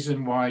no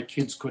reason why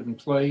kids couldn't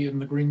play in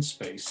the green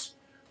space.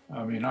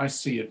 I mean, I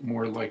see it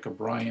more like a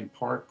Bryant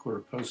Park or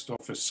a Post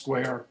Office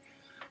Square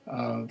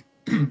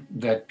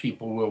that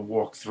people will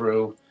walk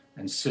through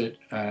and sit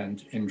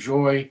and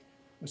enjoy.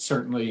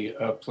 Certainly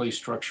a play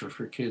structure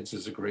for kids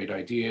is a great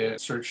idea.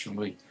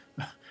 Certainly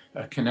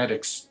a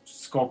kinetic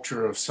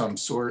sculpture of some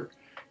sort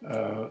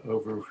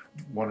over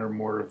one or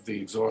more of the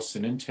exhaust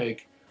and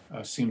intake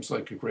seems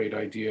like a great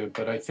idea.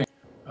 But I think,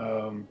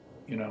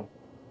 you know,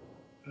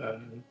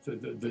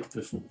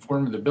 the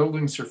form of the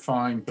buildings are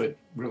fine, but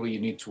really you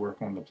need to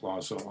work on the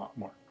plaza a lot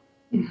more.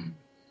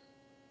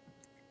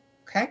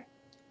 Okay.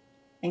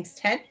 Thanks,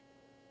 Ted.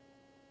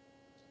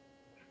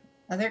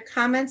 Other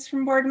comments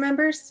from board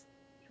members?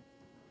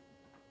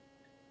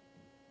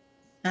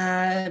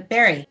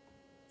 Barry.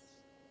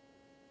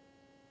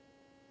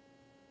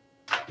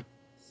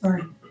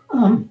 Sorry.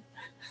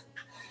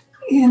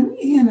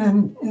 Ian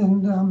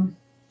and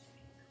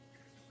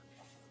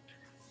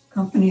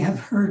company have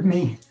heard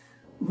me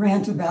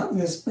rant about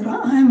this, but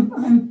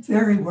I'm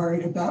very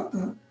worried about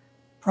the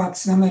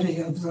proximity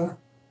of the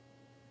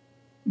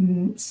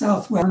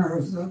southwest corner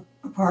of the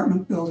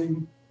apartment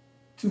building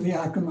to the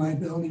Akamai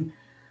building.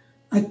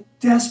 I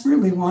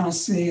desperately want to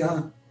see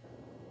a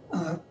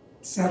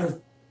set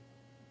of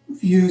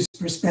views,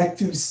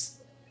 perspectives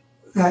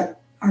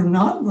that are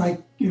not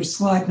like your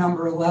slide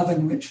number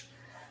 11, which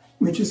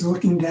is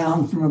looking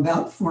down from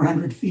about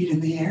 400 feet in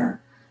the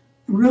air.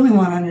 I really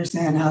want to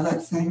understand how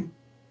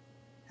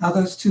how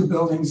those two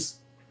buildings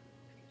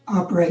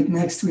operate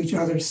next to each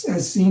other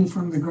as seen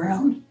from the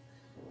ground.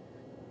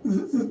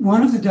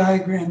 One of the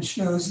diagrams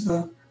shows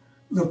the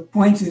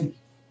pointed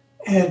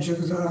edge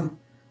of the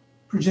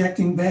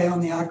projecting bay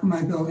on the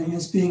Akamai building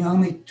as being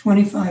only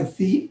 25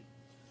 feet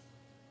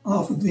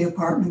off of the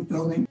apartment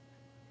building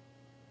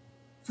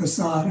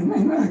facade.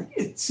 And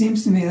it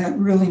seems to me that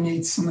really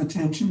needs some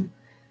attention.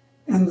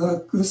 And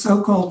the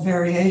so-called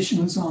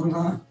variations on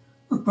the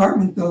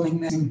apartment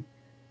building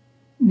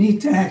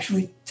need to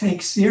actually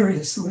take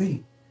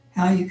seriously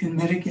how you can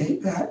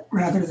mitigate that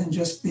rather than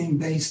just being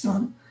based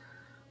on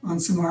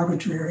some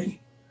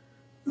arbitrary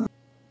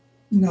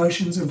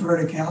notions of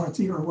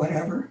verticality or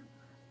whatever.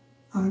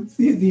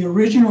 The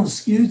original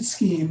skewed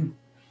scheme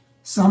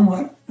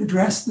somewhat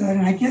addressed that,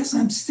 and I guess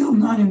I'm still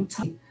not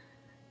entirely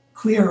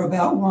clear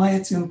about why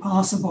it's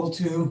impossible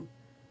to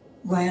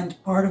land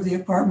part of the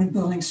apartment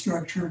building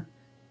structure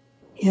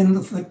in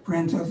the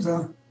footprint of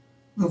the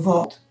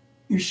vault.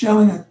 You're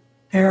showing a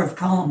pair of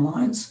column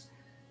lines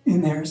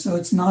in there, so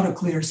it's not a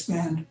clear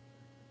span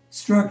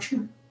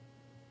structure.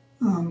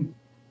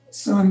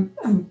 So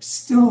I'm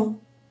still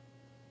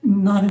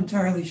not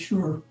entirely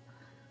sure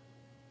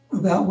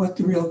about what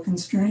the real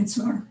constraints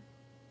are.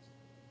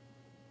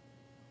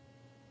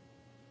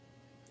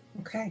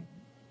 Okay.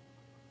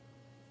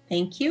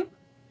 Thank you.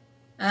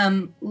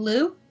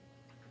 Lou?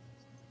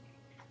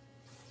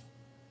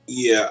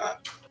 Yeah,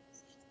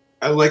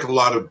 I like a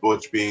lot of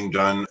what's being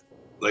done.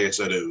 Like I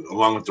said,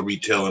 along with the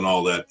retail and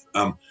all that.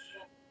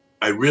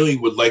 I really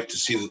would like to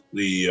see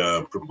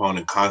the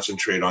proponent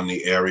concentrate on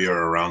the area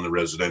around the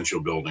residential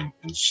building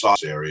in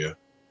Sauce area.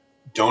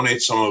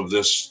 Donate some of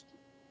this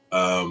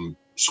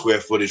square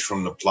footage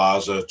from the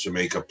plaza to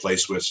make a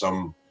place where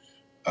some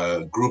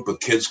group of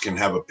kids can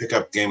have a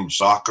pickup game of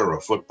soccer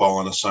or football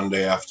on a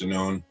Sunday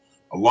afternoon,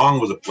 along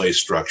with a play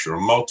structure,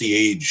 a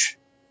multi-age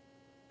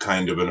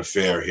kind of an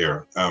affair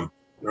here.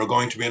 There are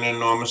going to be an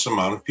enormous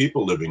amount of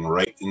people living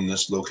right in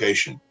this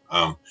location.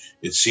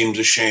 It seems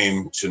a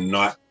shame to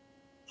not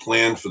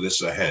plan for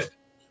this ahead.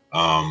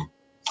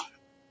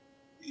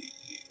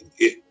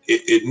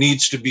 It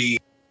needs to be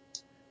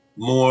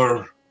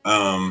more,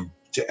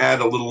 to add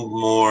a little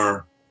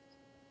more,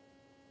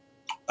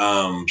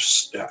 all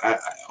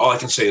I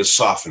can say is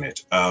soften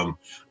it.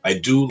 I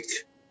do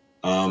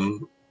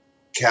like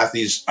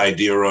Kathy's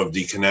idea of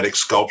the kinetic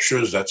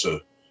sculptures. That's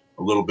a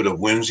little bit of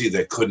whimsy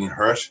that couldn't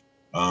hurt.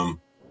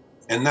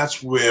 And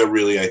that's where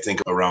really I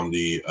think around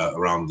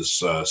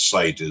this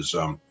site is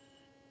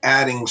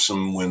adding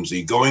some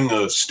whimsy, going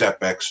a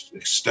step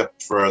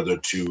further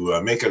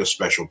to make it a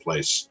special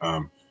place.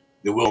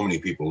 There will be many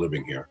people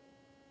living here.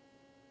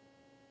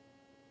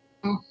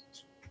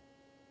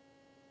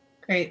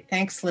 Great,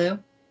 thanks, Lou.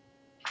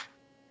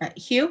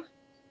 Hugh?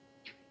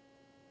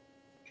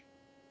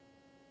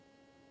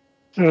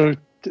 So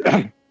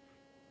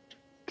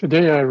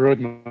today I rode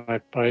my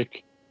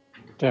bike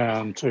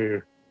down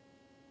to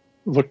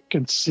look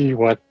and see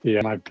what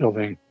my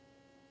building,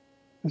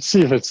 and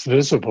see if it's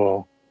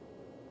visible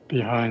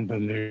behind the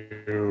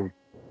new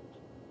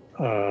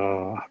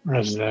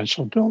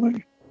residential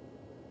building.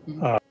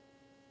 And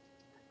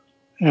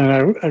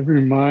I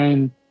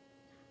remind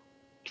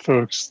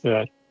folks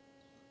that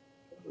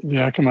the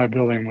Akamai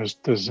building was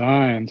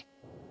designed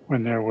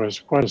when there was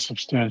quite a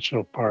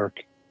substantial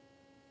park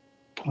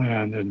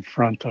planned in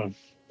front of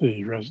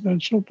the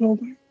residential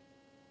building.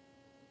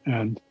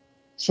 And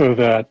so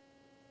that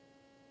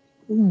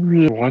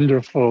really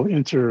wonderful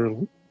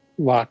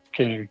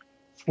interlocking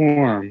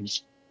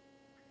forms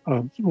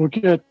will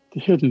get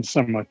hidden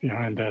somewhat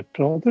behind that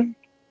building.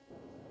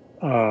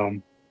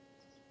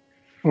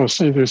 We'll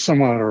say there's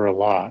somewhat or a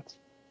lot.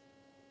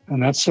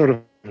 And that's sort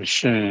of a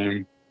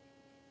shame.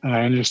 And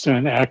I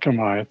understand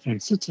Akamai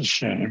thinks it's a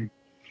shame.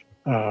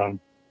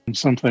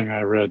 Something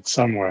I read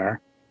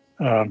somewhere.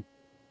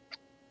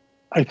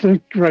 I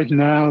think right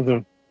now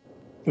the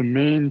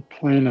main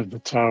plane of the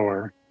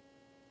tower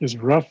is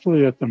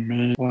roughly at the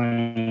main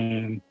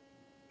plane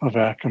of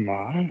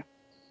Akamai.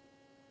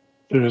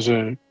 There's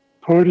a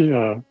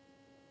podium,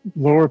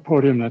 lower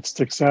podium that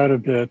sticks out a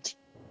bit,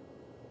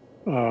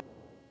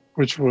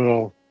 which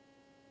will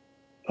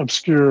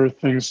obscure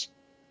things.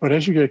 But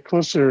as you get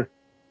closer,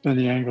 then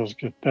the angles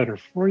get better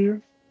for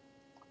you.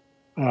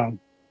 The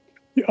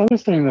other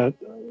thing that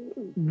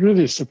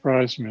really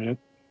surprised me,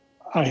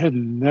 I had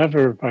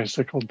never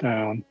bicycled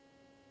down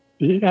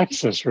the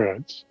access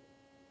roads,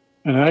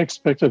 and I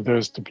expected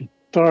those to be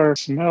dark,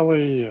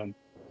 smelly, and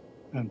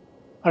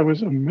I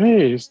was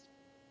amazed,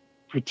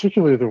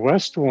 particularly the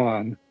west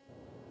one,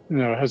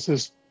 has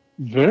this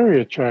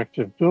very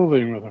attractive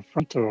building with a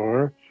front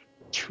door,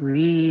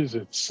 trees,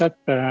 it's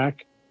set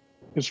back.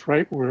 It's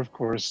right where, of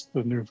course,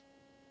 the new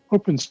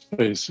open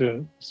space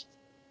is.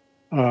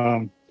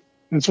 And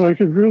so I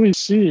could really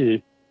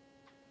see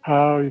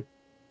how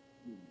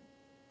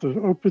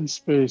the open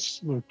space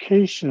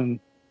location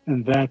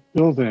in that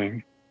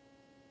building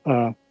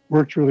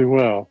worked really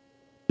well.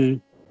 The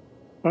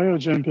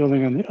Biogen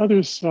building on the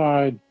other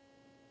side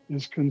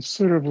is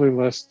considerably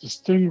less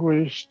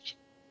distinguished,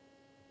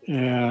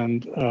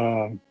 and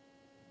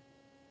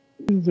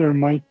there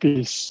might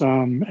be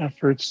some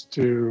efforts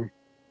to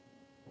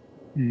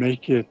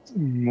make it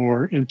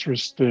more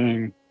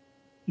interesting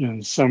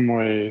in some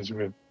ways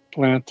with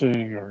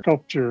planting or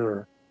sculpture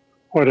or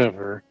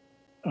whatever.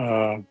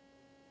 And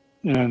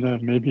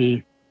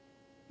maybe,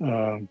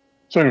 so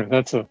anyway,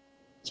 that's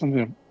something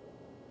that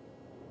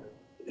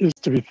is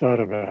to be thought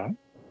about.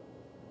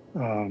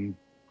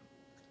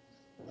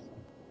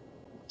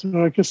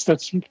 So I guess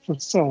that's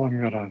all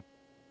I'm gonna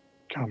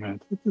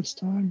comment at this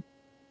time.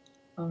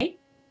 All right,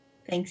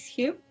 thanks,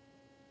 Hugh.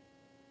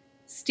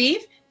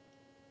 Steve?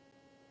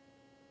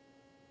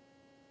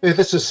 Hey,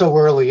 this is so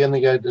early in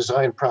the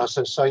design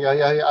process.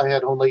 I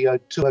had only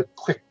two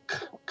quick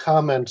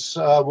comments.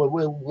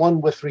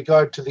 One with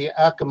regard to the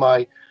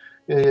Akamai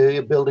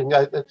building.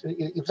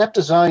 That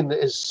design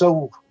is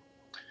so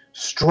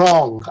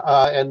strong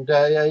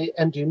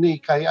and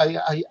unique.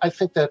 I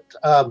think that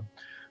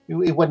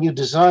when you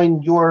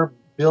design your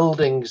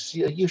buildings,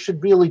 you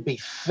should really be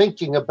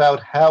thinking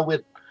about how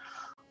it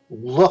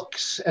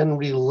looks and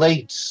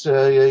relates to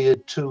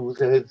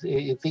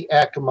the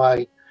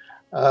Akamai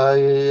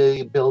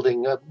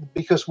building,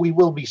 because we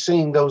will be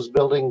seeing those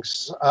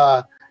buildings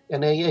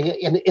in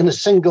a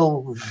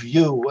single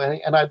view,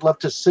 and I'd love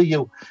to see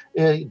you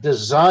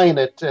design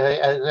it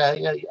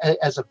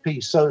as a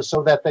piece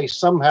so that they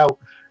somehow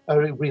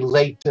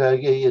relate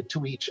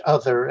to each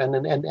other, and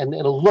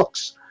it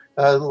looks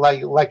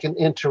like an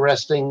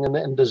interesting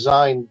and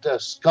designed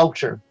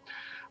sculpture.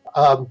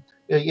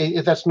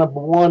 That's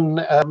number one,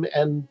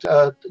 and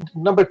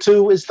number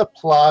two is the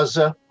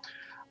plaza.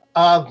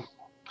 I'm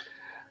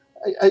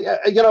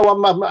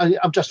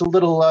just a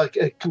little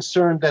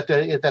concerned that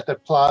the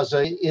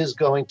plaza is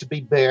going to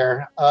be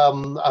bare.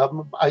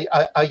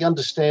 I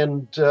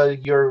understand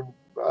your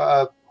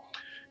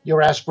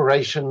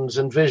aspirations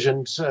and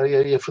visions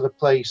for the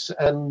place,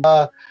 and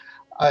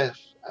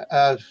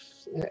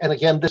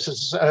again, this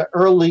is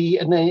early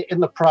in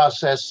the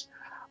process,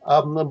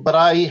 but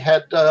I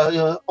had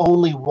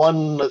only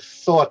one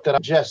thought that I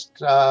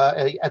just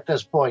at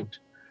this point: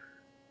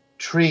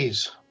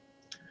 trees.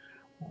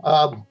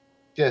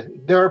 Yeah,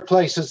 there are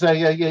places that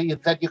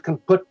you can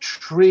put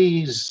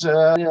trees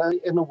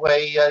in a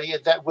way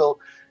that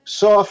will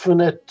soften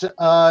it,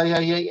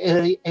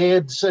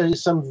 adds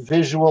some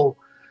visual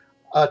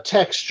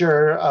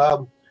texture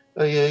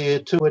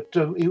to it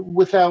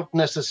without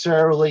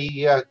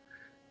necessarily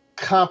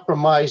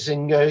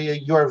compromising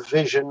your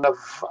vision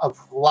of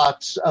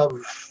lots of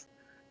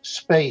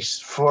space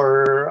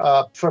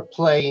for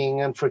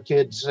playing and for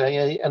kids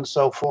and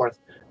so forth.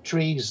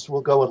 Trees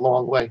will go a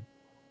long way.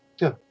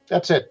 Yeah,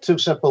 that's it. Two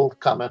simple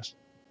comments.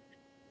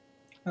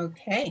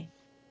 Okay,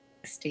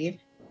 Steve.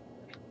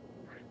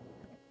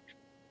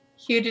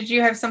 Hugh, did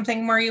you have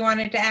something more you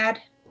wanted to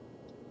add?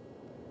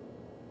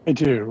 I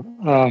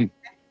do.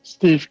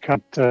 Steve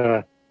could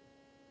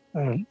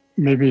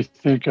maybe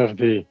think of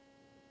the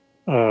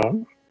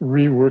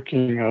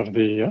reworking of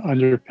the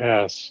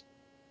underpass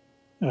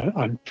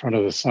in front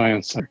of the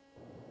Science Center.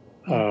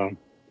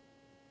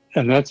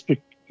 And that's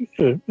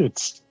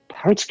it's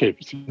hardscape.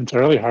 It's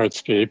entirely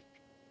hardscape.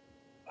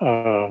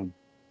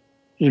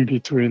 In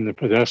between the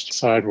pedestrian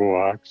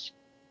sidewalks.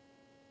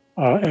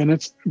 And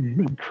it's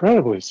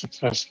incredibly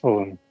successful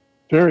and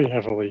very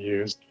heavily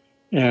used.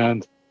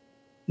 And,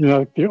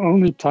 the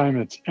only time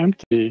it's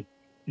empty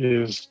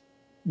is,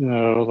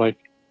 like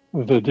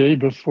the day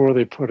before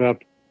they put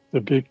up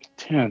the big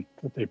tent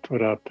that they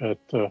put up at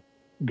the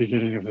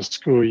beginning of the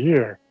school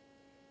year.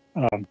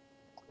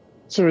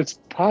 So it's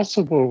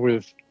possible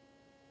with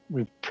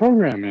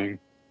programming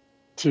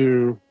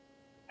to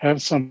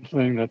have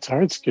something that's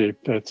hardscape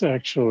that's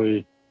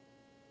actually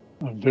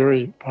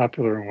very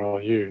popular and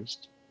well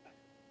used.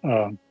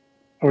 I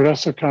would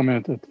also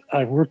comment that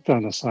I worked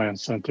on the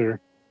Science Center.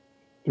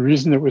 The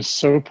reason it was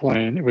so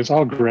plain, it was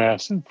all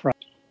grass in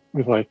front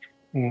with like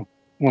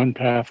one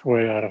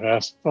pathway out of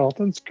asphalt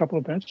and a couple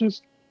of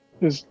benches,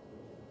 is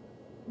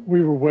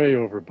we were way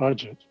over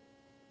budget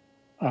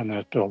on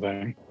that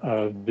building.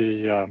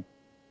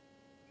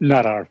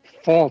 Not our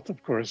fault,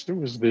 of course, it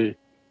was the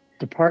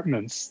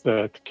departments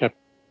that kept.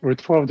 There were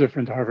 12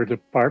 different Harvard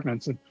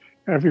departments, and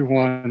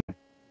everyone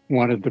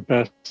wanted the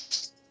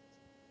best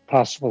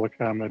possible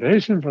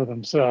accommodation for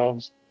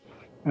themselves.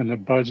 And the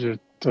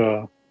budget,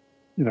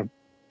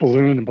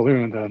 ballooned and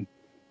ballooned. And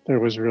there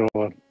was real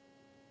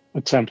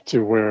attempt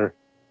to where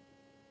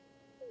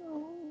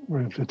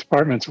the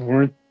departments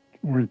weren't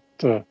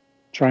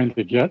trying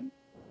to get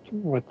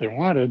what they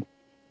wanted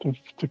to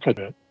cut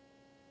it.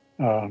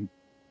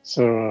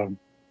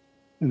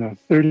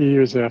 30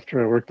 years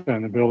after I worked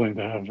on the building,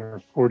 to have,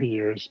 or 40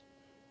 years,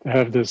 to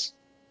have this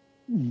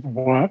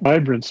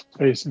vibrant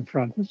space in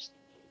front is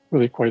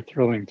really quite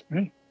thrilling to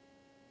me.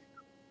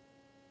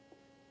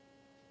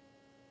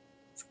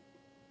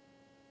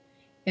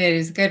 It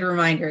is a good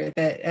reminder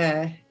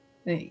that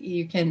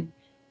you can,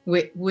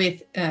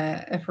 with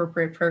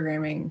appropriate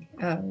programming,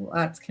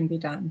 lots can be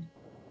done.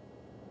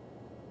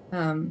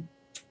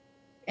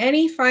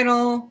 Any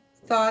final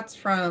thoughts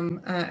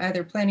from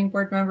either planning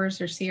board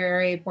members or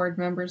CRA board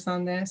members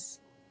on this?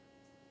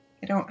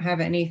 I don't have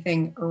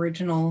anything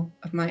original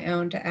of my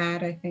own to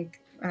add. I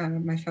think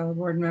my fellow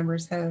board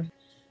members have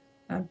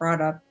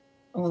brought up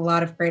a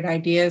lot of great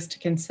ideas to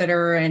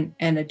consider and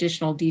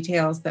additional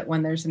details that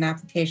when there's an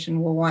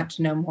application we'll want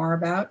to know more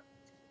about.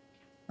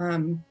 I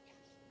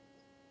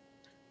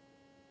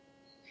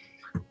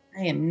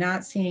am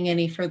not seeing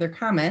any further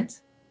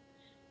comments.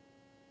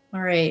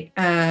 All right,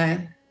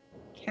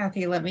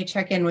 Kathy, let me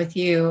check in with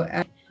you.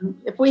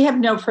 If we have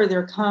no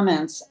further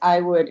comments,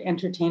 I would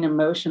entertain a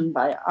motion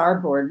by our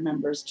board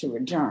members to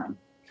adjourn.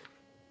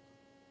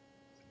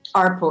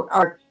 Our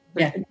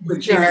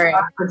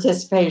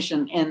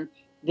participation in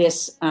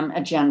this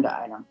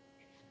agenda item.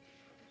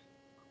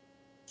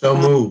 So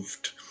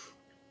moved.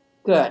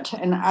 Good,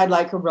 and I'd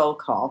like a roll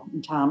call.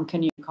 And Tom,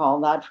 can you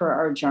call that for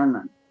our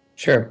adjournment?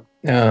 Sure.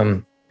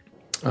 On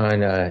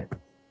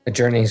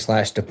adjourning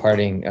 /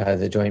 departing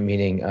the joint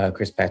meeting,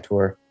 Chris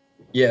Patour.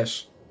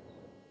 Yes.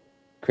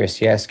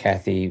 Chris, yes.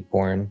 Kathy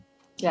Bourne.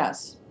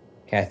 Yes.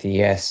 Kathy,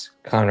 yes.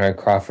 Conrad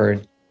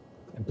Crawford.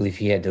 I believe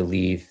he had to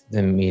leave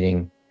the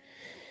meeting.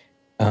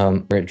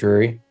 Britt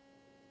Drury.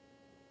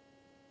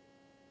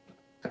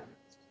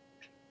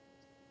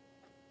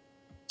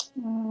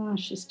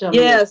 She's still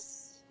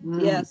yes.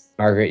 Mm. Yes.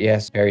 Margaret,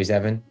 yes. Barry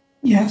Zevin.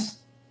 Yes.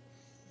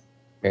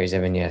 Barry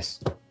Zevin, yes.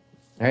 All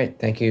right.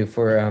 Thank you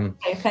for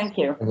Okay, thank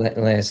you.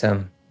 letting us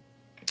have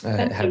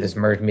this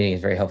merged meeting. It's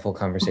a very helpful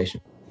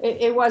conversation.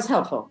 It was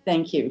helpful.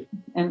 Thank you.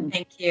 And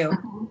thank you.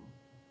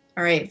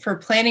 All right, for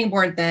planning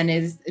board then,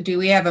 do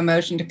we have a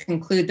motion to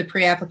conclude the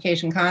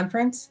pre-application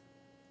conference?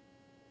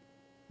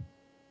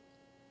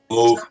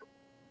 Move.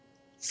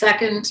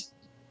 Second.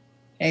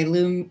 Okay,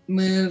 Lou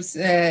moves,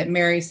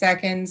 Mary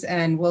seconds,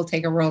 and we'll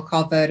take a roll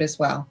call vote as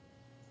well.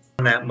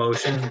 On that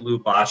motion, Lou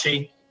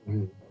Bocci.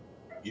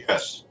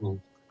 Yes.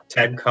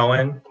 Ted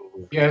Cohen.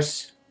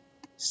 Yes.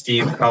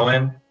 Steve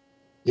Cohen.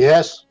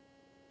 Yes.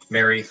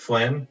 Mary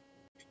Flynn.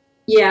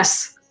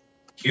 Yes.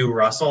 Hugh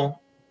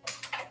Russell.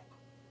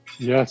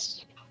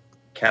 Yes.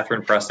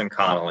 Catherine Preston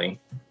Connolly.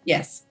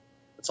 Yes.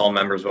 That's all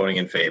members voting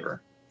in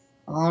favor.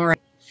 All right.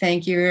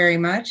 Thank you very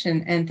much.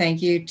 And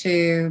thank you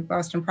to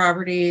Boston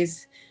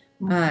Properties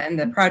and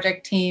the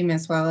project team,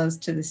 as well as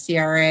to the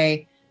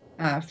CRA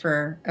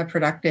for a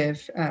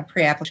productive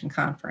pre-application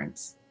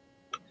conference.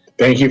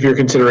 Thank you for your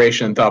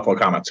consideration and thoughtful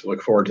comments. We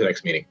look forward to the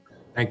next meeting.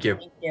 Thank you.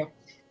 Thank you.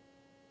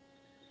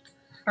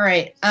 All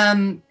right.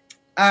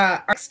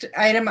 Our next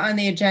item on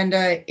the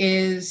agenda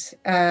is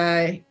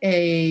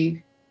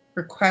a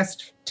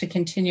request to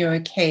continue a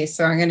case.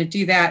 So I'm going to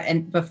do that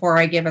and before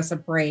I give us a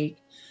break.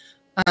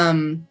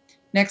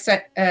 Next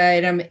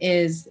item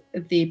is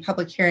the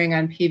public hearing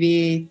on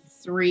PB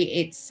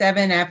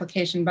 387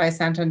 application by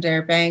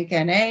Santander Bank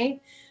NA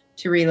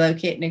to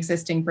relocate an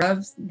existing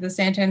branch of the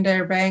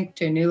Santander Bank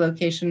to a new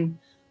location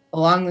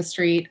along the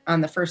street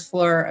on the first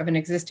floor of an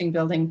existing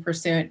building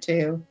pursuant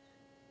to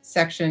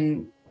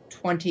section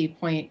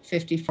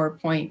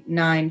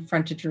 20.54.9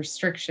 frontage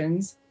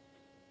restrictions.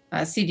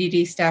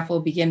 CDD staff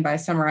will begin by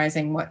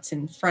summarizing what's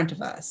in front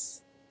of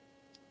us.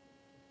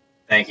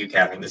 Thank you,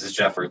 Catherine. This is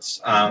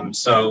Jeffords.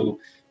 So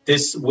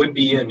this would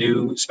be a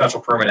new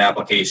special permit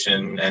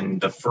application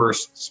and the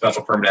first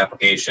special permit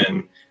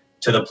application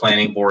to the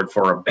planning board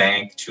for a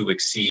bank to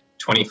exceed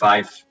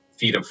 25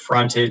 feet of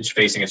frontage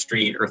facing a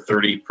street or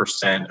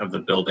 30% of the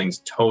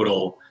building's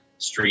total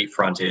street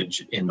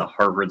frontage in the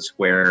Harvard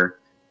Square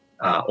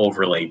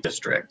overlay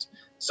district.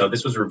 So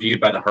this was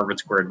reviewed by the Harvard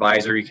Square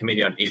Advisory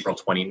Committee on April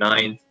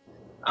 29th.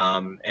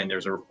 And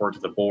there's a report to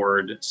the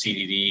board.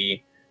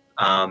 CDD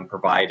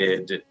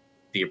provided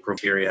the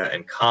approved criteria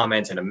and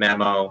comments and a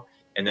memo.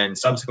 And then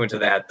subsequent to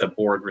that, the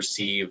board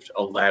received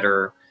a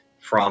letter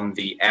from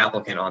the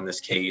applicant on this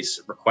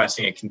case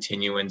requesting a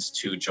continuance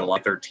to July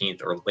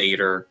 13th or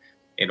later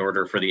in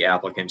order for the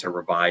applicant to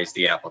revise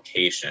the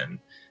application.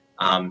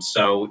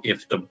 So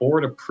if the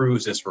board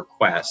approves this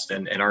request,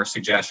 and our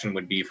suggestion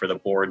would be for the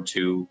board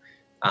to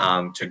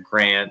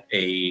grant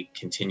a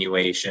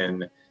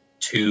continuation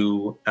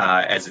to,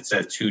 as it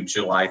says, to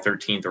July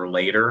 13th or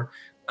later,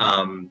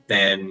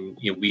 then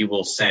we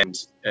will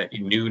send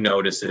new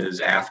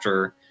notices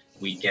after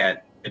we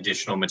get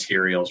additional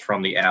materials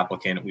from the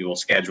applicant, we will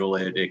schedule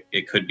it.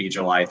 It could be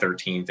July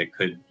 13th. It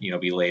could,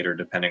 be later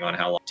depending on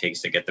how long it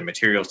takes to get the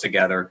materials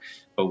together.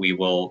 But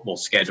we'll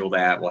schedule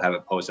that. We'll have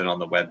it posted on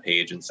the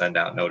webpage and send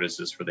out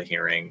notices for the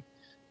hearing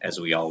as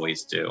we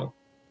always do.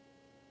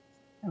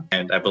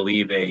 And I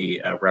believe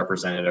a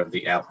representative of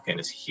the applicant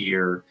is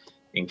here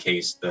in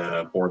case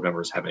the board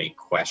members have any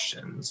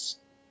questions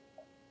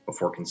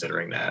before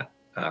considering that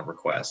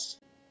request.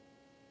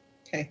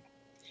 Okay.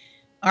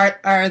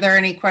 Are there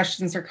any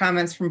questions or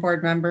comments from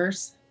board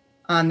members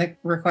on the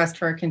request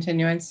for a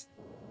continuance?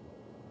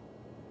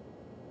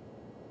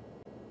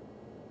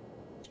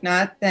 If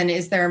not, then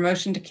is there a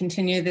motion to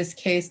continue this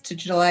case to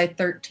July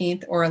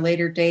 13th or a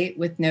later date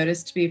with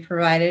notice to be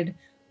provided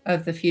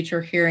of the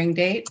future hearing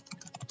date?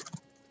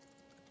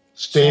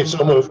 Steve,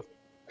 so moved.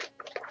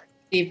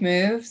 Steve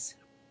moves.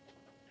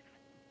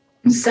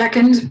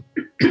 Second.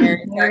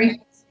 Mary.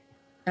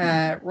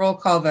 Roll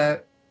call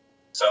vote.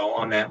 So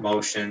on that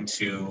motion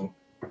to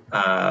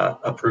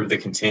approve the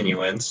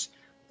continuance,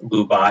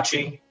 Lou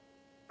Bocci?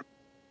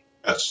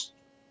 Yes.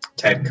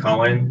 Ted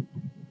Cohen?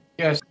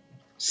 Yes.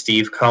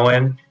 Steve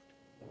Cohen?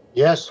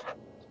 Yes.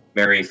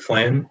 Mary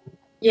Flynn?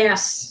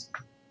 Yes.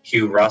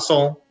 Hugh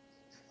Russell?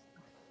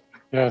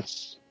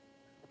 Yes.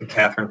 And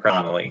Catherine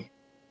Connolly?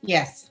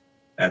 Yes.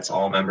 That's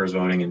all members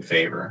voting in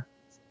favor.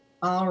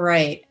 All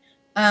right.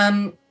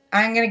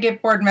 I'm going to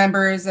give board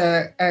members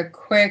a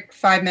quick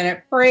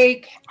 5-minute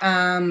break,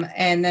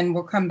 and then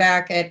we'll come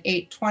back at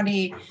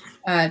 8:20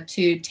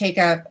 to take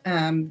up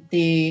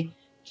the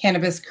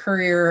cannabis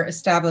career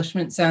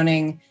establishment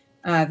zoning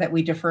that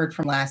we deferred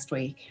from last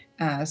week.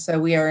 So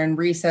we are in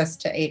recess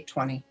to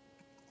 8:20.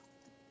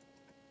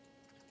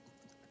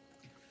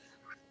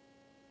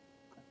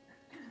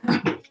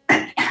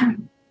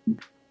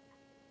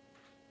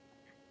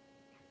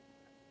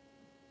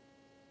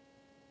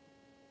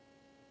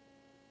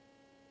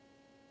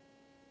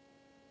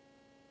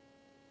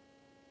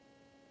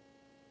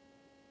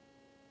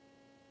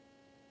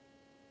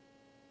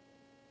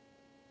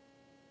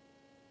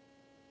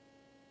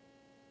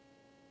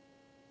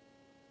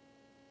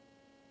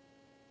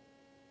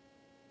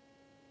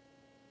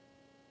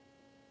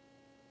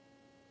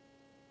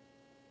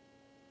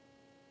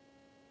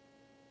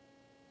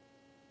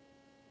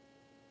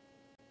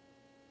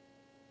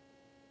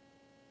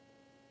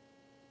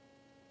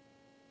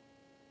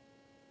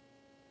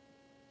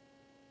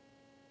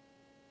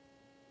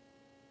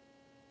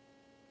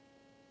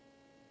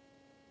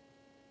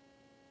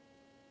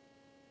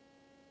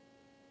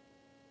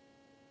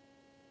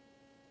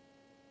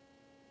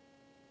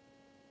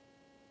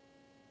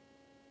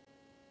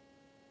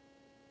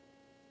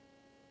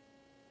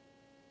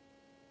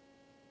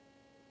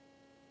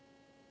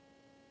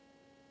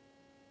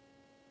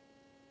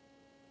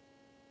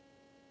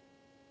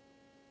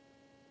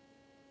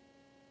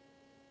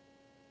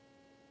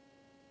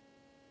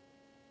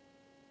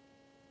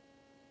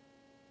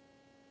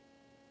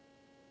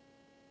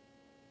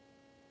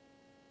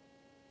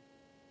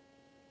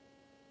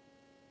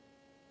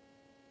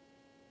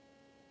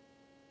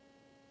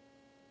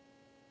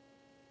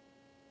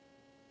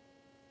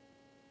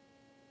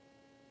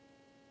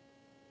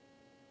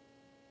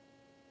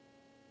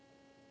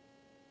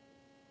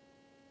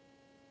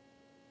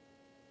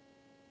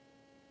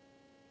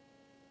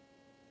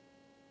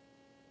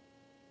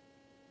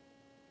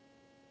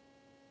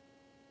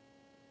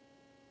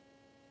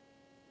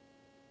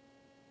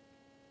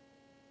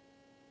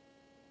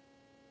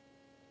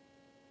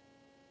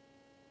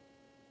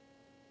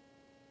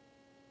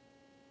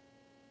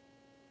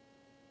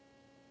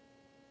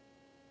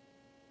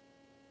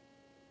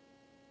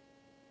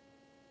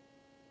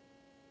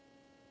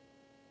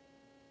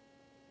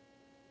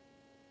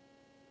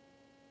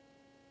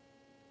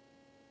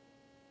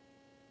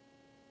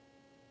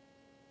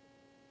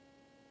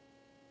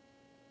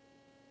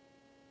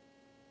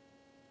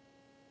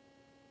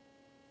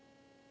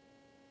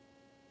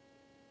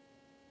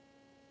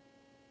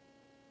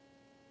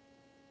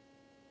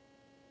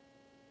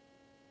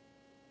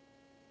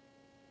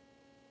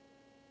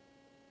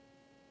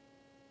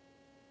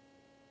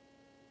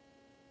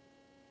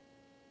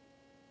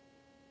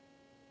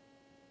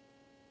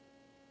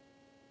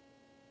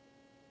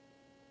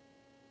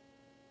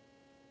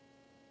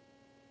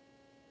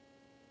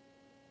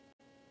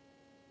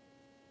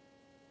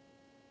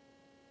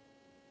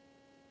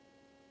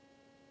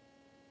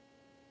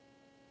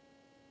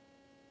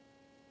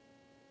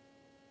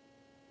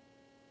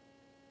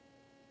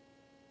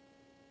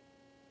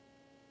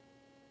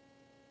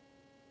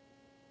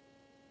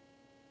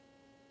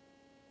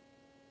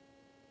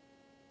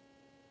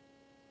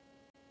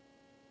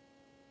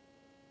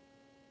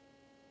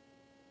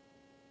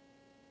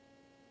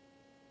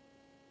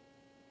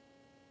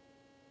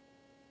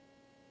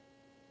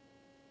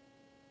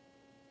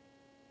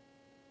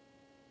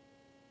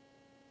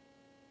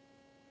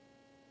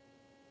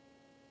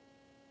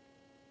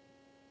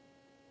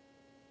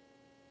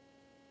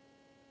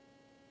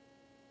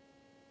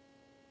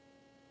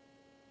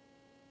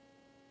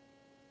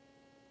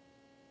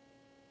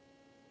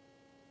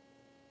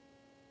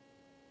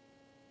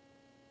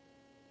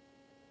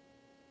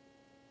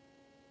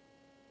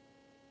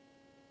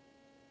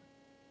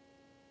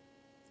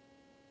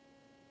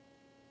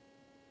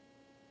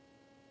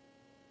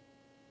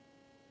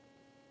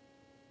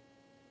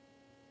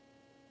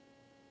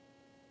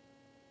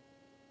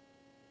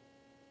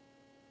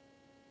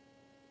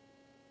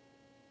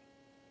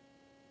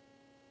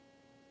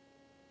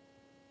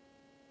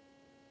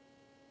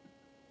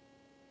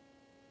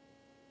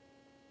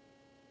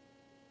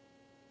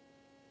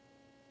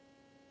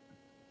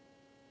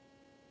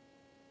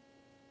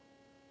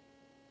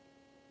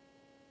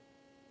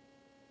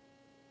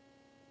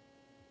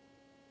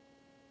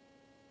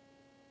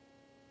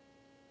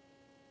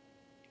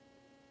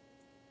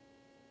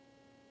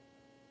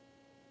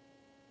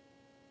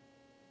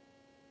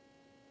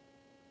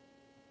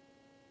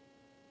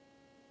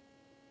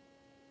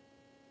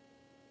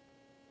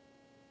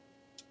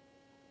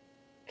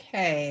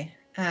 Okay,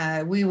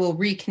 we will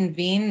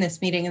reconvene this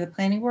meeting of the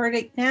planning board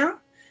now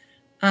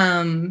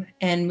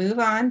and move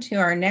on to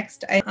our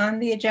next item on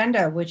the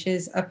agenda, which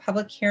is a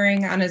public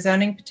hearing on a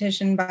zoning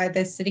petition by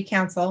the City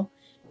Council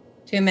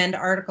to amend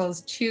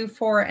Articles 2,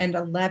 4, and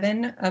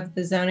 11 of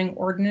the zoning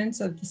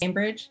ordinance of the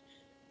Cambridge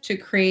to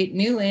create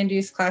new land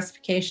use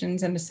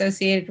classifications and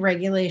associated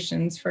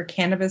regulations for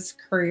cannabis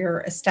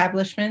courier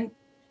establishments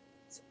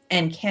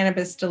and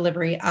cannabis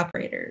delivery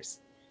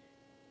operators.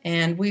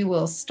 And we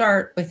will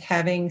start with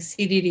having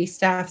CDD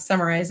staff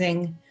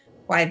summarizing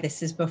why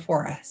this is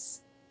before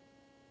us.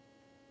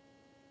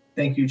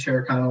 Thank you,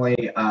 Chair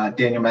Connolly.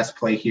 Daniel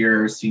Mesplay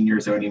here,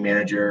 Senior Zoning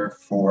Manager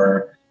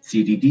for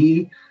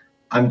CDD.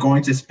 I'm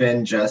going to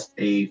spend just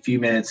a few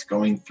minutes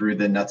going through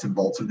the nuts and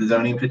bolts of the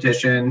zoning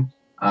petition.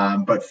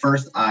 But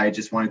first, I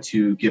just wanted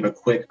to give a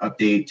quick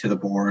update to the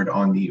board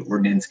on the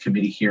ordinance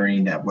committee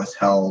hearing that was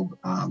held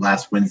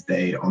last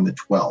Wednesday on the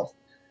 12th.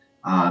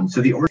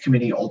 So the ordinance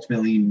committee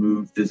ultimately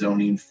moved the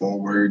zoning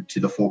forward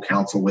to the full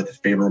council with a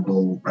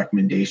favorable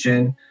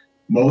recommendation.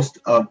 Most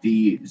of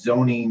the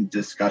zoning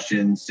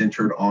discussion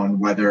centered on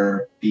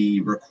whether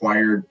the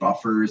required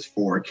buffers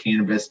for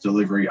cannabis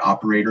delivery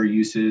operator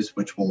uses,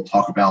 which we'll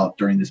talk about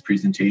during this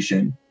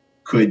presentation,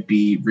 could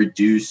be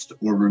reduced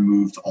or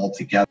removed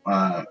altogether,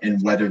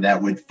 and whether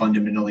that would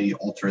fundamentally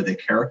alter the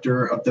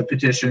character of the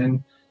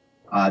petition.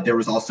 There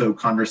was also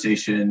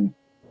conversation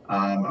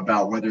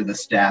about whether the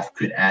staff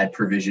could add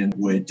provision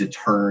would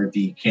deter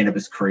the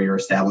cannabis courier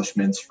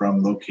establishments from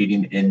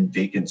locating in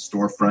vacant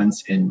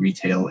storefronts in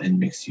retail and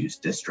mixed-use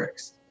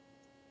districts,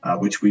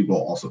 which we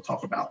will also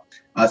talk about.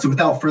 So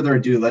without further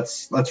ado,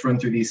 let's run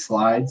through these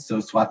slides. So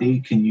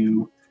Swati, can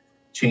you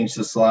change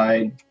the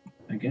slide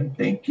again?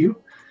 Thank you.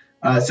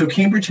 So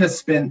Cambridge has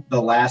spent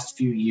the last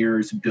few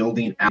years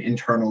building out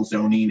internal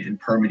zoning and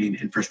permitting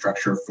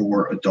infrastructure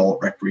for adult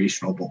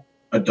recreational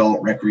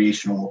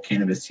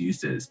cannabis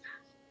uses.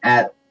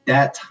 At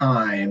that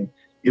time,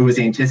 it was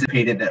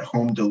anticipated that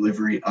home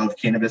delivery of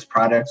cannabis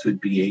products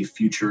would be a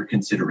future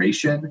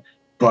consideration,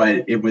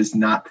 but it was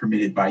not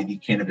permitted by the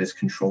Cannabis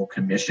Control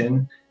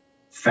Commission.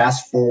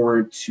 Fast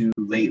forward to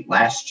late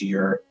last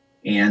year,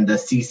 and the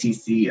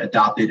CCC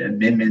adopted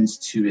amendments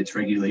to its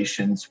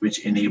regulations,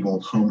 which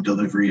enabled home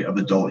delivery of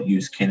adult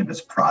use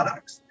cannabis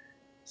products.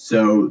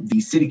 So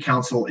the City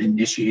Council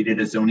initiated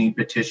a zoning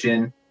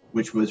petition,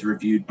 which was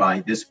reviewed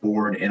by this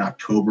board in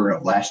October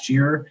of last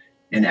year.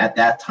 And at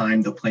that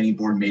time, the planning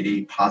board made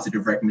a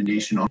positive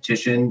recommendation on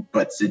petition,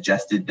 but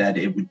suggested that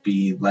it would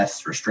be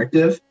less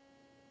restrictive.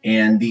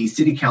 And the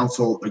City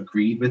Council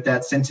agreed with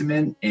that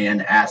sentiment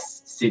and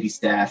asked city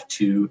staff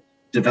to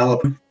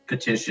develop a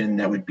petition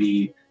that would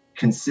be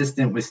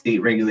consistent with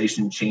state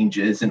regulation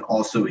changes and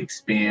also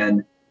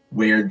expand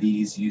where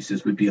these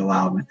uses would be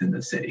allowed within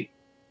the city.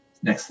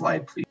 Next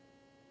slide, please.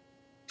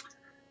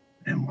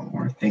 And one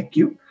more, thank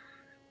you.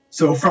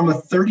 So from a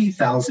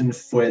 30,000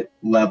 foot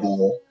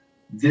level,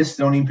 this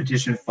zoning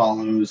petition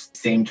follows the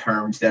same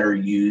terms that are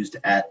used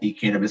at the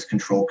Cannabis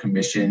Control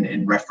Commission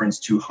in reference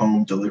to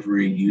home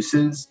delivery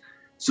uses.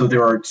 So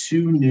there are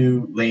two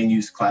new land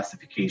use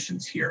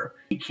classifications here: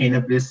 a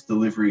cannabis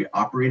delivery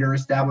operator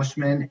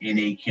establishment and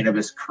a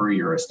cannabis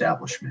courier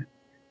establishment.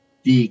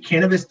 The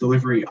cannabis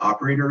delivery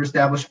operator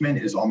establishment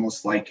is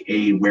almost like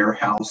a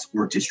warehouse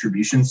or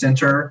distribution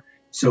center.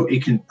 So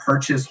it can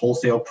purchase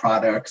wholesale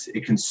products,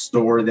 it can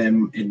store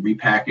them and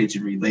repackage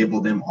and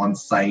relabel them on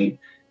site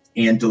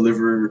and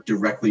deliver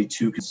directly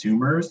to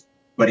consumers,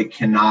 but it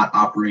cannot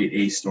operate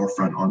a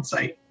storefront on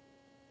site.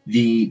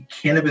 The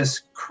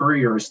cannabis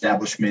courier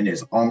establishment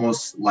is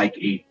almost like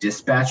a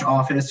dispatch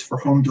office for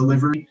home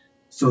delivery.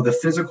 So the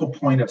physical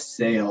point of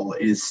sale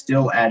is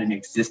still at an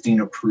existing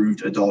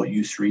approved adult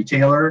use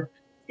retailer,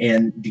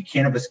 and the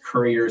cannabis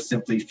courier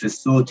simply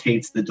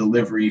facilitates the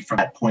delivery from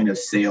that point of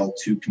sale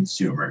to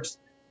consumers.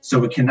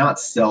 So it cannot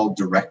sell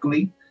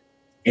directly.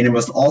 And it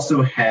must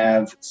also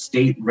have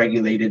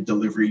state-regulated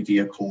delivery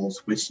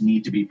vehicles, which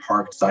need to be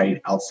parked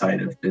site outside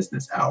of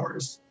business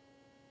hours.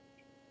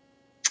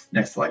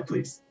 Next slide,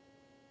 please.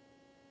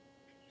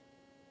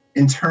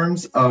 In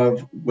terms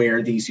of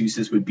where these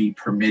uses would be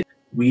permitted,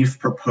 we've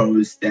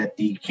proposed that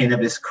the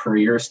cannabis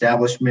courier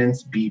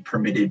establishments be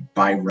permitted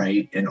by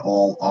right in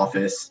all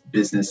office,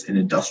 business, and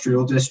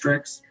industrial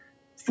districts.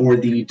 For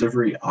the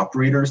delivery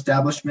operator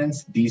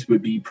establishments, these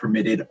would be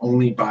permitted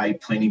only by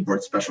planning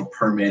board special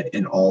permit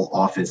in all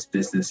office,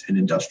 business, and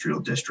industrial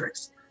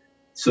districts.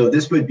 So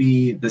this would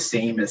be the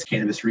same as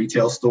cannabis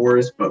retail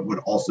stores, but would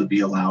also be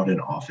allowed in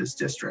office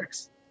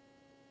districts.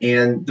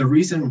 And the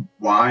reason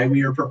why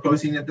we are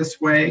proposing it this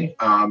way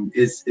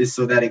is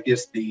so that it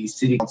gives the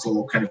City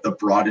Council kind of the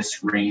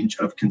broadest range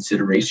of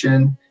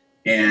consideration,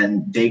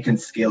 and they can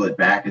scale it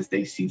back as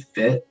they see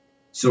fit.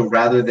 So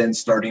rather than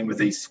starting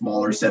with a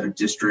smaller set of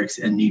districts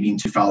and needing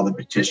to file the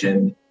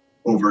petition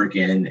over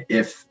again,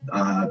 if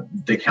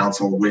the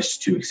council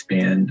wished to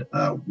expand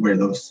where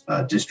those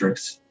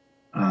districts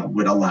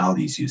would allow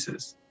these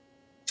uses.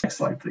 Next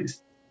slide,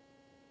 please.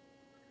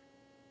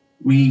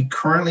 We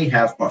currently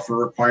have buffer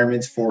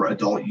requirements for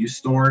adult use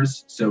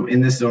stores. So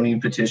in this zoning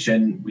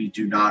petition, we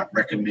do not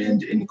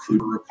recommend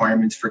include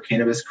requirements for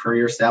cannabis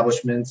courier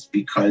establishments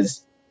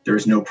because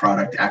there's no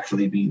product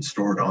actually being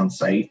stored on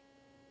site.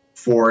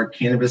 For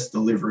cannabis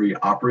delivery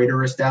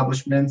operator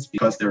establishments,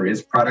 because there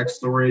is product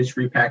storage,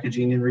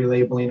 repackaging, and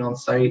relabeling on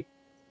site,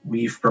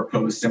 we've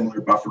proposed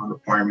similar buffer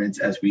requirements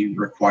as we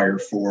require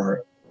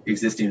for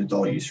existing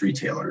adult use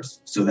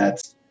retailers. So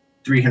that's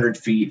 300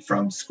 feet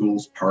from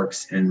schools,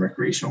 parks, and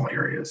recreational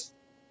areas.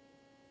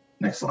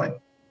 Next slide.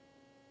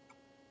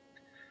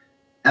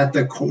 At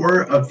the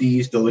core of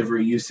these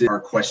delivery uses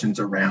are questions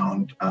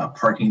around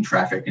parking,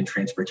 traffic, and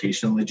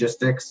transportation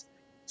logistics.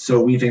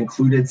 So we've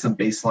included some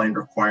baseline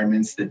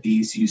requirements that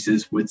these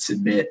uses would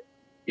submit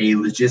a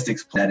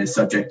logistics plan that is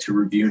subject to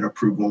review and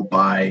approval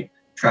by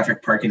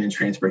traffic, parking, and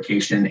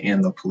transportation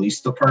and the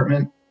police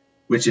department,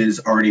 which is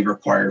already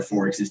required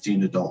for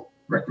existing adult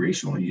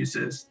recreational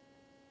uses.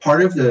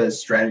 Part of the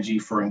strategy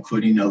for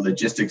including a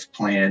logistics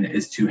plan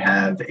is to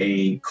have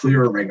a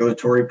clearer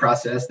regulatory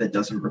process that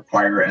doesn't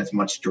require as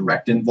much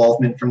direct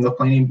involvement from the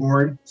planning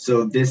board.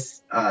 So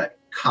this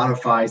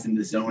codifies in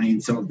the zoning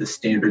some of the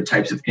standard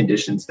types of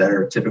conditions that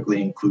are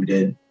typically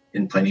included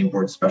in planning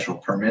board special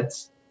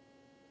permits.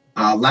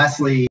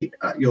 Lastly,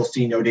 you'll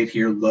see noted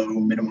here low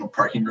minimum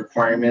parking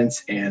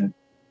requirements, and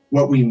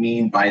what we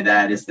mean by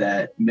that is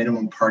that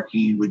minimum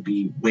parking would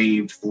be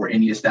waived for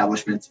any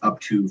establishments up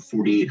to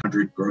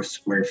 4,800 gross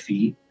square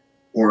feet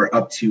or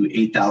up to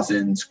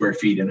 8,000 square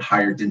feet in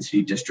higher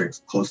density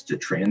districts close to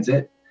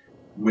transit,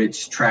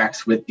 which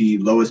tracks with the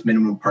lowest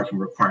minimum parking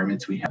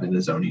requirements we have in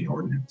the zoning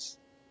ordinance.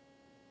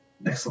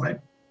 Next slide.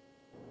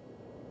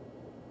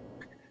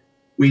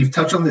 We've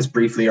touched on this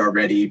briefly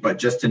already, but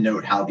just to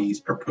note how these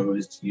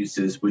proposed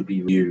uses would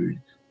be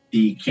viewed.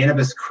 The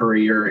cannabis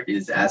courier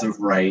is as of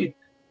right,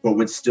 but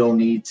would still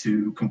need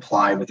to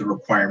comply with the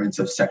requirements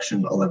of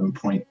section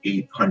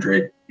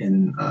 11.800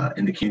 in the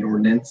Canadian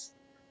ordinance.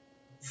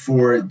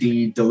 For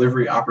the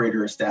delivery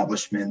operator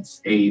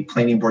establishments, a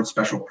planning board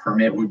special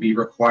permit would be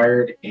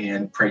required,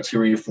 and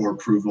criteria for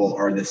approval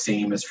are the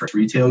same as for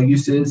retail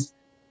uses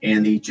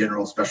and the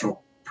general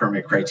special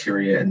permit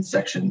criteria in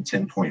section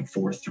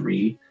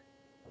 10.43.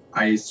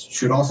 I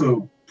should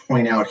also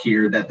point out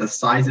here that the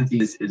size of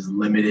these is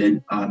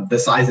limited. The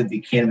size of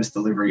the cannabis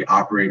delivery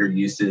operator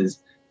uses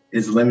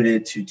is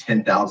limited to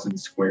 10,000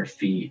 square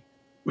feet,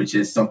 which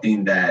is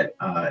something that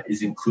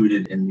is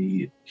included in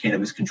the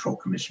Cannabis Control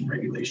Commission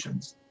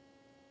regulations.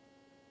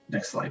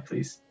 Next slide,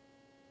 please.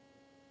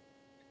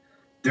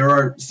 There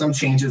are some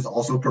changes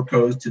also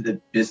proposed to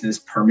the business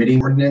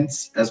permitting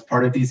ordinance as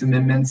part of these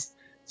amendments.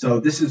 So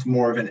this is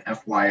more of an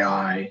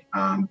FYI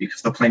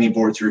because the planning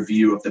board's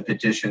review of the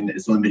petition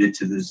is limited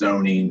to the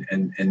zoning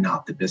and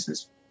not the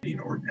business permitting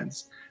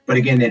ordinance. But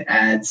again, it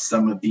adds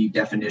some of the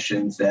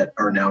definitions that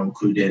are now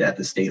included at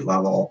the state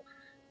level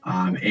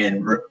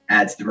and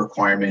adds the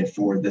requirement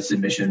for the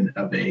submission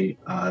of a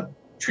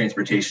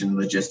transportation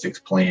logistics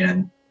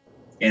plan,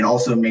 and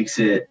also makes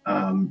it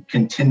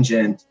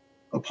contingent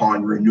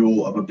upon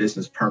renewal of a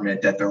business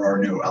permit that there are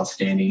no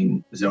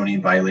outstanding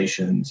zoning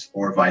violations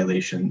or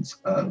violations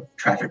of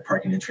traffic,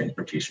 parking, and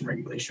transportation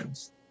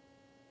regulations.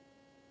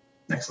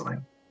 Next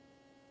slide.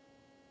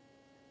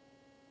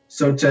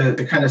 So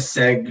to kind of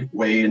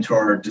segue into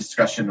our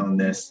discussion on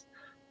this,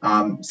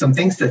 some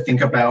things to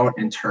think about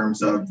in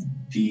terms of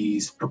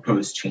these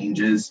proposed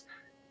changes.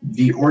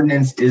 The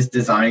ordinance is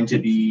designed to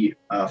be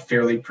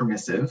fairly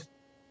permissive,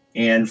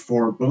 and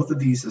for both of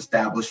these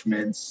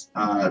establishments,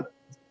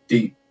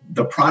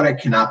 the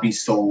product cannot be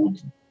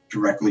sold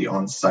directly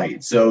on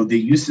site. So the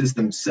uses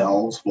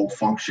themselves will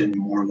function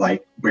more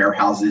like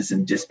warehouses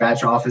and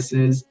dispatch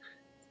offices.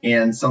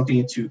 And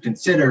something to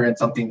consider, and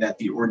something that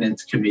the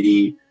ordinance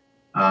committee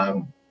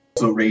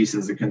also raised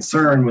as a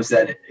concern, was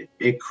that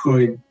it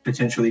could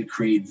potentially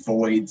create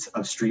voids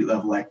of street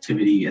level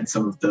activity in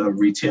some of the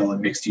retail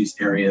and mixed use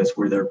areas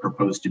where they're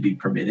proposed to be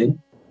permitted.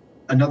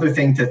 Another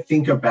thing to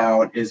think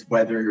about is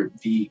whether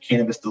the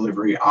cannabis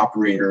delivery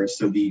operators,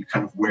 so the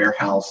kind of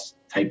warehouse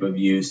type of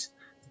use,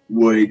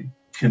 would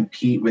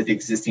compete with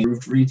existing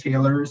approved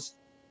retailers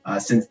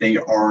since they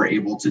are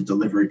able to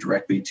deliver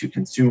directly to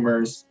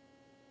consumers.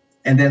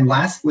 And then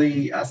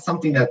lastly,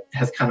 something that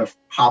has kind of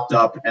popped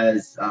up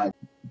as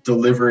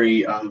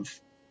delivery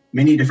of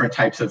many different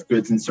types of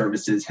goods and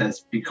services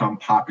has become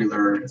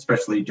popular,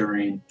 especially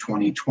during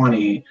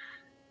 2020,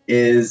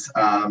 is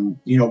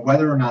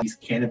whether or not these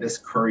cannabis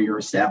courier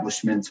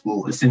establishments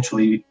will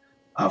essentially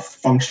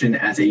function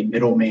as a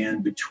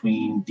middleman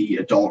between the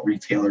adult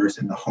retailers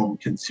and the home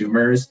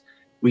consumers.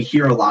 We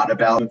hear a lot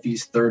about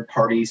these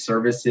third-party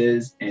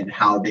services and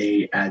how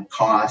they add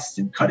costs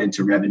and cut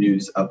into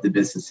revenues of the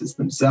businesses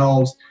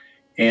themselves.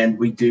 And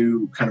we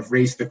do kind of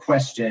raise the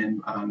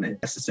question and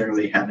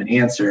necessarily have an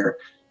answer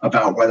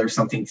about whether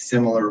something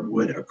similar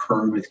would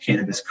occur with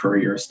cannabis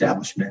courier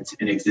establishments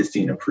and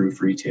existing approved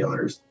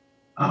retailers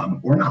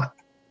or not.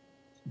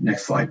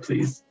 Next slide,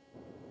 please.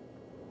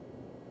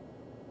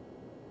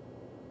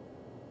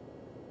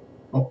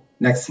 Oh,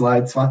 next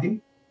slide, Swati.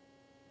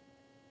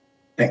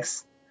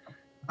 Thanks.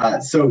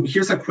 So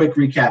here's a quick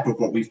recap of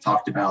what we've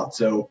talked about.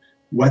 So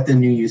what the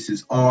new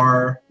uses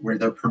are, where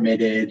they're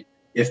permitted,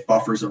 if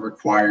buffers are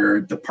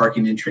required, the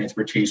parking and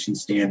transportation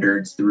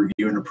standards, the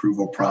review and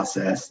approval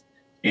process,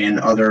 and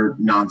other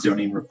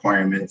non-zoning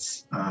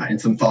requirements, and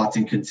some thoughts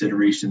and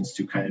considerations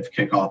to kind of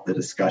kick off the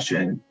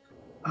discussion.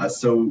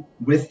 So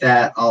with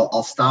that,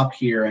 I'll stop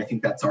here. I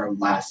think that's our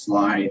last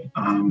slide,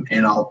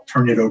 and I'll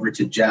turn it over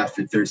to Jeff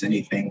if there's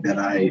anything that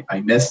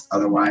I missed.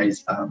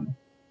 Otherwise,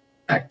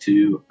 back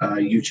to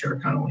you, Chair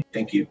Connolly.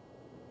 Thank you.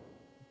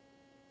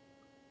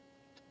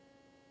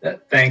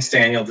 Thanks,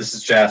 Daniel. This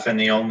is Jeff, and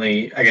the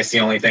only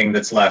thing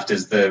that's left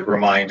is the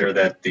reminder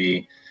that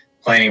the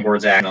planning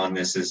board's action on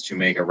this is to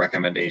make a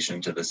recommendation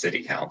to the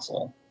city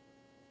council.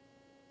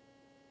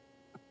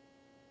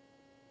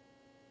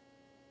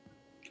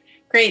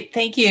 Great,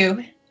 thank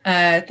you.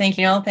 Thank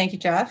you, Neil. Thank you,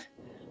 Jeff.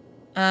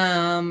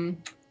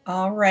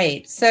 All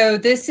right, so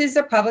this is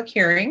a public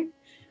hearing,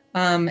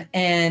 and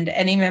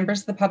any members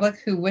of the public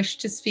who wish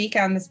to speak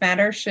on this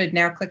matter should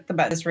now click the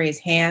button, raise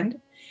hand.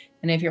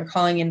 And if you're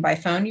calling in by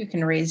phone, you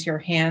can raise your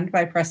hand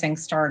by pressing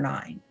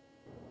 *9.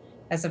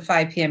 As of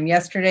 5 p.m.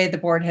 yesterday, the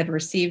board had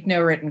received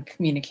no written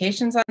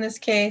communications on this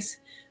case,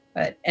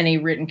 but any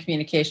written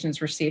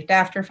communications received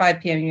after 5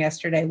 p.m.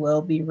 yesterday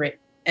will be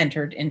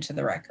entered into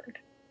the record.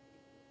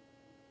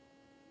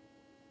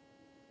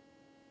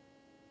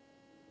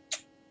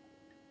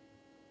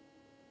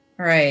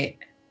 All right,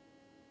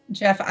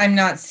 Jeff, I'm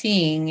not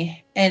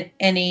seeing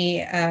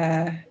any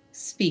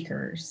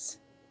speakers.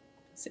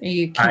 So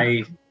you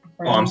can.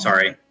 I'm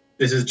sorry.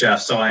 This is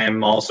Jeff. So I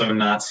am also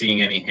not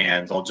seeing any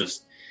hands. I'll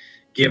just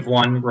give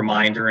one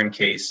reminder in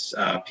case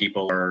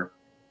people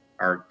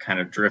are kind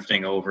of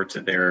drifting over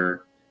to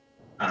their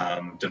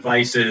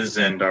devices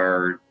and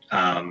are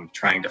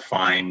trying to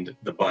find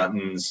the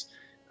buttons.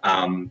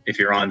 If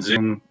you're on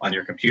Zoom on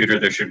your computer,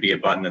 there should be a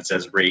button that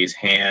says raise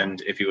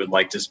hand. If you would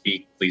like to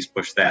speak, please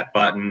push that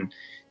button.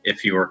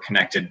 If you are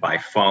connected by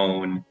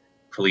phone,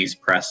 please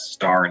press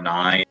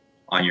 *9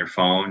 on your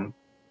phone.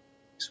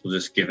 So we'll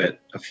just give it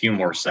a few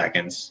more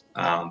seconds.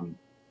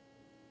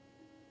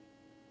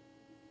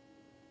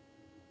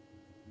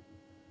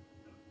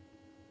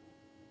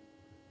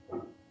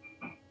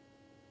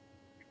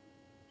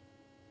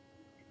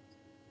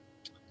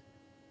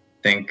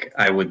 Think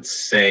I would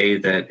say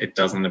that it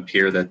doesn't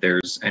appear that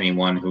there's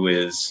anyone who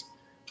is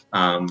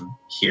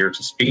here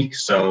to speak,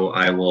 so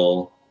I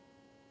will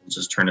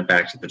just turn it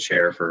back to the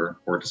chair for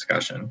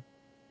discussion.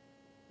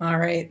 All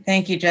right,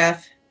 thank you,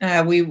 Jeff.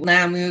 We will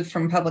now move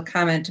from public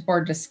comment to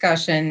board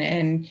discussion,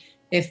 and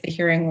if the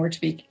hearing were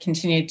to be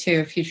continued to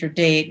a future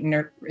date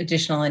and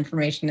additional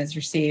information is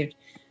received,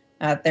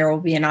 there will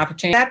be an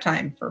opportunity at that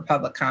time for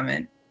public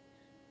comment.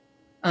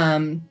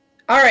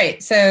 All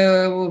right,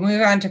 so we'll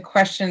move on to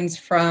questions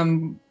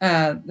from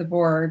the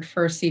board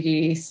for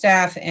CDD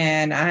staff,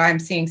 and I'm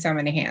seeing so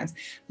many hands.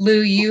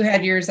 Lou, you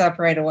had yours up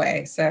right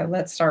away, so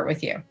let's start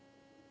with you.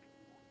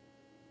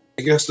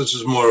 I guess this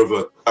is more of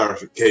a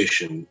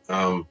clarification.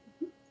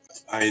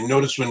 I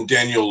noticed when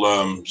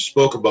Daniel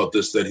spoke about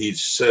this that he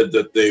said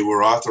that they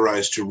were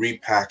authorized to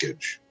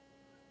repackage.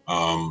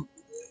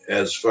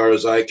 As far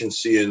as I can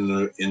see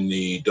in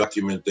the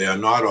document, they are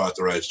not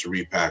authorized to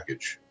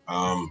repackage.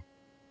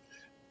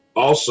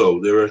 Also,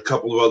 there are a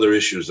couple of other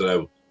issues that I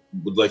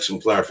would like some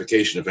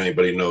clarification if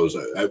anybody knows.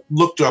 I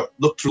looked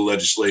through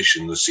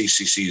legislation, the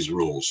CCC's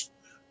rules.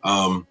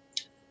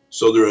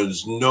 So there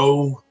is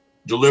no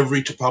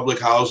delivery to public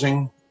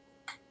housing,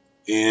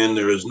 and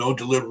there is no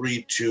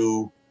delivery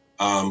to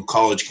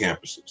college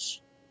campuses.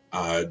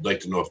 I'd like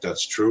to know if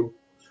that's true.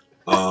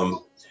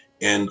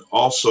 And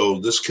also,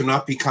 this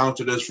cannot be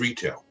counted as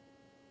retail.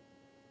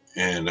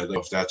 And I don't know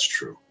if that's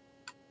true.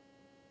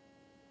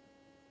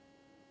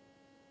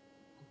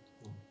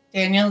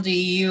 Daniel, do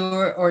you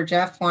or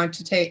Jeff want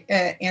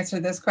to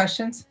answer those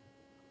questions?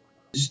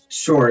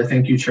 Sure.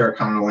 Thank you, Chair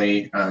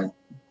Connolly.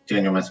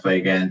 Daniel Mesplay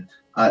again.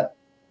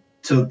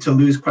 To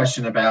Lou's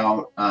question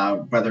about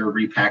whether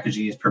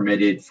repackaging is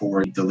permitted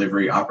for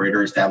delivery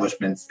operator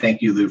establishments,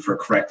 thank you, Lou, for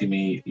correcting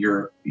me.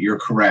 You're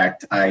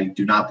correct. I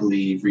do not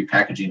believe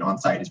repackaging on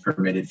site is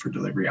permitted for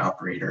delivery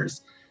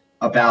operators.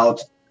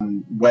 About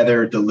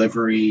whether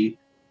delivery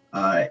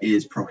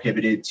is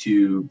prohibited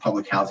to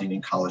public housing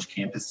and college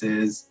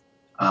campuses,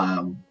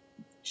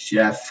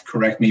 Jeff,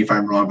 correct me if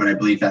I'm wrong, but I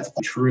believe that's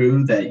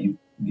true, that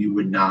you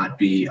would not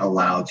be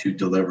allowed to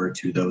deliver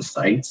to those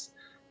sites.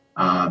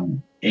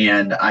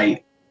 And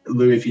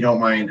Lou, if you don't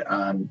mind,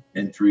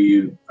 and through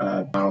you,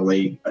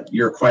 Connolly,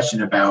 your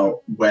question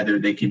about whether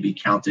they can be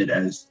counted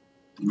as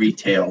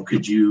retail,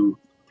 could you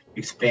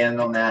expand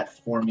on that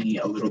for me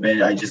a little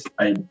bit? I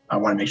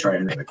want to make sure I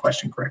understand the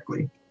question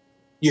correctly.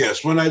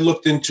 Yes, when I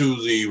looked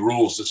into the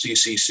rules the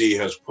CCC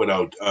has put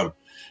out,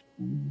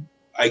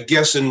 I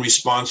guess in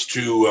response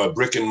to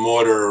brick and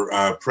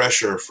mortar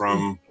pressure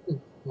from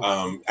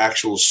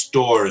actual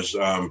stores,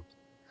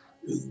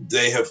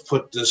 they have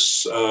put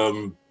this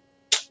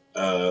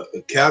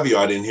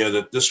caveat in here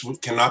that this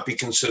cannot be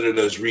considered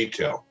as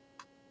retail.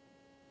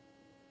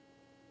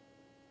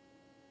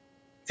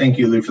 Thank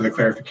you, Lou, for the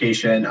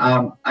clarification.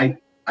 I'm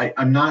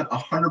not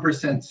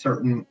 100%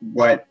 certain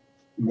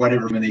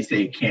whatever when they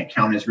say it can't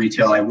count as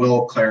retail. I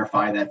will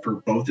clarify that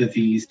for both of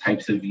these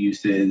types of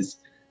uses,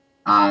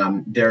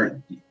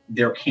 there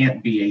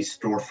can't be a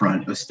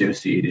storefront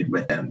associated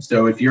with them.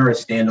 So if you're a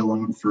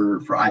standalone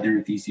for either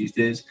of these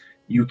uses,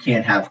 you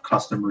can't have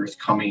customers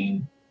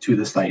coming to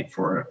the site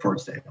for a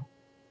sale.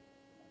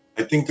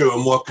 I think they were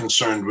more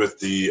concerned with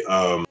the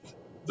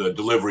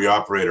delivery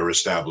operator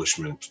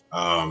establishment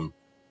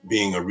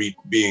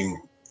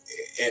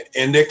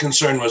and their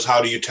concern was,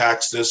 how do you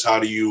tax this? How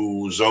do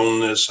you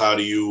zone this? How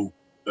do you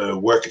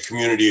work a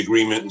community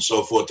agreement and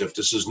so forth? If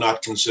this is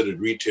not considered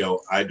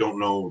retail, I don't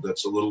know.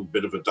 That's a little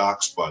bit of a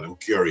dark spot. I'm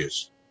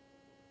curious.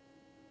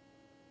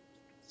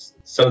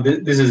 So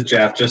this is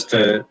Jeff. Just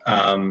to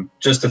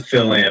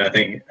fill in, I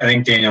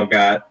think Daniel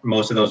got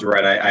most of those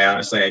right. I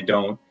honestly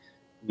don't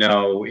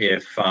know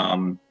if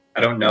I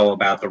don't know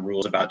about the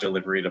rules about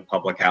delivery to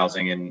public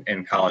housing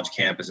in college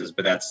campuses,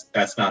 but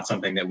that's not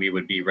something that we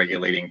would be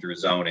regulating through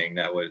zoning.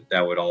 That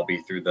would all be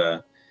through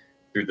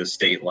the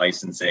state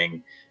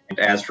licensing. And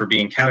as for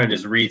being counted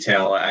as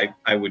retail,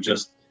 I would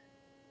just,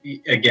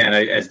 again,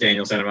 as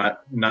Daniel said, I'm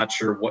not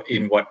sure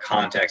in what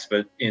context,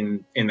 but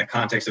in the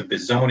context of the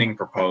zoning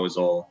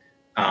proposal,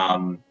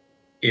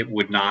 it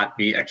would not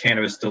be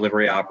cannabis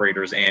delivery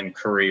operators and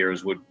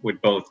couriers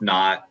would both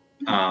not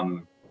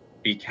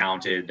be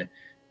counted.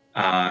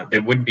 They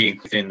wouldn't be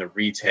included in the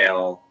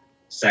retail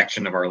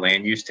section of our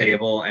land use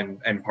table,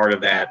 and part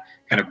of that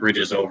kind of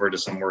bridges over to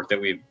some work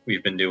that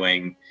we've been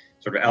doing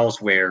sort of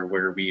elsewhere,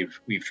 where we've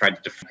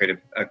tried to create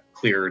a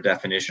clearer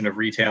definition of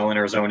retail in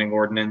our zoning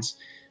ordinance,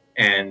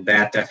 and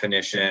that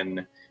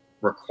definition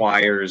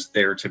requires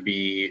there to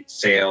be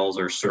sales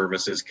or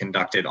services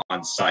conducted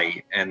on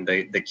site. And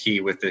the key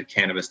with the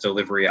cannabis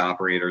delivery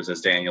operators, as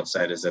Daniel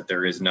said, is that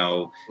there is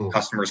no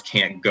customers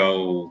can't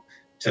go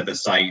to the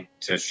site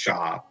to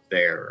shop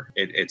there.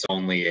 It's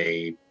only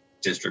a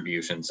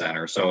distribution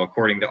center. So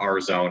according to our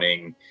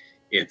zoning,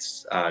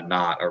 it's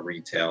not a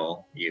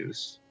retail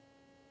use.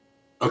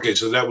 Okay,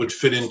 so that would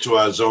fit into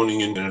our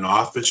zoning in an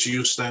office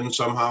use then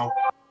somehow?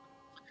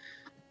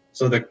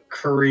 So the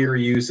courier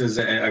uses,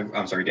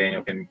 I'm sorry,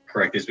 Daniel can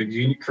correct this, but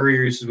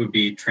courier uses would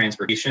be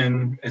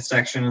transportation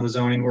section of the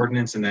zoning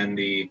ordinance, and then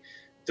the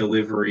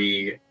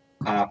delivery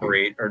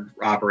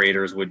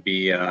operators would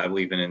be, I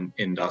believe, in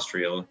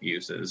industrial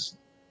uses.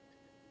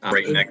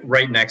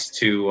 Right next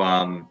to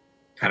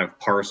kind of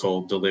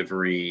parcel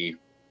delivery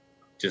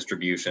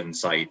distribution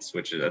sites,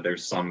 which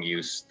there's some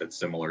use that's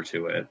similar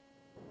to it.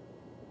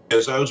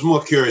 Yes, I was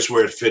more curious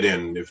where it fit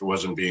in. If it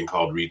wasn't being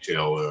called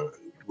retail,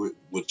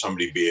 would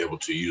somebody be able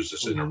to use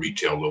this in a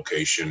retail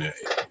location?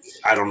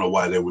 I don't know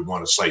why they would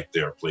want to site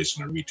their place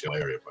in a retail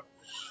area, but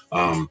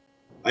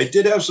I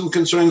did have some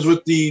concerns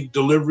with the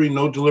delivery,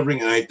 no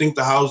delivering, and I think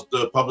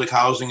the public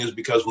housing is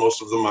because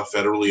most of them are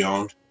federally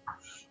owned.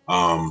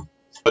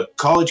 But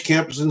college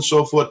campuses and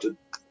so forth,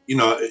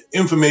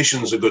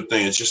 information is a good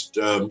thing. It's just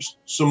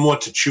some more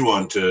to chew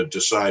on to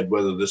decide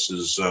whether this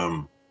is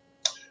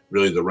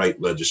really the right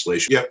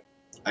legislation. Yep,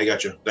 I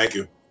got you. Thank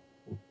you.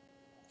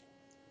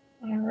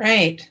 All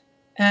right.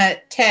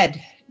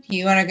 Ted, do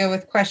you want to go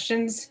with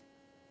questions?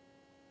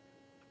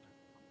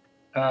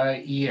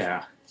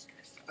 Yeah.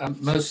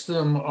 Most of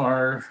them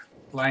are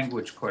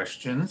language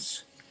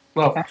questions.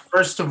 Well,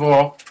 first of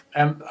all,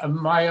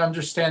 my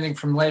understanding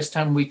from last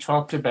time we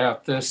talked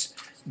about this,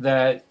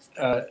 that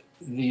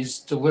these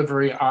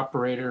delivery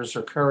operators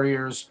or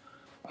couriers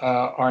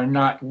are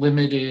not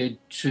limited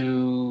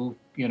to,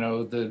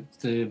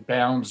 the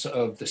bounds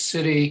of the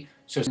city.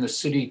 So the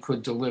city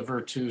could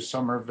deliver to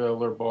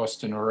Somerville or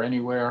Boston or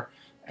anywhere.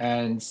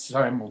 And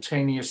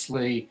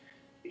simultaneously,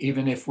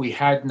 even if we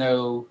had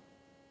no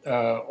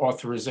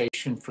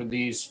authorization for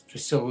these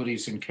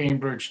facilities in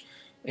Cambridge,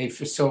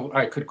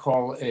 I could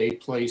call a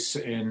place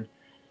in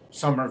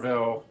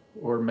Somerville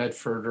or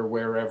Medford or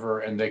wherever,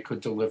 and they could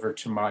deliver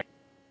to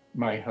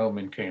my home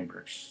in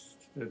Cambridge.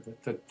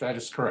 That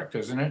is correct,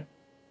 isn't it?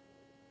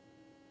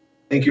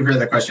 Thank you for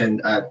the question,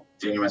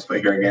 Daniel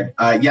Mesplay here again.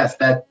 Yes,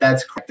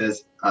 that's correct.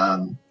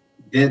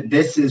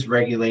 This is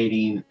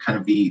regulating kind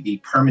of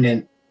the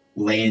permanent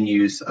land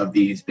use of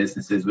these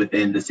businesses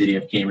within the city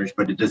of Cambridge,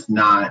 but it does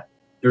not.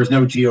 There's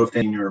no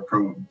geofencing or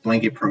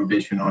blanket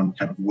prohibition on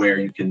kind of where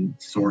you can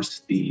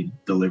source the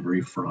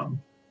delivery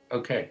from.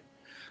 Okay.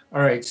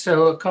 All right.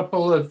 So a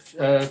couple of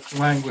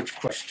language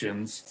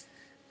questions.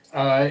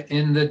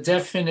 In the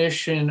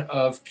definition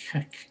of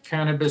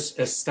cannabis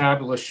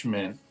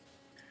establishment,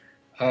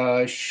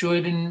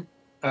 shouldn't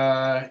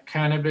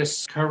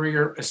cannabis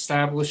courier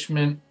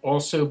establishment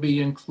also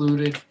be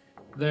included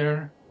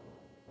there?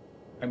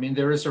 I mean,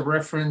 there is a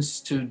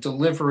reference to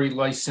delivery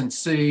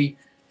licensee,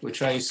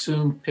 which I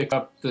assume pick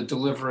up the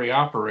delivery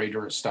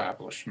operator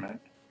establishment.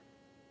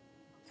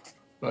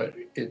 But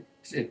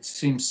it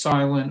seems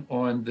silent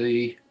on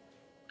the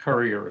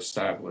courier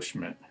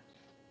establishment.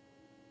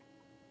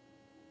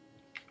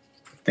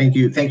 Thank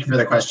you for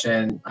the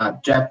question.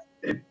 Jeff,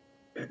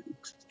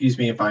 excuse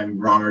me if I'm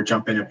wrong, or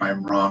jump in if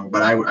I'm wrong,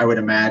 but I would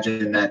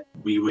imagine that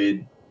we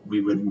would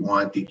we would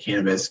want the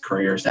cannabis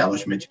career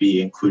establishment to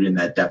be included in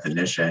that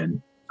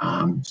definition.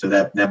 So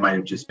that might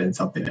have just been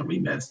something that we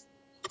missed.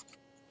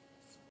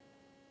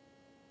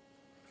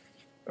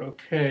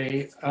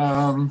 Okay.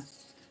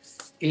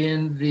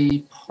 In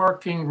the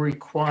parking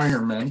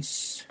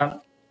requirements.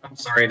 I'm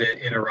sorry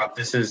to interrupt.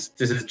 This is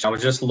I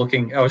was just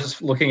looking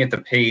at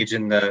the page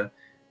in the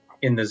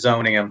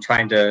zoning. I was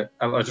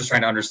just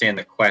trying to understand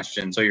the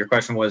question. So your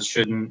question was,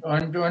 shouldn't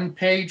on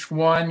page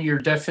 1, your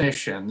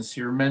definitions,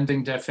 you're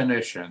amending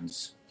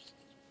definitions.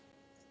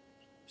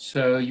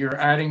 So you're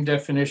adding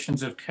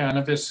definitions of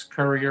cannabis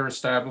courier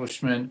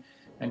establishment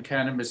and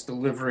cannabis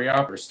delivery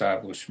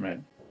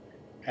establishment.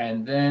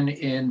 And then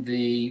in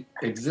the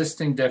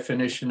existing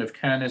definition of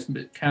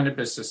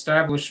cannabis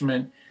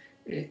establishment,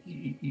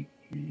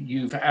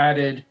 you've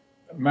added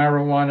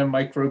marijuana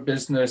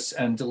microbusiness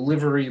and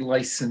delivery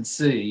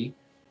licensee.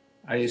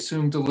 I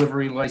assume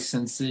delivery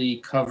licensee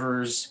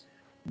covers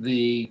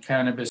the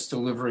cannabis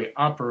delivery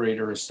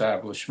operator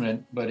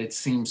establishment, but it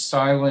seems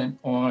silent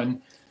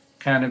on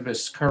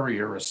cannabis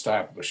courier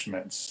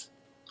establishments.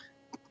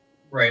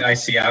 Right, I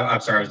see. I'm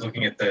sorry, I was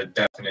looking at the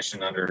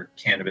definition under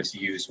cannabis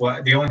use.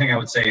 Well, the only thing I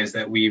would say is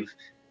that we've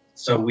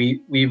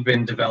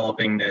been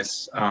developing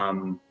this,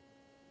 and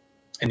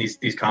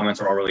these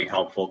comments are all really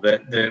helpful.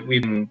 That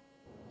we've been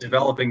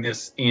developing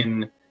this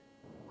in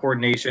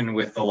coordination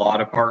with the law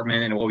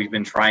department, and what we've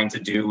been trying to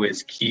do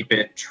is keep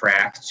it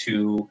tracked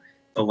to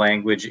the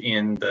language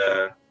in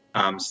the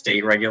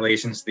state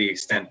regulations to the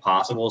extent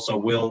possible. So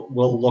we'll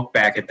look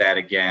back at that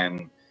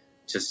again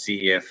to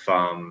see if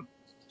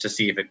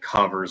it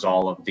covers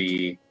all of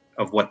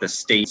what the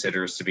state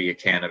considers to be a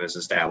cannabis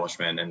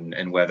establishment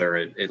and whether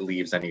it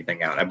leaves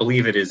anything out. I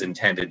believe it is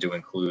intended to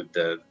include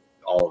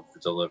all of the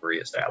delivery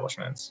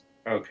establishments.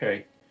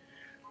 Okay.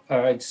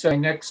 So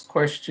next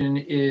question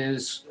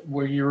is,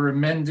 where you're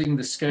amending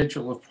the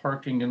schedule of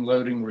parking and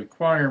loading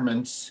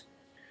requirements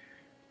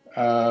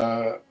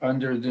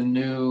under the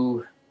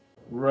new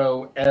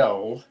row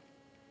L,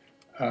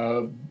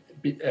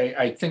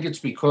 I think it's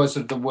because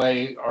of the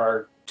way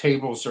our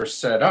tables are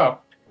set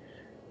up.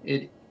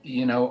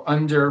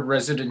 Under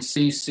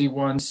residency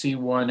C1,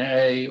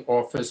 C1A,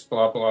 office,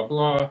 blah, blah,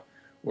 blah,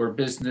 or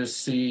business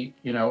C,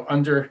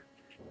 under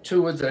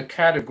two of the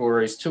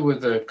categories, two of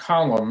the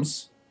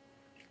columns,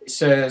 it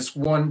says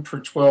 1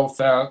 per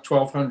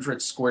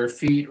 1,200 square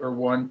feet or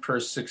 1 per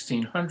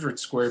 1,600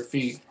 square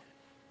feet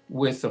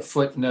with a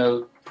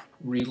footnote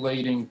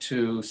relating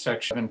to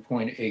section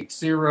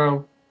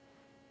 7.80,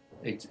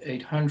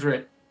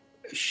 800.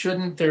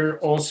 Shouldn't there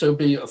also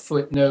be a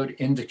footnote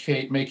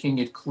making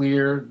it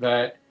clear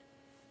that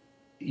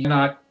you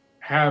not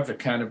have a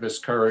cannabis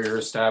courier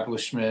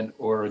establishment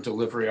or a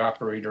delivery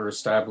operator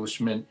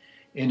establishment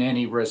in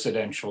any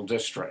residential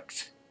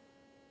district?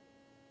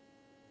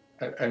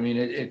 I mean,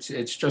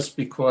 it's just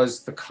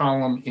because the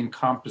column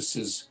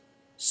encompasses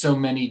so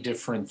many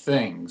different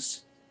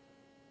things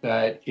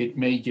that it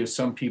may give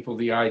some people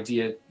the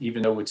idea,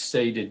 even though it's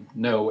stated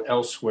no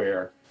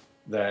elsewhere,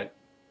 that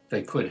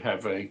they could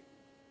have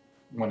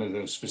one of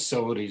those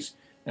facilities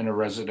in a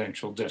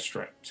residential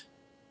district.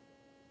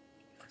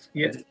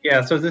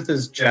 Yeah. So this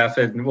is Jeff,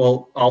 and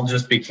I'll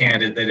just be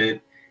candid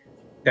that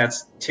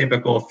that's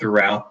typical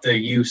throughout the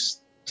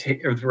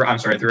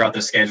throughout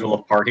the schedule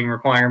of parking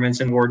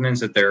requirements in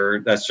ordinance.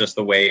 That's just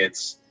the way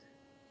it's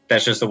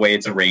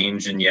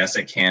arranged. And yes,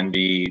 it can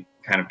be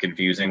kind of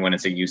confusing when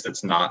it's a use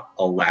that's not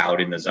allowed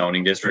in the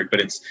zoning district,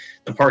 but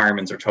the park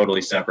requirements are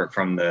totally separate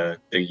from the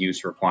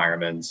use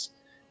requirements.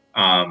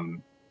 I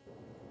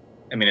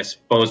mean, I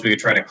suppose we could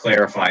try to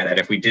clarify that.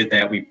 If we did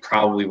that, we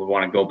probably would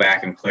want to go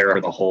back and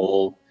clarify the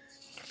whole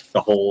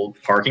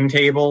parking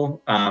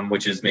table,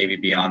 which is maybe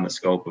beyond the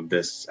scope of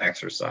this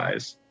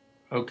exercise.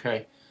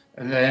 Okay.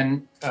 And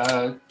then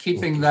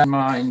keeping that in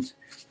mind,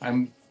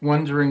 I'm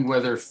wondering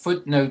whether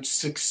footnote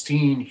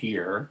 16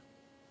 here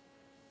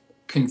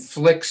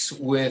conflicts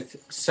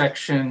with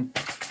section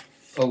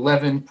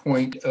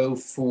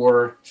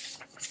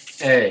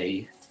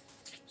 11.04A.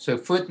 So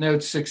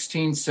footnote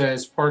 16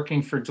 says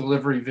parking for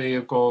delivery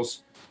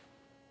vehicles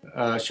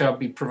shall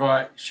be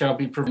provided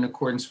in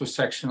accordance with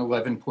section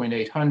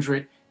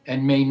 11.800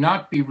 and may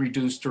not be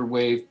reduced or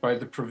waived by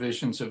the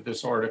provisions of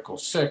this Article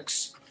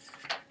 6.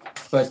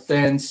 But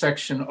then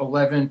section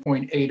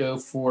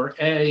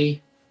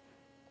 11.804A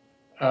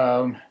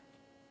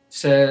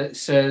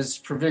says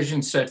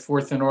provisions set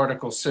forth in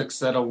Article 6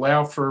 that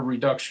allow for a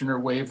reduction or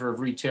waiver of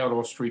retail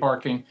off-street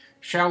parking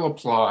shall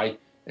apply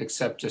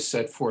except as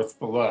set forth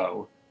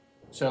below.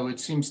 So it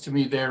seems to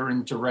me they're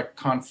in direct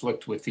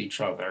conflict with each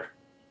other.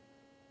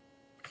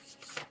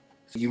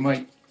 You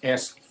might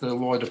ask the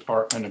law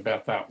department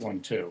about that one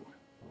too.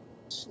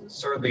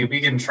 Certainly,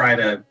 we try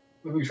to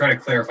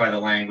clarify the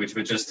language,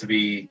 but just to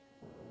be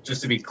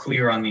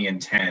clear on the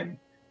intent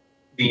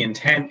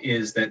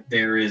is that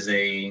there is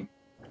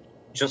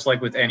just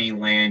like with any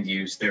land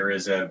use, there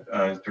is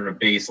a sort of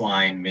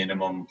baseline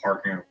minimum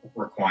parking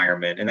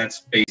requirement, and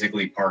that's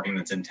basically parking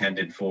that's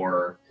intended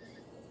for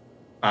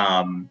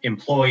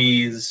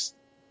employees,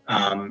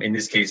 In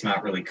this case,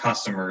 not really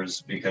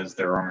customers because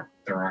there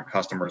aren't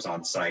customers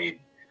on site.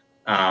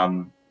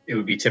 It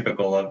would be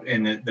typical of,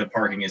 and the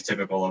parking is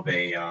typical of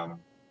an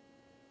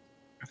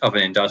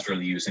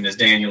industrial use. And as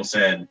Daniel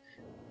said,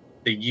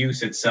 the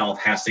use itself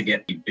has to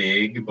get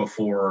big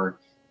before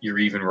you're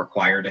even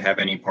required to have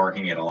any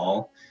parking at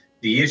all.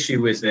 The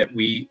issue is that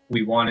we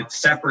wanted,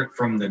 separate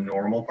from the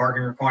normal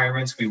parking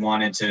requirements, we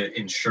wanted to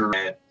ensure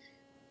that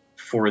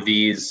for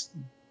these,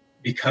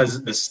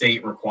 because the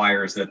state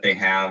requires that they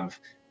have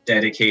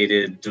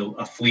dedicated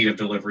a fleet of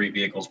delivery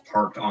vehicles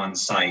parked on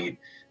site,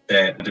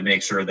 that to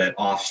make sure that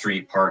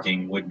off-street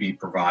parking would be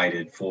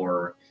provided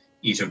for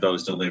each of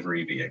those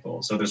delivery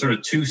vehicles. So there's sort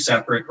of two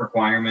separate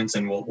requirements,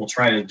 and we'll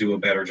try to do a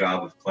better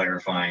job of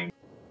clarifying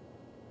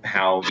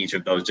how each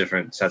of those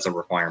different sets of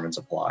requirements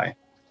apply.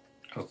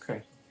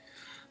 Okay.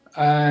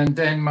 And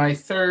then my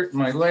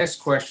last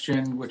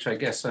question, which I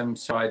guess I'm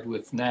side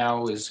with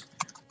now, is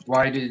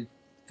why did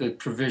the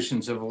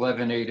provisions of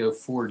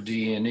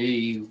 11804D and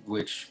E,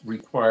 which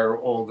require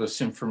all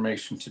this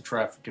information to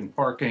traffic and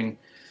parking,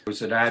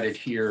 was it added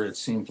here? It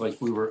seems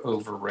like we were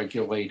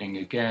over-regulating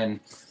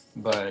again.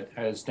 But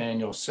as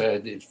Daniel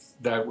said, if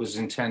that was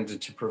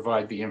intended to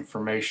provide the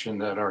information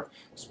that our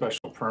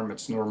special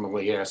permits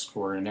normally ask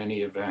for in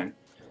any event,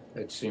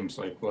 it seems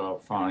like, well,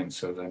 fine.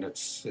 So then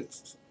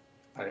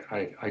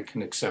I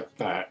can accept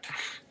that.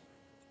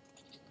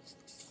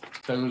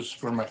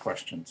 Those were my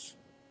questions.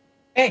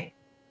 Okay.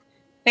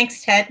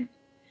 Thanks, Ted.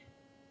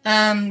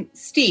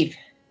 Steve,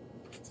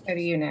 go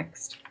to you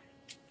next.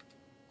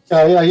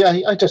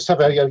 I just have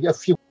a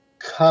few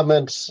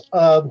comments.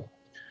 You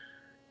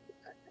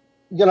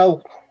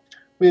know,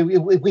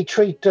 we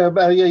treat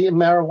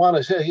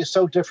marijuana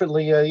so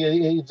differently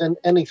than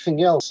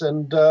anything else,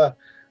 and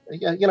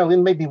you know, it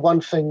may be one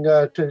thing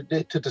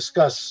to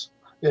discuss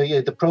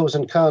the pros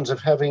and cons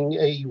of having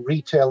a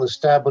retail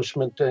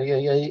establishment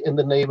in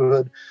the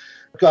neighborhood.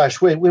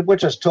 Gosh, we're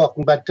just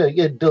talking about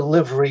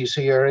deliveries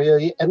here,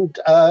 and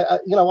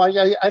you know,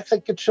 I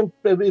think it should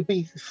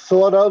be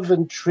thought of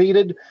and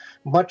treated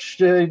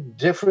much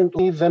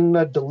differently than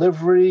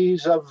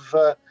deliveries of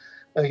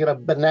you know,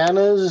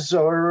 bananas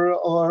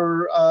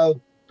or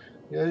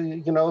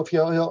you know, if you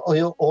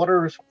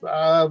order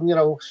you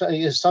know,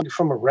 something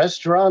from a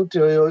restaurant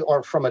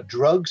or from a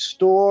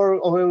drugstore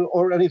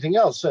or anything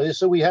else.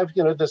 So we have,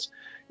 you know, this,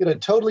 you know,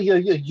 totally a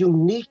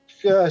unique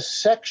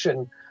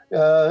section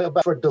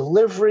for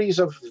deliveries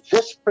of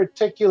this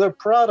particular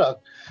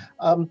product.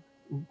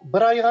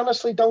 But I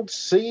honestly don't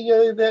see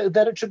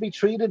that it should be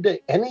treated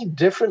any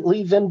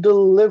differently than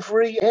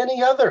delivery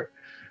any other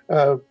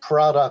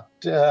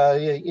product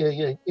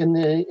in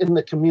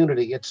the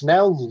community. It's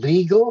now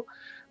legal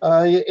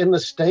in the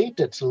state.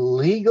 It's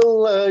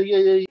legal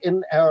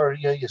in our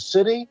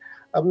city.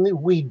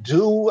 We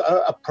do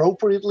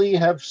appropriately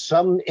have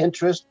some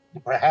interest,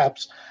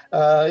 perhaps,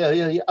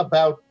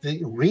 about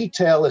the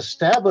retail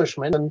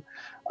establishment. And,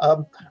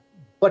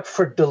 but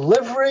for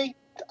delivery,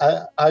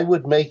 I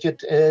would make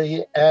it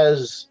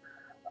as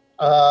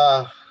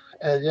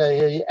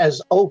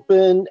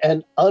open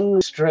and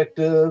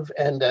unrestrictive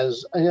and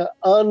as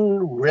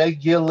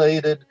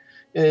unregulated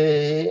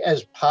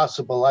as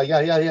possible.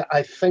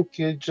 I think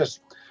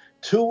just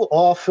too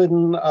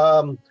often,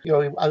 you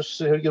know, us,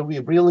 we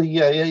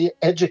really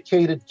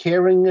educated,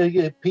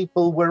 caring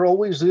people, we're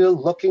always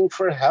looking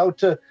for how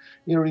to,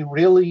 you know,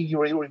 really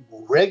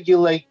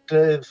regulate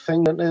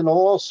things in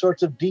all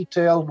sorts of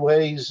detailed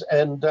ways.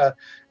 And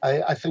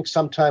I think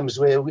sometimes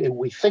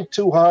we think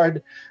too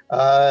hard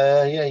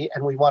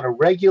and we want to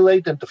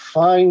regulate and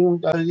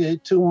define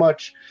too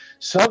much.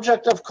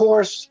 Subject, of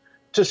course,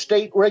 to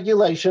state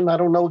regulation. I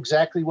don't know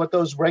exactly what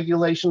those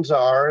regulations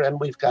are, and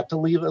we've got to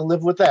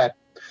live with that.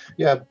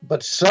 Yeah,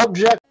 but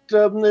subject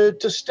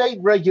to state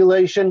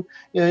regulation,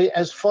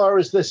 as far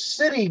as the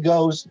city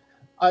goes,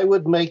 I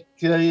would make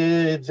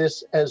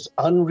this as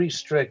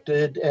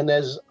unrestricted and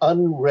as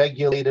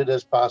unregulated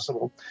as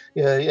possible.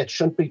 It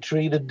shouldn't be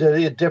treated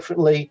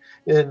differently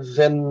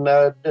than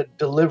the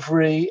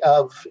delivery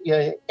of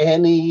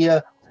any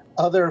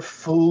other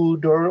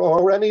food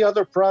or any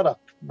other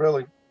product,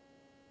 really.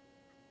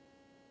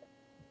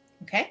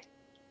 Okay.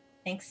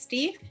 Thanks,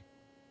 Steve.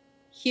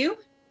 Hugh?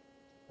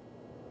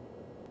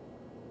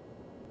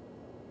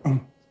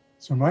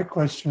 So my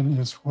question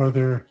is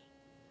whether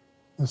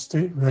the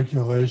state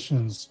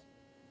regulations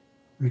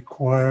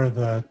require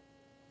that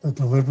the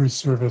delivery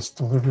service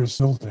delivers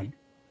building,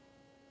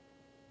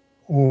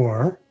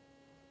 or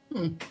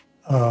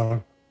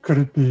could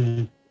it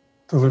be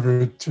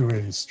delivered to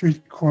a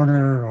street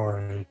corner or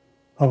a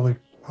public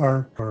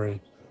park or a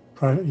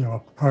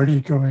party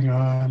going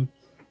on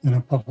in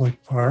a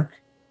public park?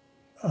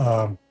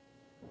 I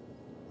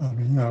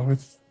mean, you know,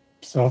 with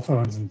cell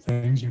phones and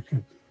things, you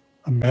could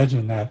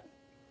imagine that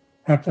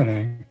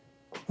happening.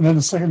 And then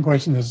the second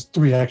question is, do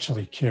we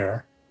actually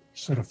care?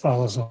 Sort of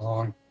follows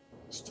along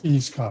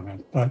Steve's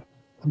comment, but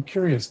I'm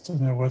curious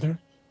to know whether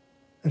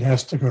it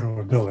has to go to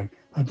a building.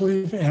 I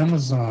believe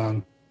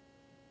Amazon,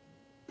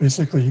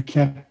 basically you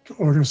can't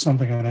order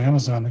something on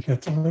Amazon that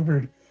gets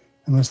delivered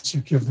unless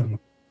you give them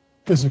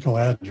physical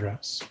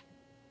address?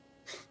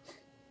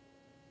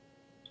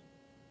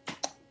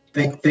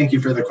 Thank you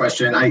for the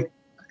question.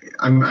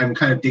 I'm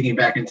kind of digging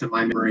back into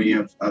my memory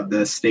of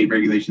the state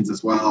regulations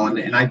as well,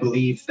 and I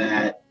believe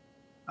that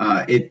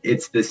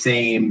it's the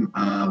same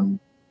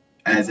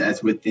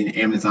as within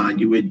Amazon.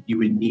 You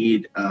would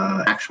need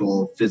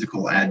actual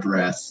physical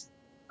address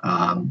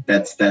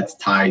that's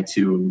tied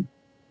to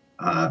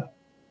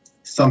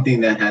something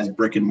that has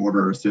brick and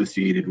mortar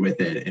associated with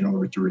it in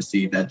order to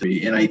receive that.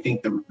 And I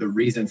think the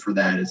reason for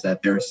that is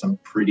that there's some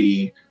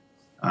pretty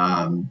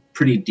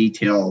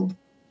detailed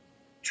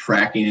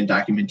tracking and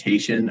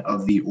documentation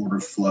of the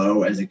order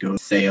flow as it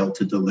goes sale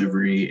to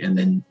delivery and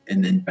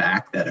then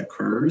back that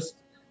occurs.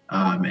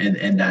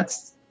 And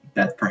that's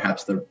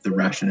perhaps the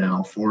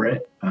rationale for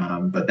it.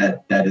 But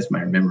that is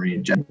my memory,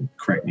 and Jeff,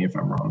 correct me if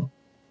I'm wrong.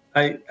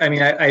 I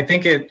mean, I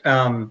think it,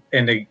 and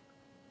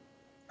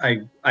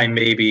I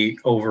may be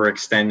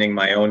overextending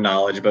my own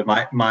knowledge, but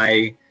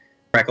my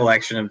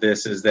recollection of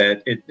this is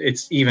that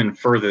it's even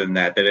further than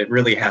that, that it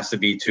really has to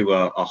be to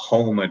a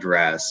home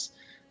address.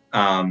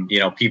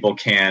 People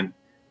can't,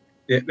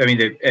 I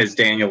mean, as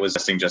Daniel was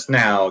saying just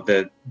now,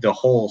 the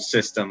whole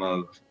system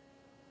of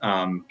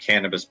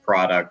cannabis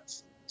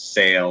product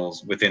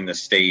sales within the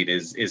state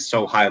is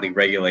so highly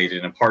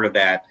regulated. And part of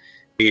that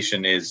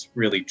is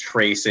really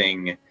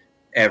tracing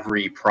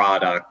every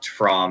product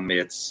from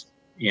its,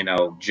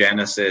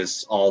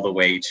 genesis all the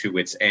way to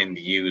its end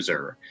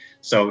user.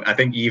 So I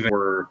think even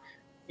we're,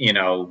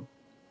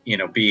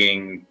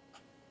 being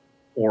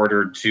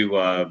ordered to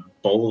a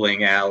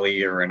bowling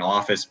alley or an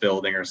office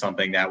building or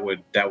something, that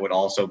would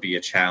also be a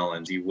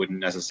challenge. You wouldn't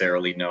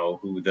necessarily know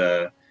who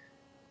the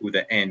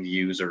end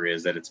user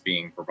is that it's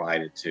being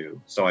provided to.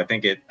 So I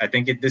think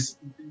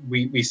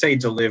we say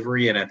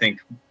delivery, and I think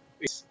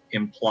it's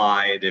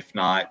implied, if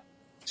not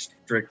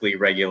strictly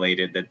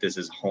regulated, that this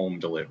is home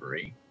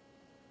delivery.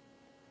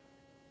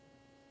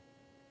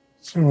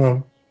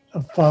 So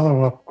a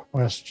follow-up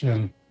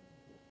question.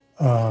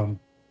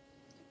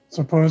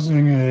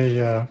 Supposing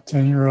a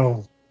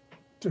 10-year-old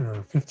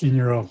or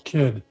 15-year-old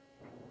kid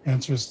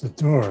answers the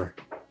door,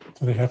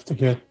 do they have to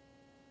get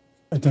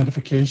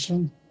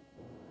identification?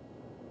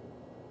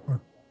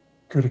 Or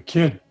could a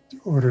kid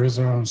order his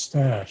own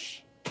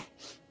stash?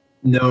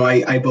 No,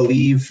 I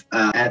believe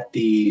at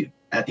the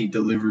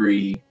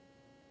delivery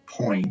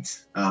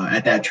point,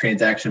 at that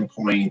transaction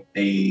point,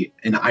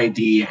 an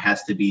ID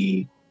has to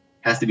be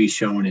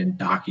shown and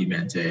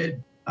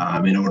documented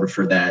in order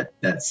for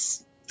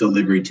that's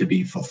delivery to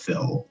be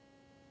fulfilled.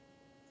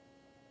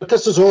 But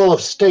this is all of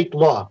state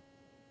law.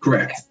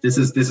 Correct. This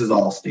is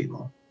all state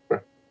law. A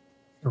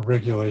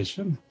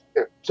regulation.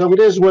 Yeah. So it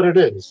is what it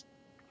is.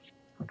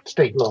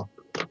 State law.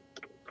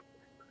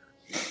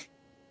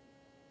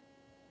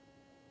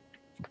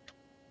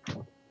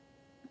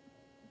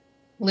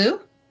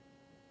 Lou?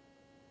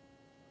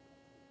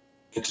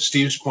 And to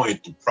Steve's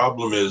point, the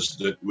problem is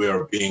that we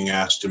are being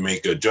asked to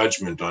make a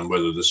judgment on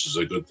whether this is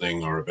a good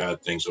thing or a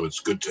bad thing. So it's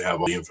good to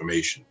have all the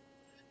information.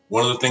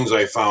 One of the things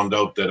I found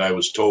out that I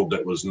was told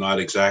that was not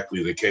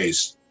exactly the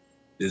case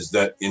is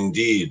that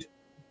indeed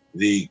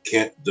the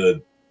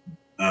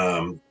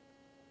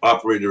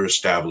operator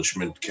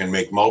establishment can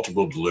make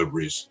multiple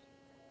deliveries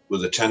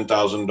with a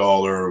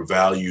 $10,000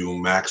 value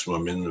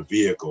maximum in the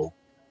vehicle,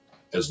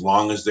 as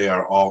long as they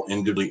are all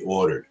individually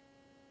ordered.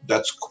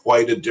 That's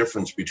quite a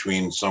difference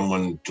between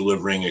someone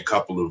delivering a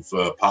couple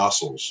of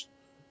parcels.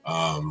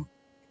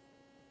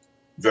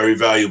 Very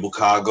valuable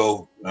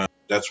cargo.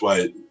 That's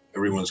why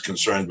everyone's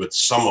concerned with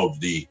some of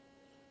the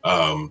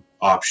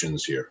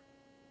options here.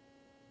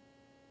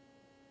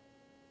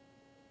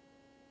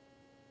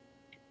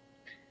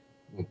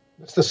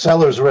 It's the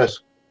seller's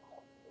risk.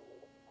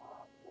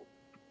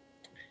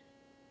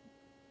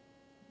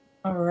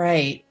 All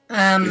right.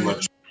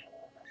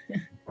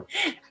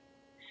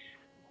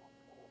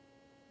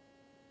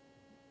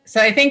 So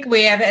I think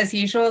we have, as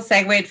usual,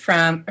 segued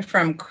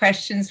from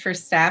questions for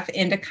staff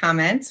into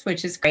comments,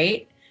 which is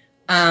great.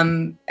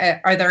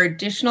 Are there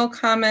additional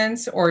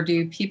comments, or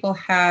do people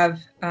have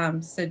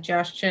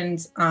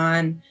suggestions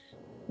on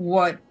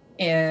what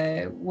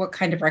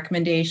kind of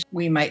recommendation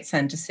we might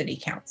send to City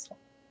Council?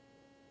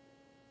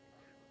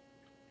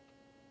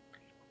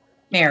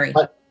 Mary.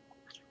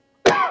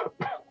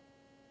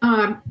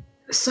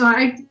 So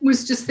I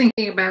was just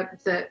thinking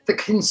about the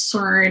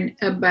concern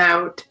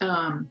about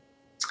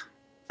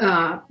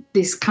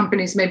these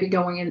companies maybe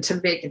going into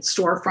vacant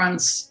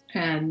storefronts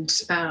and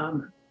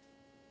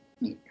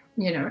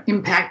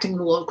impacting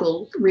the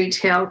local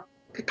retail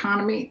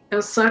economy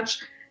as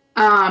such.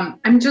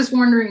 I'm just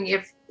wondering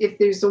if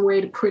there's a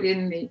way to put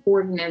in the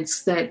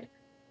ordinance that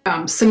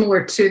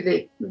similar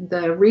to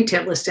the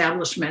retail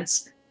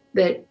establishments,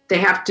 that they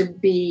have to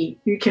be,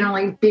 you can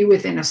only be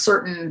within a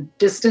certain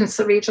distance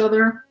of each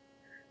other.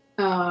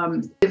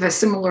 If a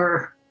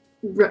similar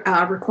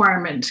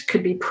requirement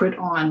could be put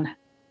on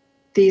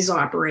these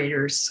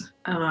operators,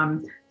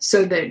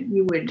 so that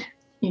you would,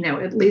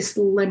 at least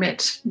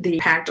limit the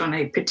impact on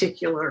a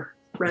particular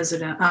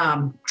resident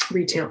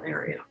retail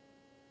area.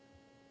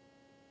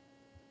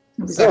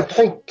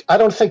 I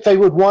don't think they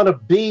would want to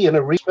be in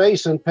a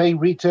space and pay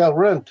retail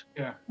rent.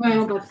 Yeah.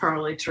 Well, that's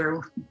probably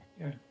true.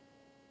 Yeah.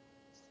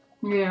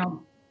 Yeah.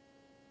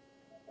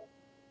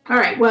 All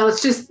right. Well,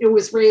 it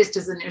was raised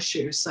as an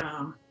issue.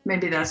 So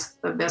maybe that's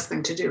the best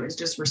thing to do is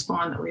just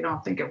respond that we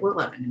don't think it will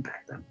have an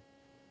impact then.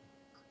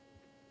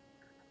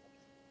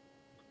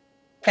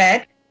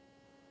 Ted?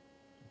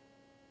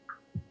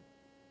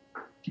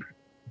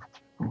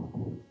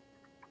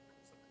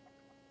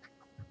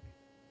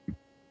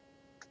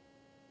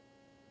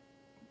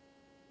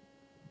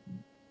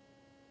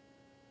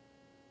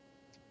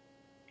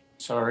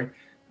 Sorry.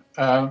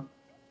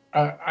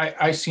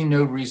 I see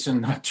no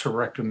reason not to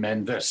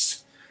recommend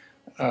this.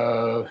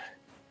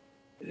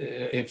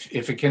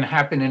 If it can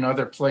happen in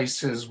other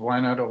places,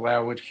 why not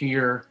allow it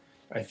here?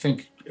 I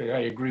think I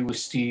agree with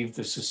Steve.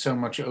 This is so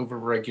much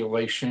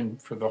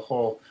overregulation for the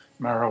whole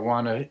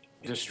marijuana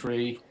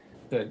industry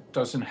that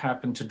doesn't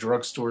happen to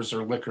drugstores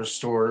or liquor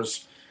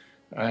stores.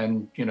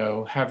 And, you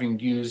know, having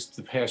used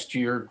the past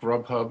year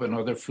Grubhub and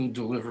other food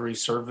delivery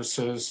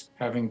services,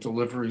 having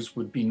deliveries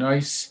would be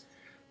nice.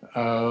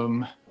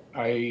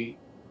 I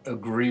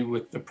agree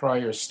with the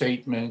prior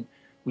statement.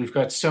 We've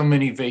got so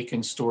many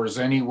vacant stores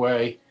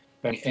anyway,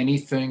 that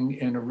anything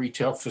in a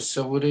retail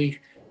facility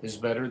is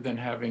better than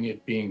having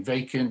it being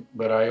vacant.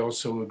 But I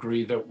also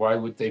agree that why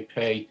would they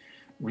pay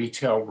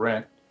retail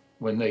rent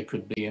when they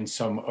could be in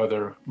some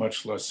other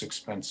much less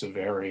expensive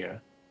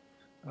area?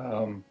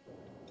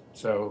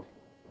 So,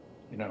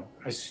 you know,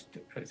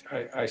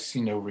 I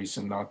see no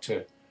reason not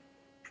to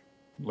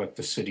let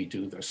the city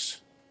do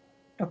this.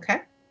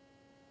 Okay.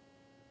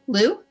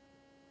 Lou?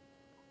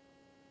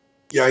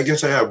 Yeah, I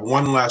guess I have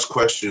one last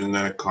question and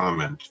then a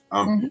comment.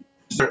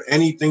 Is there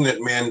anything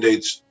that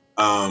mandates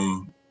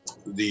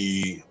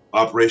the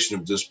operation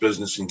of this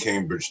business in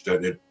Cambridge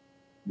that it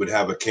would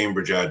have a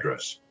Cambridge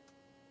address?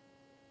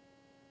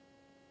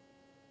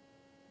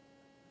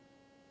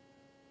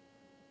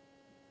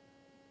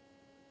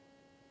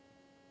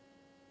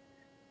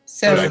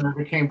 So if it has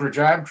a Cambridge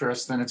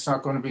address, then it's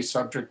not going to be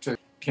subject to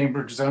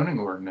Cambridge zoning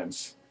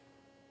ordinance.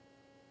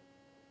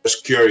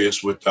 Just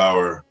curious with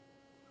our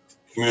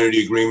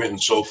community agreement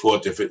and so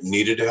forth, if it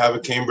needed to have a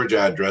Cambridge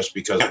address,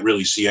 because I can't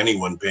really see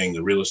anyone paying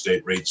the real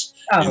estate rates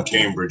in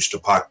Cambridge to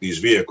park these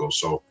vehicles.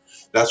 So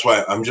that's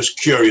why I'm just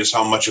curious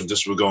how much of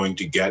this we're going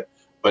to get,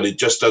 but it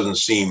just doesn't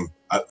seem,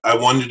 I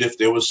wondered if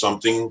there was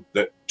something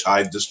that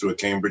tied this to a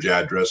Cambridge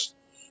address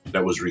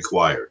that was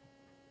required.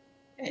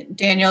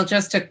 Daniel,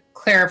 just to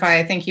clarify,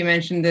 I think you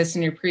mentioned this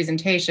in your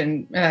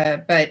presentation,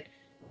 but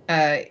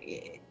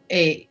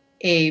a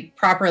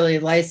properly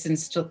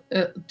licensed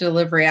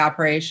delivery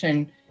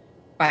operation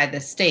by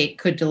the state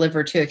could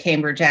deliver to a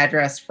Cambridge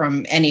address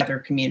from any other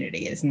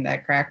community. Isn't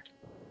that correct?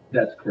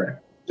 That's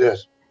correct.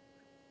 Yes.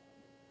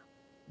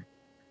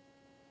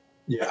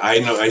 Yeah, I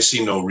know. I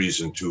see no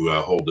reason to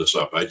hold this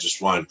up. I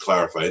just wanted to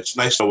clarify. It's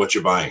nice to know what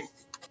you're buying.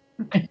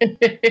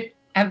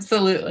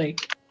 Absolutely.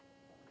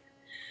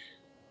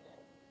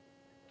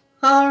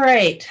 All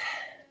right.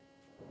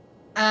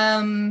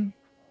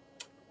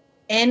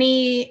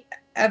 Any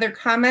other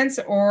comments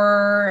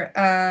or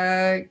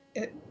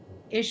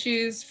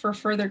issues for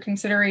further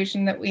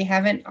consideration that we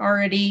haven't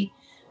already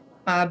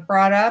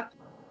brought up?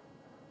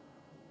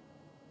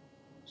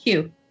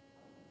 Hugh.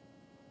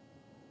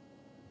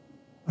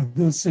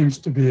 This seems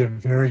to be a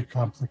very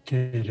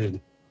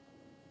complicated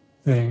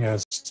thing,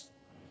 as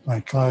my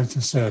colleagues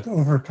have said,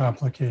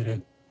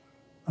 overcomplicated.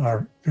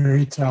 Our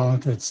very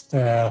talented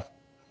staff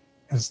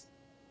has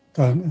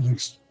done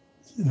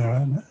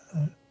a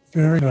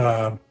very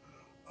job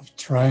of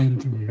trying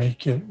to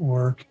make it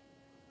work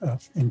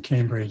in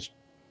Cambridge.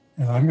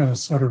 And I'm going to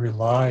sort of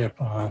rely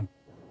upon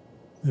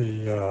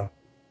the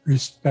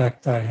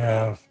respect I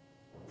have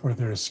for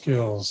their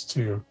skills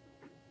to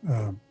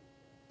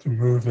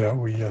move that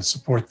we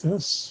support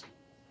this.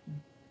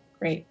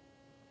 Great.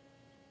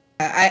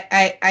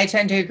 I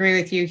tend to agree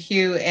with you,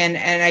 Hugh,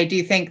 and I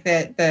do think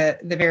that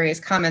the various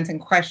comments and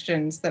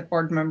questions that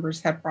board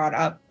members have brought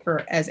up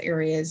as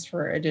areas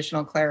for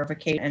additional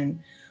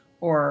clarification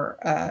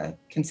or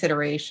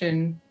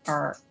consideration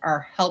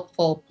are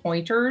helpful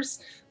pointers,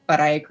 but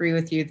I agree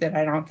with you that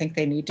I don't think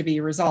they need to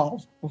be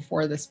resolved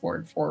before this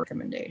board for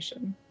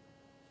recommendation.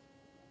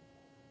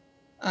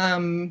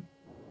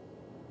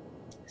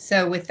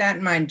 So with that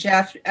in mind,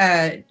 Jeff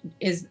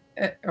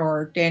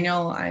or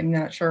Daniel, I'm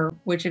not sure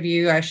which of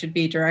you I should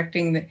be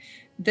directing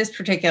this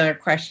particular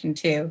question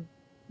to.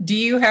 Do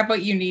you have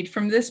what you need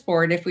from this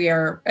board if we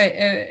are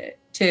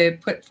to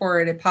put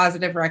forward a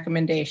positive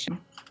recommendation?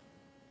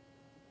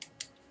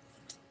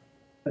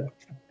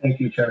 Thank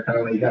you, Chair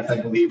Connolly. Yes,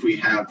 I believe we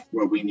have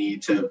what we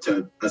need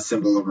to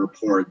assemble a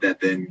report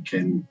that then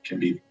can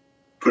be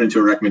put into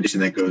a recommendation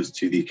that goes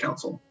to the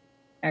council.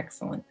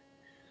 Excellent.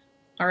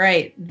 All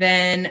right,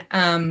 then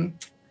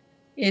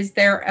is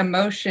there a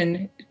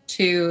motion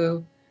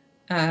to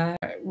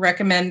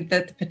recommend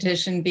that the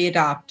petition be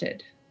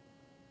adopted?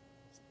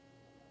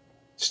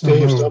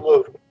 Steve, so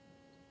moved.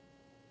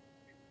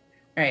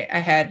 All right, I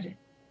had,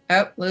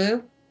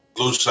 Lou?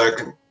 Lou,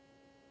 second.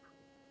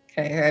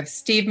 Okay, I have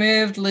Steve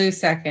moved, Lou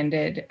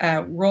seconded.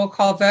 Roll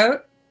call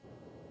vote.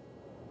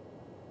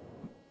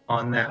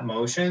 On that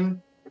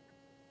motion,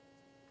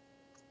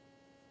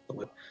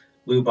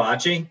 Lou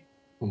Bocci,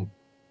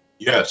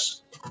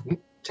 Yes.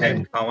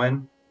 Ted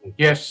Cohen,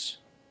 Yes.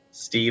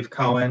 Steve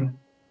Cohen,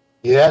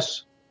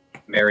 Yes.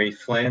 Mary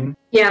Flynn,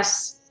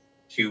 Yes.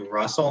 Hugh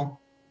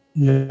Russell,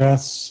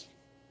 Yes.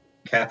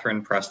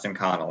 Catherine Preston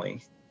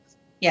Connolly.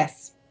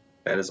 Yes.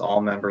 That is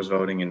all members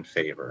voting in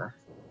favor.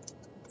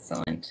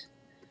 Excellent.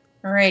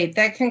 All right,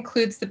 that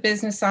concludes the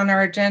business on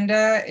our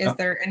agenda. Is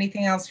there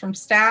anything else from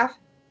staff?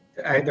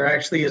 There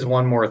actually is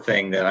one more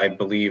thing that I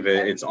believe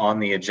it's on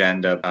the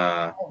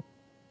agenda.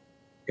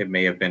 It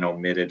may have been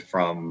omitted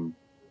from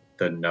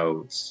the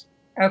notes.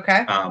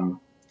 Okay.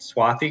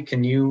 Swati,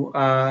 can you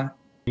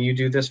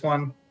do this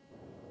one?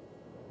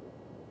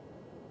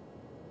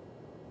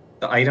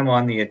 The item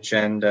on the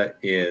agenda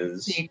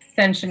is The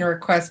extension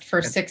request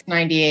for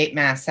 698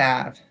 Mass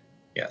Ave.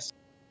 Yes.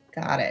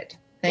 Got it.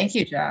 Thank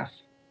you, Jeff.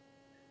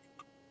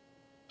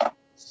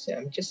 So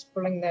I'm just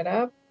pulling that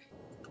up.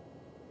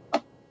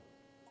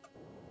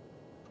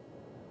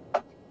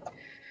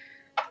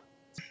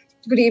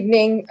 Good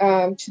evening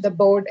to the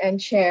board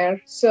and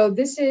chair. So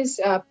this is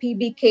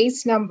PB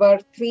case number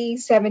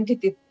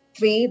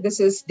 373. This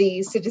is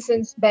the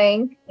Citizens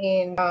Bank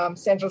in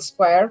Central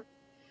Square.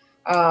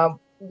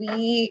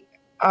 We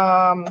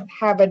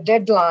have a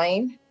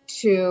deadline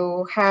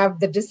to have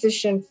the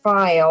decision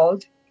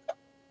filed.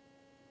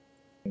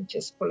 I'm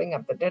just pulling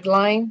up the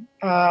deadline.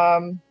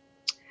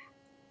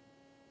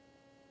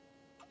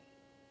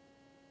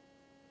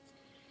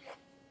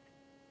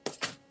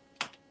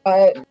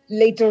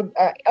 Later,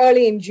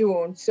 early in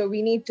June. So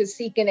we need to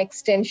seek an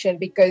extension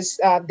because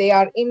they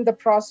are in the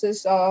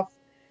process of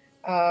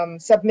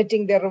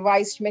submitting their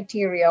revised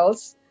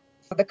materials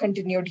for the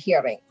continued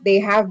hearing. They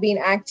have been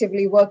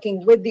actively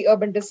working with the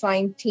urban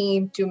design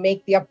team to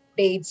make the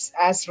updates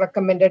as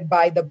recommended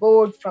by the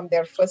board from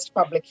their first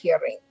public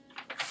hearing.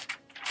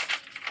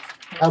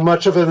 How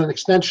much of an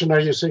extension are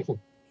you seeking?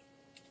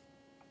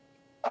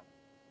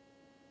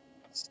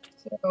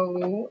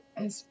 So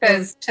it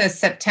says to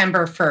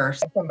September 1st.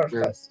 September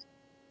 1st.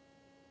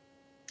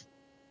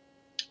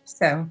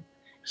 So,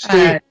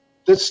 Steve,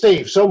 that's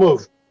Steve. So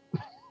moved.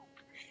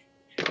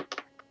 Is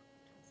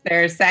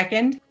there a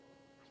second?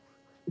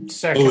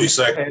 Louis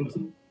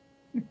second.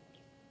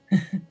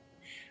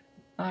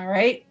 All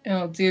right, and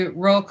we'll do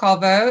roll call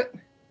vote.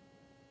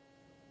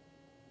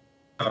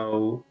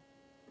 So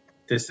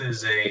this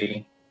is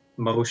a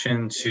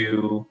motion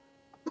to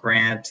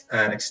grant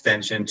an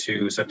extension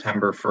to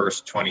September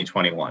 1st,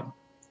 2021.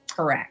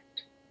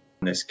 Correct.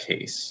 In this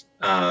case.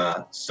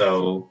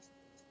 So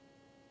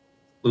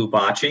Lou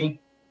Bocci?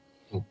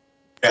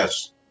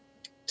 Yes.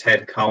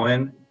 Ted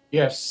Cohen?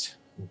 Yes.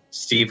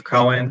 Steve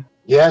Cohen?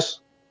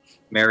 Yes.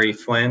 Mary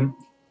Flynn?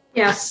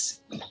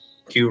 Yes.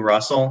 Hugh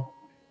Russell?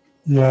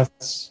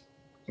 Yes.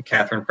 And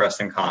Catherine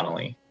Preston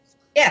Connolly.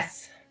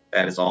 Yes.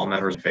 That is all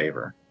members in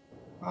favor.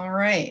 All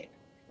right.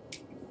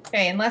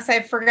 Okay, unless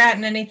I've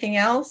forgotten anything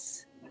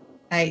else,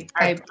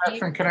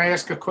 Catherine, can I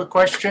ask a quick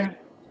question?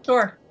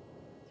 Sure.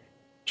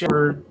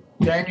 For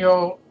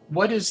Daniel,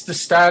 what is the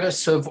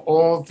status of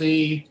all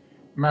the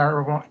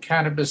marijuana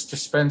cannabis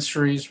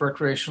dispensaries,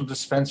 recreational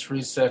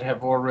dispensaries that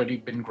have already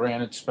been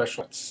granted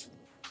special?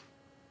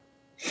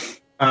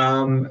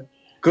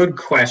 Good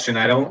question.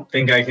 I don't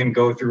think I can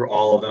go through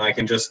all of them. I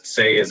can just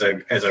say as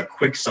a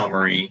quick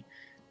summary,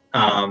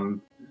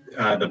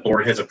 the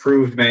board has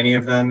approved many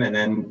of them, and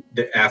then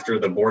after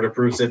the board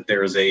approves it,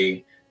 there's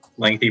a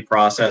lengthy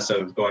process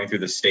of going through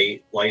the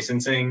state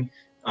licensing.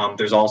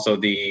 There's also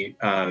the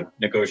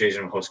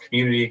negotiation of host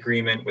community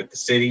agreement with the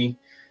city.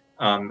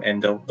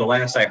 And the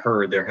last I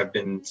heard, there have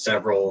been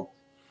several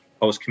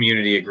host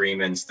community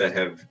agreements that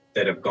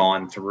have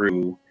gone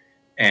through,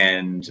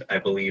 and I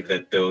believe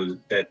that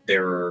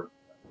there are,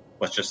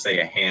 let's just say,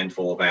 a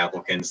handful of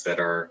applicants that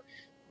are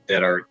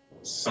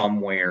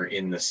somewhere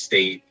in the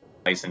state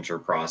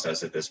licensure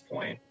process at this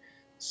point.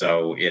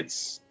 So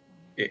it's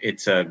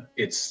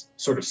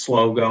sort of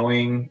slow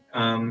going,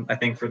 I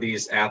think, for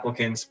these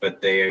applicants,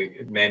 but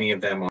many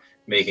of them are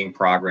making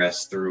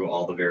progress through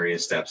all the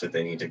various steps that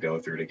they need to go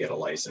through to get a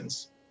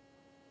license.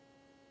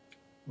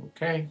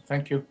 Okay,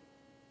 thank you.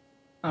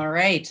 All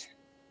right.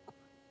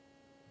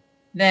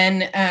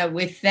 Then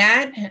with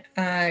that,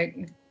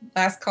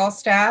 last call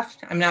staff.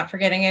 I'm not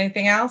forgetting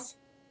anything else?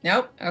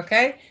 Nope.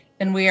 Okay.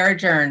 Then we are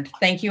adjourned.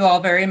 Thank you all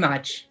very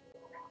much.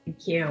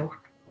 Thank you.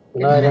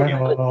 Good night, Good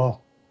night,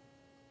 all.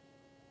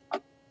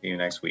 See you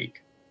next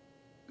week.